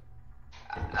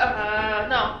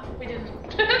 No, we didn't.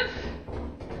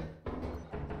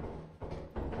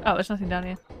 Oh, there's nothing down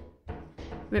here.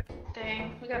 Rip.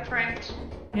 Dang, we got pranked.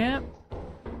 Yep.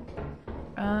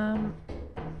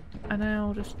 And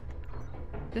now just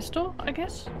this door, I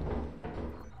guess.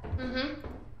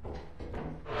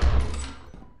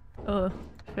 Oh,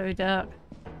 very dark.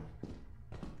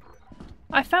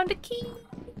 I found a key.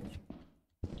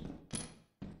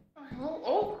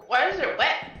 Oh, why is it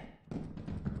wet?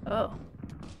 Oh.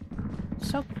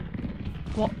 So.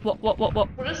 What?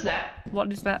 What is that?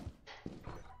 What is that?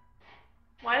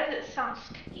 Why does it sound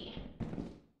sticky?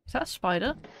 Is that a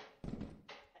spider?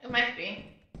 It might be.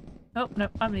 Oh, no,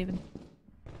 I'm leaving.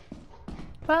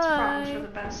 Problems for Bye. the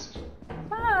best.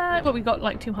 Bye. Well, we got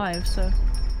like 2 hives, so.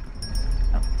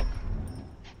 Oh.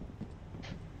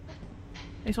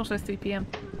 It's also 3 p.m.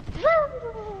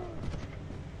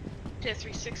 Yeah,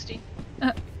 360.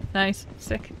 Nice.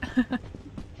 Sick.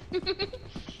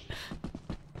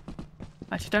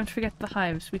 Actually, don't forget the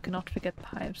hives. We cannot forget the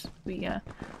hives. We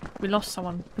lost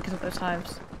someone because of those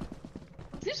hives.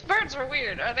 These birds are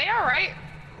weird. Are they alright?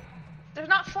 They're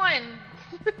not flying.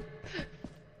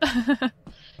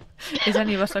 Is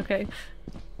any of us okay?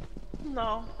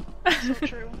 No. So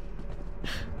true.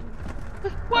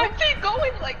 Why are they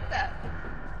going like that?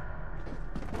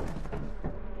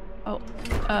 Oh,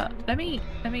 let me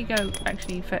go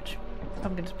actually fetch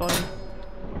Pumpkin's body.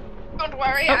 Don't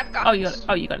worry, Oh, I've got oh, you got it.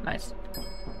 Oh, you got it. Nice.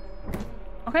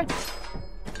 Okay.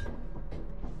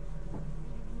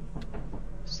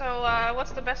 So,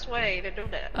 what's the best way to do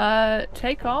that?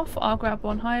 Take off. I'll grab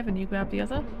one hive and you grab the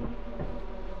other.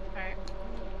 Alright.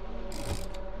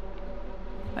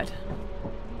 Right.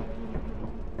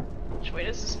 Which way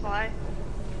does this fly?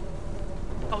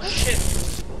 Oh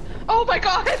shit. Oh my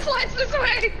god, it flies this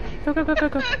way! Go, go, go, go,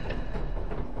 go.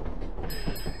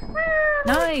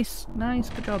 Nice! Nice,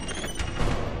 good job.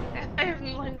 I have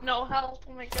like no health,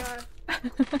 oh my god.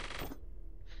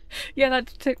 Yeah, that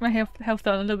took my health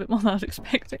down a little bit more than I was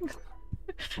expecting.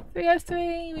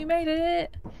 303, we made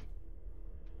it!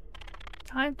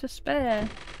 Time to spare.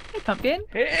 Hey, Pumpkin.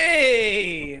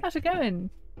 Hey! How's it going?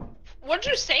 What'd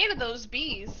you say to those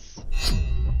bees?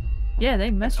 Yeah,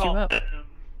 they messed you up.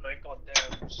 I called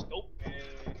them stupid.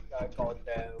 I called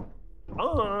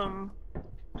them.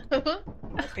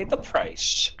 I paid the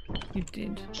price. You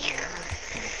did.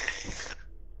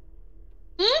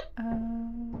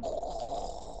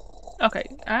 Okay,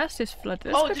 as this flood.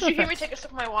 Oh, did you hear me take a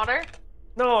sip of my water?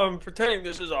 No, I'm pretending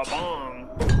this is a bomb.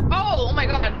 Oh my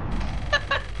god.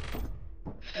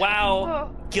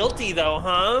 Wow. Guilty though,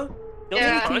 huh? Guilty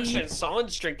Yeah. conscience.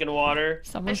 Someone's drinking water. I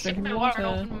Someone's sipped drinking my water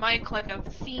water. and opened mic like a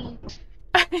fiend.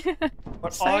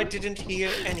 But Same. I didn't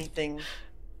hear anything.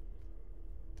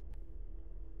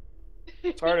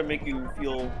 It's hard to make you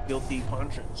feel guilty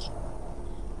conscience.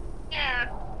 Yeah.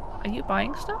 Are you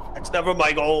buying stuff? That's never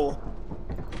my goal.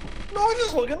 No, I'm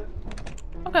just looking.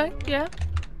 Okay, yeah.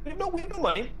 We have no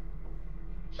money.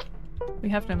 We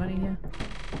have no money, yeah.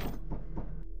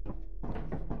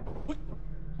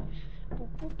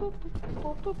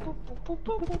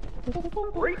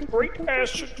 Great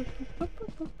passage.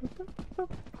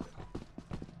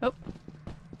 Oh.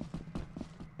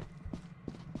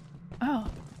 Oh.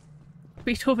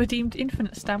 Vtor redeemed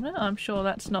infinite stamina. I'm sure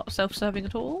that's not self-serving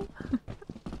at all.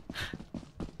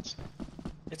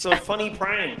 It's a funny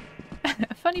prank.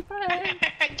 A funny prank.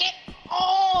 Get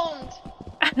owned!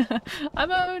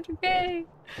 I'm owned, okay.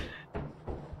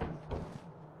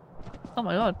 Oh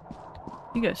my god.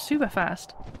 You go super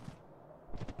fast.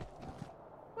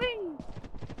 Whee!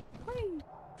 Whee!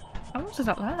 How long does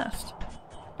that last?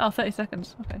 Oh, 30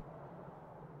 seconds. Okay.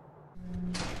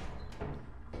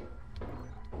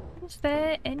 Is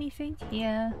there anything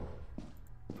here?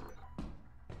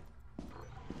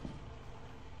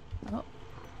 Oh.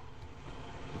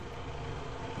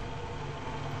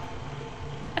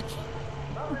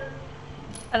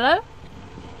 Hello?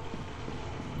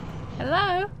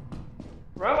 Hello?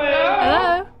 Rowan!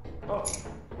 Hello? Oh.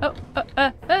 Oh,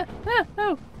 oh.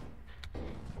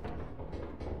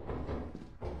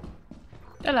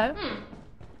 Hello?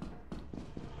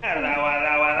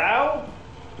 Hello.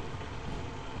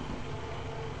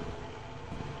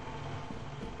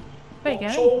 Where you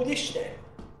going? So this then.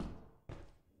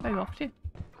 Where you off to?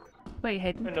 Where you I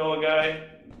heading? know a guy.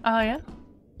 Oh yeah?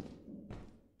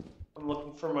 I'm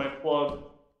looking for my plug.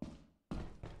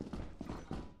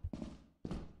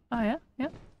 Oh yeah? Yeah?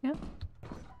 Yeah?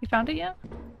 You found it yet?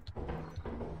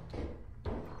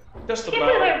 Just I can't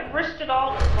believe about. I wristed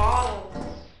all the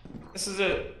bottles. This is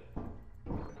it.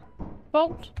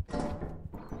 Bolt?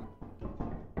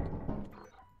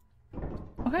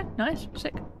 Okay, nice.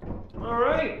 Sick.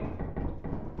 Alright.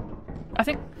 I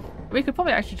think we could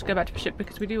probably actually just go back to the ship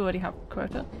because we do already have a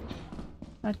quota.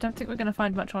 I don't think we're gonna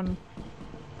find much on.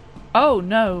 Oh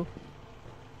no!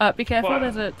 Be careful.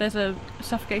 What? There's a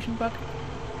suffocation bug.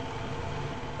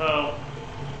 Oh.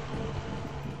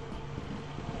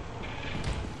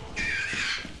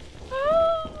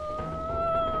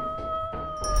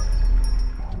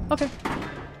 Okay.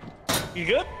 You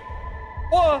good?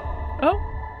 What? Oh.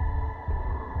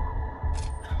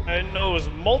 I didn't know it was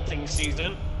molting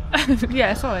season.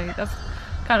 Yeah. Sorry. That's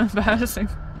kind of embarrassing.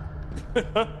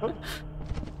 I'm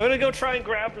gonna go try and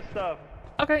grab the stuff.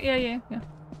 Okay. Yeah.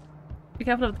 Be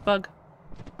careful of the bug.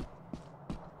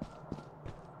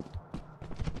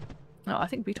 Oh, I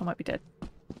think Vtor might be dead.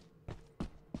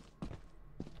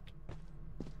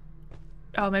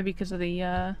 Oh, maybe because of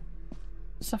the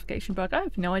suffocation bug. I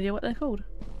have no idea what they're called.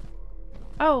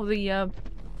 Oh, the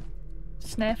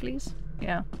snare fleas?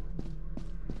 Yeah.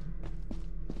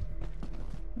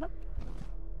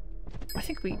 I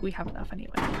think we have enough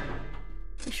anyway.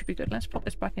 We should be good. Let's pop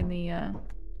this back in the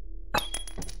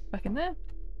back in there.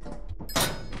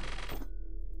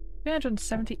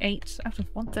 378 out of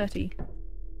 130.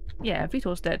 Yeah,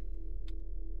 Vtor's dead.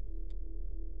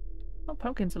 Oh,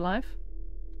 Pumpkin's alive.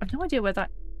 I've no idea where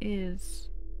that is.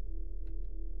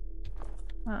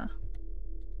 Ah.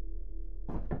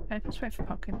 Okay, let's wait for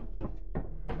Pumpkin.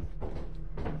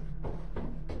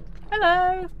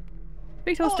 Hello!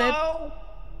 Vtor's dead.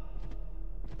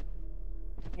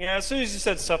 Yeah, as soon as you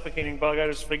said suffocating bug, I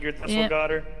just figured that's what got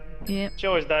her. Yeah. She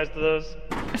always dies to those.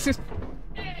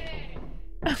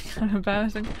 Kind of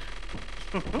embarrassing.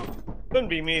 Couldn't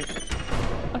be me.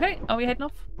 Okay, are we heading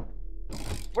off?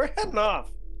 We're heading off.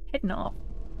 Heading off.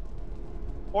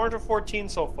 414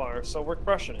 so far, so we're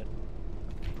crushing it.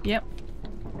 Yep.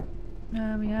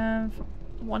 We have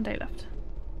 1 day left.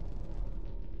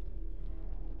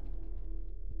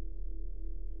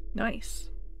 Nice.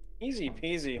 Easy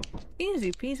peasy.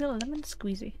 Easy peasy lemon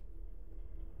squeezy.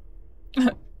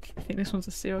 I think this one's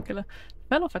a serial killer.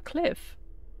 Fell off a cliff.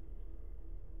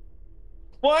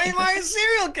 Why am I a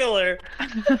serial killer?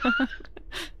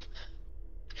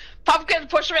 Pumpkin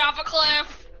pushed me off a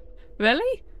cliff!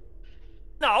 Really?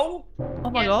 No. Oh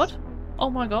my god.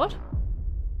 Oh my god.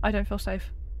 I don't feel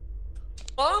safe.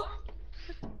 Huh?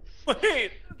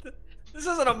 Wait. This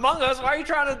isn't Among Us. Why are you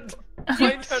trying to...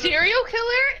 Serial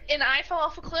killer? And I fell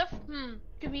off a cliff?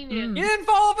 Convenient. You didn't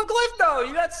fall off a cliff though.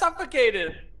 You got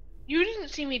suffocated. You didn't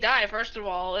see me die, first of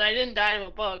all, and I didn't die to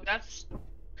a bug. That's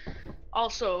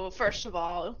also, first of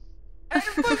all. I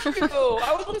didn't push you.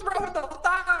 I was with Rowan the whole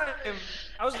time.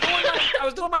 I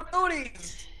was doing my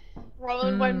duties.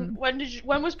 Rowan,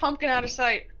 when was Pumpkin out of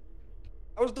sight?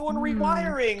 I was doing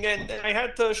rewiring and I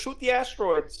had to shoot the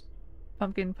asteroids.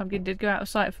 Pumpkin did go out of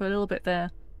sight for a little bit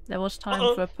there. There was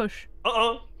time for a push.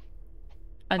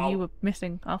 And you were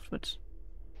missing afterwards.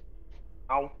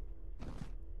 Ow.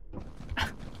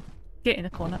 Get in a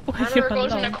corner. Murderer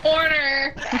goes in a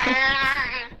corner!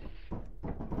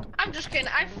 I'm just kidding.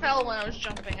 I fell when I was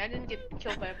jumping. I didn't get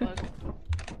killed by a bug.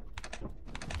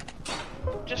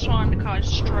 Just wanted to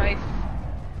cause strife.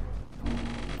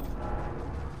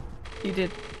 You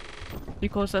did. You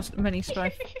caused us many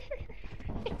strife.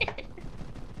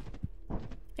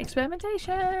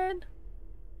 Experimentation!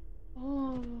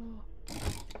 Ooh.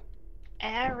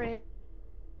 Arid.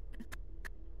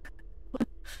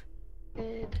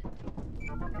 Good.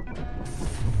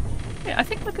 Yeah, I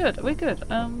think we're good. We're good.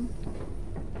 I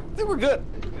think we're good.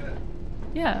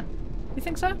 Yeah. You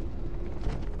think so? I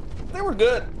think we're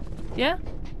good. Yeah?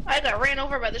 I got ran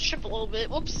over by the ship a little bit.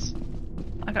 Whoops.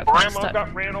 I got quite Grandma stuck.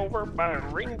 got ran over by a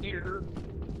reindeer.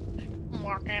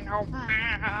 Walking home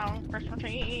now, Christmas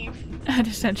Eve.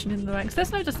 Dissension in the ranks.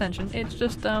 There's no dissension. It's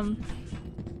just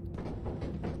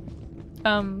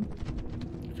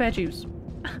fair juice.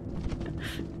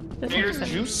 There's no Fair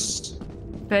dissension. juice?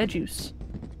 Fair juice.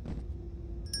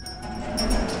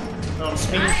 No, I'm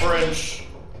speaking French.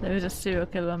 There is a serial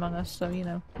killer among us, so you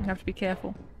know, you have to be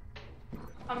careful.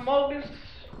 Amogus.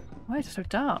 Why is it so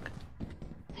dark?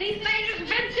 Heath Ledger's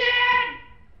Vincent!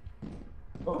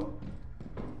 Oh.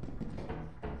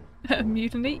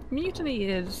 Mutiny? Mutiny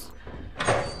is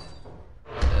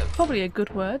probably a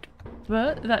good word,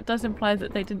 but that does imply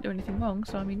that they didn't do anything wrong,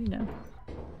 so I mean, you know.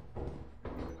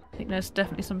 I think there's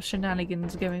definitely some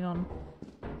shenanigans going on.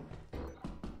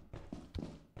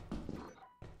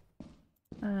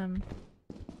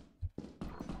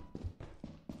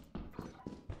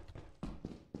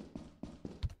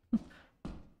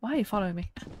 Why are you following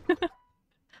me?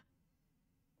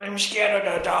 I'm scared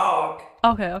of the dog.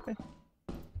 Okay, okay.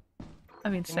 I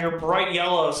mean, And same. you're bright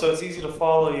yellow, so it's easy to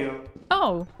follow you.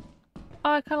 Oh!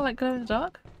 I kinda like glow in the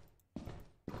dark.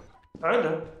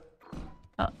 Kinda.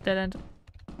 Oh, dead end.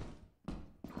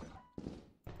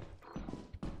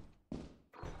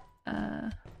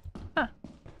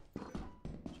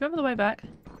 Do you remember the way back?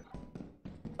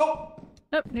 Nope.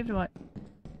 Nope, neither do I.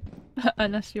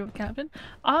 Unless you're the captain.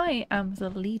 I am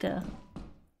the leader.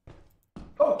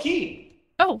 Oh, key.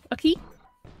 Oh, a key?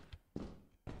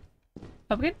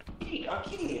 Pumpkin? Key, a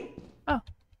key. Oh.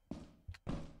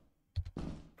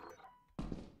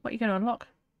 What are you going to unlock?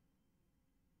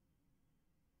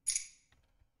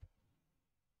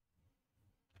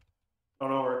 I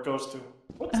don't know where it goes to.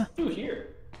 What's it do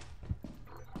here?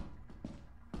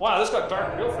 Wow, this got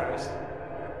dark real fast.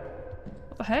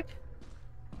 What the heck?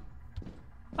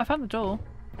 I found the door.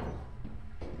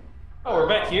 Oh, we're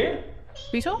back here?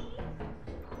 Vtor?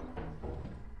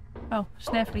 Oh,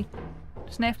 Snaffly.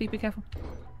 Snaffly, be careful.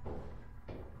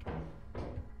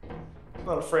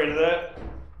 Not afraid of that.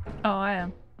 Oh, I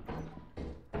am.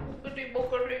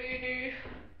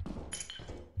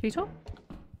 Vtor?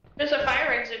 There's a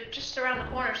fire exit just around the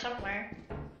corner somewhere.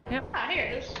 Yep. Ah, here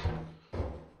it is.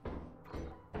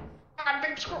 Ah,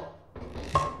 big scroll.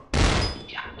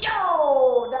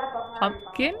 Yo, that's a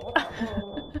Pumpkin?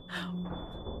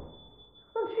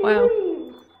 Wow.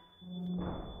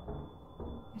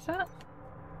 Is that?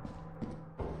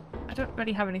 I don't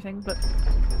really have anything, but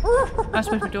I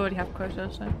suppose we do already have quota,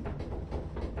 so.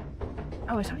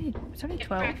 Oh, it's only Get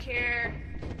 12. back here.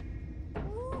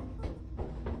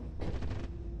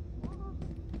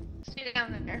 See you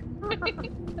down there.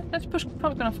 Let's push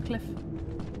Pumpkin off a cliff.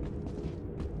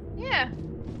 Yeah,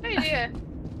 good idea.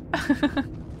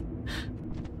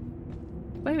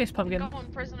 Where is Pumpkin? Go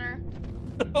on, prisoner.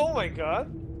 Oh my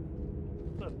god.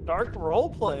 A dark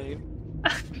roleplay.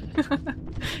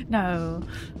 No.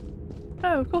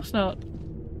 No, of course not.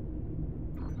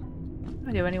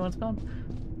 I know anyone's gone.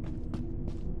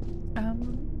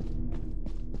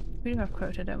 We do have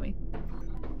quota, don't we?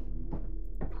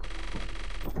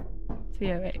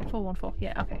 308, 414.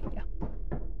 Yeah, okay, yeah.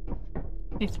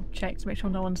 Need to check to make sure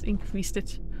no one's increased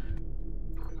it.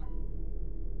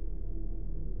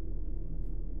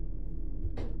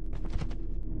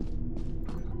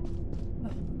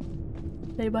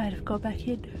 They might have gone back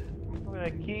in. I'm gonna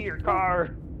key your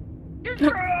car. Your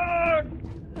truck!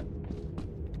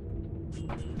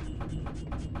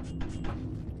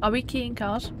 Are we keying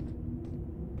cars?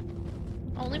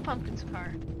 Only Pumpkin's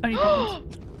car. Only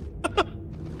Pumpkins.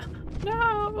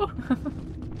 No!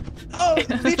 Oh,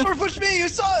 Vtor pushed me! You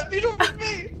saw it! Vtor pushed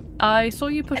me! I saw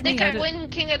you push I me. think I win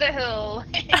King of the Hill.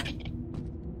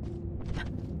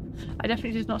 I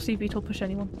definitely did not see Vtor push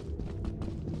anyone.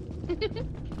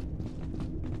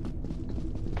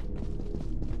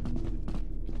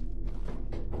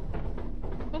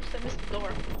 Oops, I missed the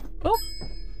door. Oh!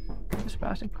 That's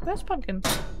surprising. Where's Pumpkin?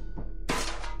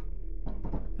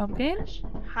 Pumpkin?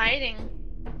 Hiding.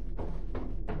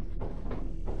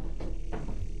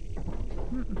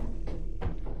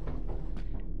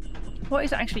 What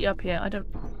is actually up here? I don't...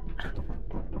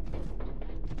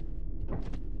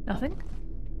 Nothing?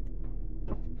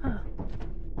 Huh.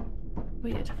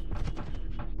 Weird.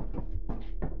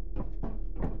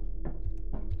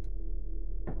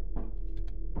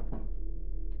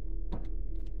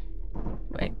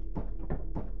 Wait.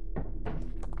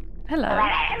 Hello.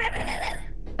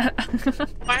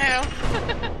 Wow.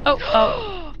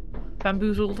 Oh.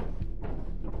 Bamboozled.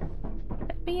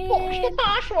 Let me What's the in.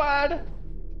 password?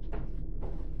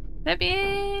 Let me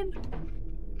in.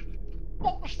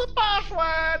 What's the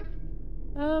password?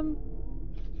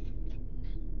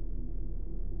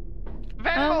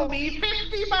 Venmo me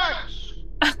 50 bucks!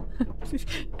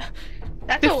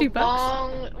 That's 50 a bucks.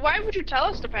 long... Why would you tell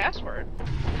us the password?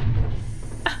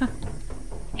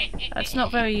 That's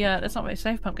not very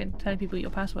safe, Pumpkin, telling people your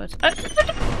passwords.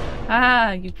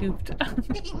 Ah, you goofed.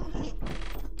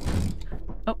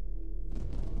 Oh.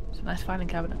 It's a nice filing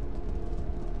cabinet.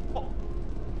 Oh!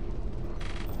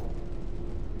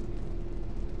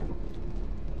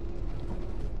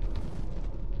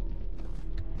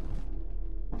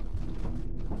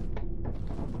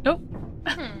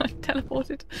 I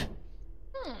teleported.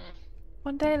 Hmm.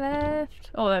 1 day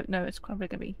left. Oh no, it's probably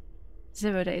gonna be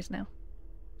 0 days now.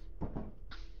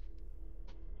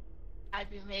 I'd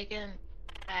be making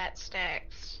fat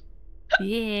stacks.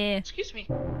 Yeah. Excuse me.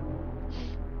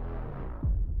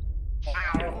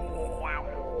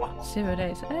 0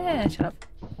 days. Eh, shut up.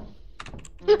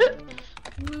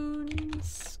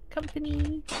 Moon's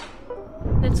company.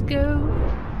 Let's go.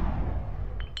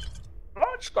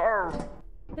 Let's go!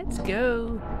 Let's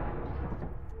go.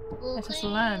 Let us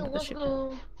land the ship.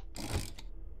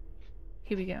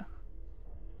 Here we go.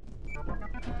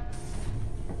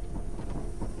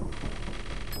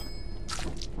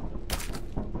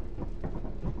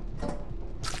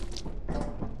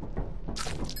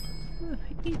 Ooh,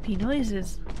 EP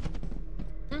noises.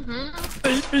 Mm-hmm.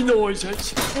 Baby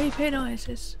noises. EP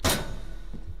noises.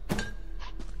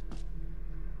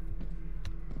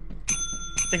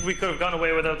 I think we could have gone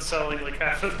away without selling like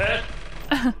half of that.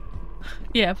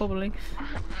 Yeah, probably.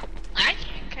 I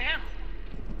can't count.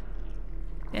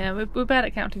 Yeah, we're bad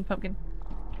at counting, Pumpkin.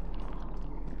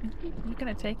 You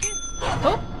gonna take it?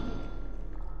 Oh!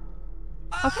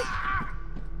 Okay.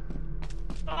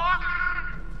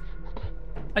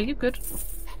 Are you good?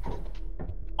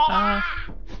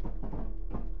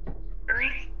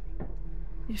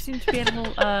 You seem to be a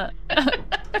little,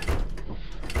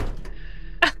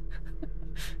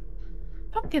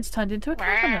 Pumpkin's turned into a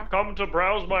cabinet. Come to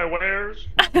browse my wares.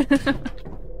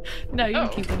 No, you can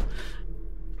keep him.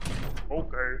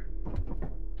 Okay.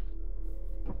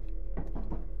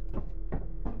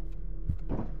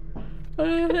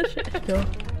 Let's go.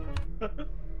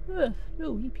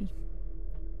 Oh, yippee.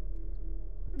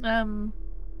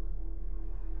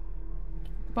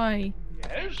 Buy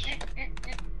Yes.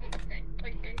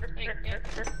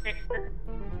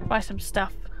 buy some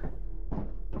stuff.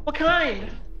 What kind?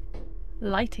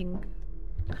 Lighting.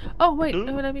 Oh wait, Ooh.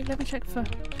 no, let me check for.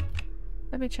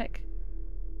 Let me check.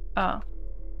 Ah,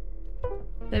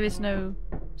 there is no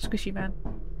squishy man.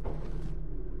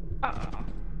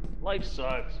 Life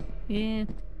sucks. Yeah.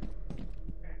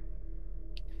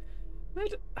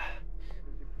 Wait.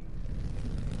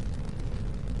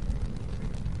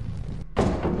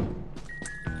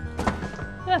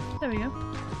 Ah, there we go.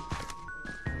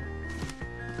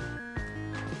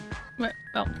 Wait,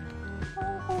 oh.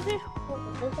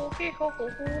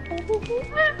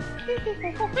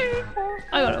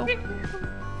 I got it all.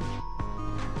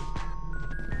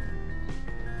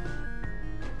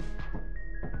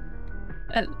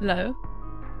 Hello?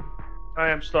 I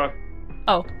am stuck.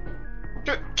 Oh.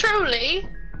 Truly?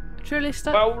 Truly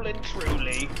stuck? Well and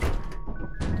truly.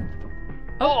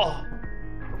 Oh.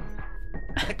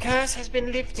 The curse has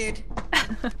been lifted.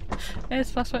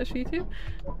 Here's flashlights for you too.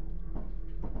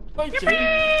 Thank you.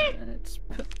 Let's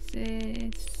put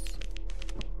this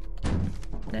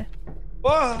there.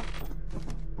 Whoa.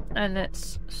 And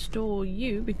let's store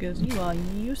you because you are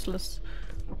useless.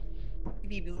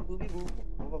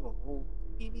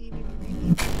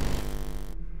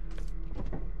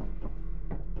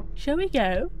 Shall we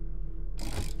go?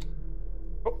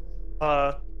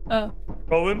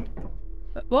 Rowan?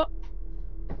 What?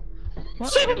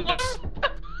 What?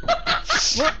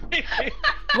 What?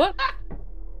 What?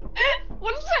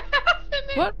 What's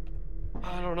happening? What?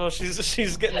 I don't know.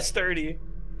 She's getting sturdy.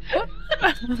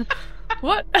 What?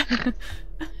 What?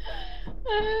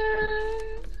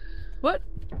 What?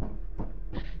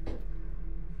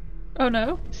 Oh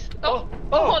no.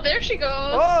 Oh, there she goes.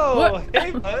 Oh, What?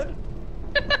 hey, bud.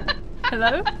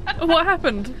 Hello? What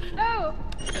happened? Oh.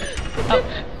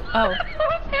 Oh. Oh.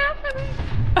 What's happening?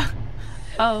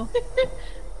 Oh.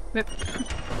 Rip.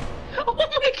 Oh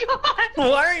my god!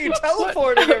 Why are you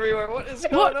teleporting everywhere? What is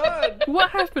going on? What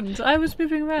happened? I was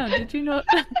moving around. Did you not?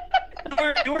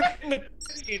 You were in the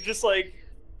tree, just like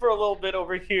for a little bit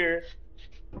over here.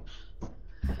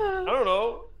 I don't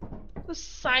know. The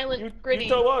silent You gritty.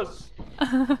 tell us.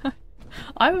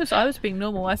 I was being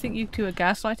normal. I think you two are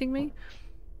gaslighting me.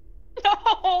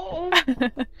 No!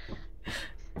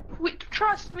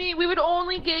 Trust me, we would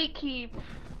only gatekeep.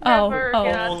 Oh, Never oh.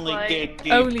 gaslight. Only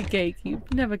gatekeep. Only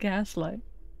gatekeep, never gaslight.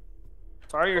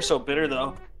 Sorry you're so bitter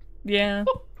though. Yeah.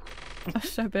 I'm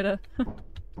so bitter.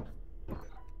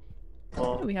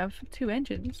 Well, We have 2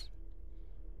 engines.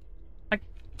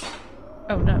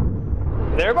 Oh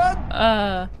no. there, bud?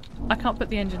 I can't put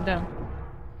the engine down.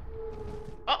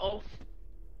 Uh-oh.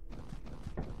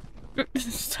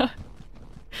 Stop.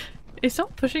 Is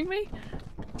someone pushing me? Do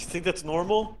you think that's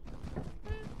normal?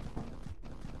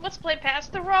 Let's play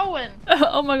past the Rowan.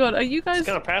 Oh my god, are you guys? She's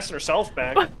kind of passing herself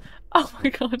back. Oh my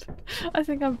god. I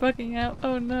think I'm bugging out.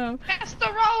 Oh no. Past the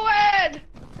Rowan!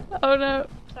 Oh no.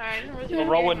 Sorry, I didn't really The hear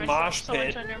Rowan myself mosh so much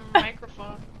pit. on your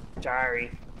microphone.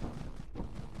 Sorry.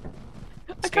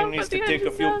 I This game can't needs put to the take a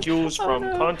engine few down. cues Oh, from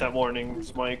no. content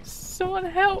warnings, Mike. Someone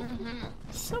help! Mm-hmm.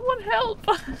 Someone help!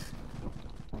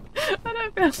 I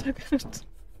don't feel so good.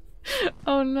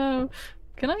 Oh no.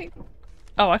 Can I?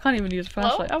 Oh, I can't even use a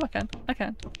flashlight. Oh, I can. I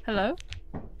can. Hello?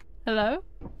 Hello?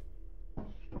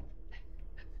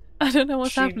 I don't know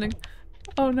what's happening.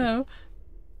 Oh no.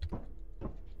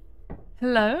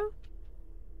 Hello?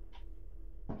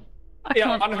 I Yeah,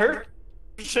 can't. on her,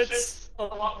 shit's a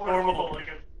lot more normal.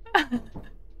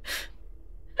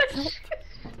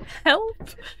 Help!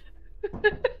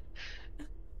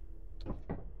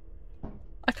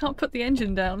 I can't put the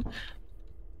engine down.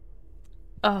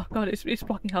 Oh god, it's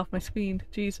blocking half my screen.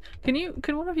 Jeez.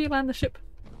 Can one of you land the ship?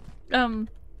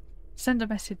 Send a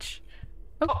message.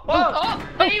 Oh,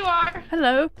 there you are!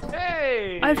 Hello.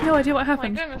 Hey! I have no idea what Oh my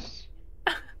happened. goodness.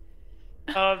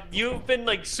 You've been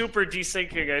like super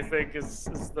desyncing, I think, is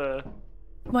the.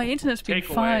 My internet's been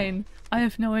Takeaway. fine. I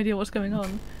have no idea what's going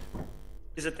on.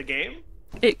 Is it the game?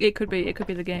 It could be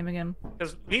the game again.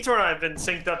 Because Vtor and I have been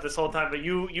synced up this whole time, but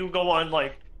you go on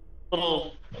like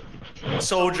little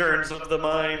sojourns of the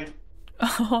mind.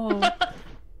 Oh.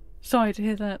 Sorry to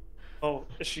hear that. Oh,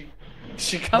 is she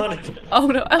gone again? Oh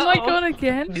no, am I gone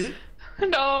again?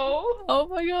 No. Oh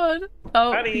my god.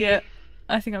 Oh, Honey. yeah.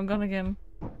 I think I'm gone again.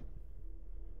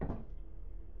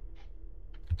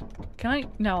 Can I?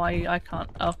 No, I can't.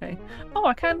 Okay. Oh,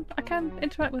 I can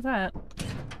interact with that.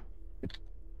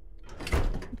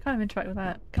 I kind of interact with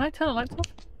that. Can I turn the lights off?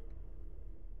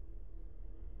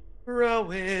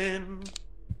 Rowan,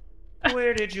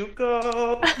 where did you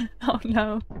go? Oh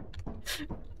no.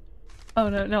 Oh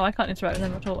no, no, I can't interact with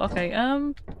them at all. Okay,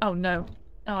 oh no.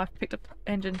 Oh, I've picked up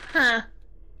engine. Huh.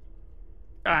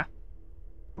 Ah.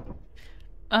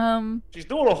 She's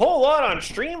doing a whole lot on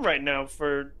stream right now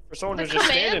for someone The who's just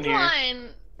standing command here. line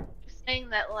is saying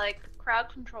that like crowd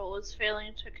control is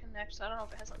failing to connect, so I don't know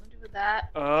if it has something to do with that.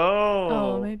 Oh.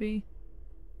 Oh, maybe.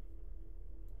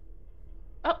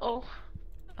 Uh-oh.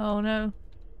 Oh no.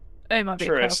 It might be a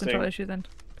crowd Interesting. control issue then.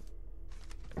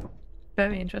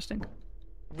 Very interesting.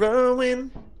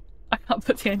 Rowan. I can't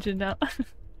put the engine down.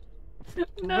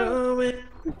 No. Rowan.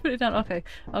 Put it down. Okay.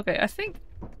 Okay, I think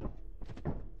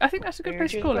that's a good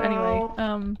place to call it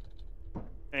anyway.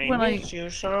 When I miss you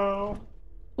so.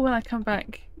 when I come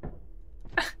back.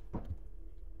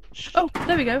 Oh,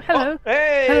 there we go. Hello. Oh,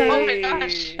 hey. Hello. Oh my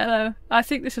gosh. Hello. I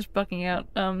think this is bugging out.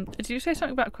 Did you say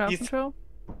something about crowd control?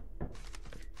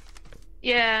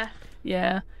 Yeah.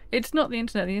 Yeah. It's not the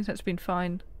internet. The internet's been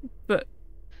fine, but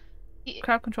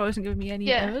crowd control isn't giving me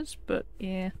any errors. But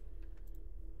yeah,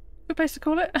 good place to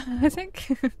call it. I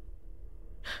think.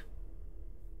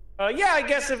 Yeah, I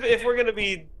guess if we're gonna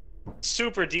be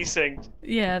super desynced.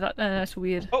 Yeah, that's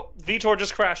weird. Oh, Vtor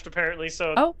just crashed apparently,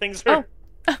 so Oh, things are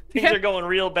things yeah. are going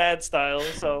real bad style.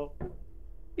 So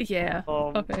Yeah.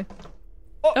 Okay.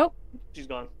 oh, she's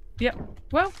gone. Yep.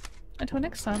 Well, until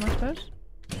next time, I suppose.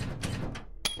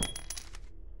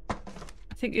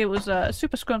 I think it was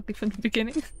super scrunkly from the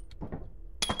beginning.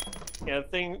 Yeah,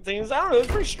 things I don't know, it was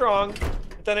pretty strong.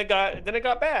 But then it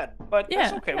got bad. But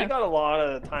that's okay. We got a lot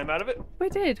of time out of it. We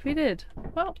did.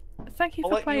 Well, thank you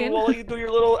for playing. I'll let you do your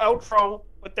little outro.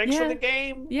 But thanks for the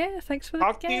game. Yeah, thanks for the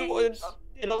Talk game. to you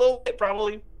in a little bit,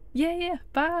 probably. Yeah.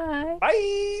 Bye.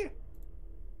 Bye.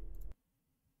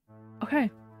 Okay.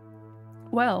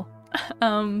 Well,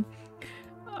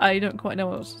 I don't quite know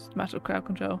what's the matter with crowd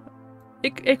control.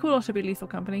 It could also be Lethal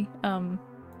Company.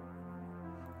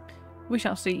 We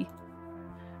shall see.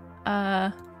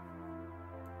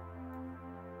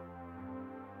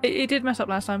 It did mess up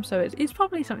last time, so it's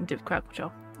probably something to do with crowd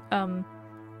control.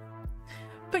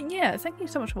 But yeah, thank you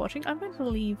so much for watching. I'm going to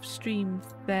leave stream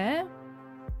there.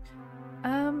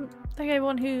 Thank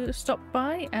everyone who stopped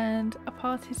by and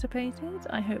participated.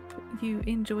 I hope you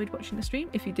enjoyed watching the stream.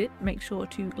 If you did, make sure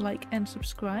to like and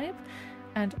subscribe.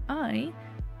 And I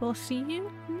will see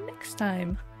you next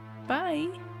time. Bye!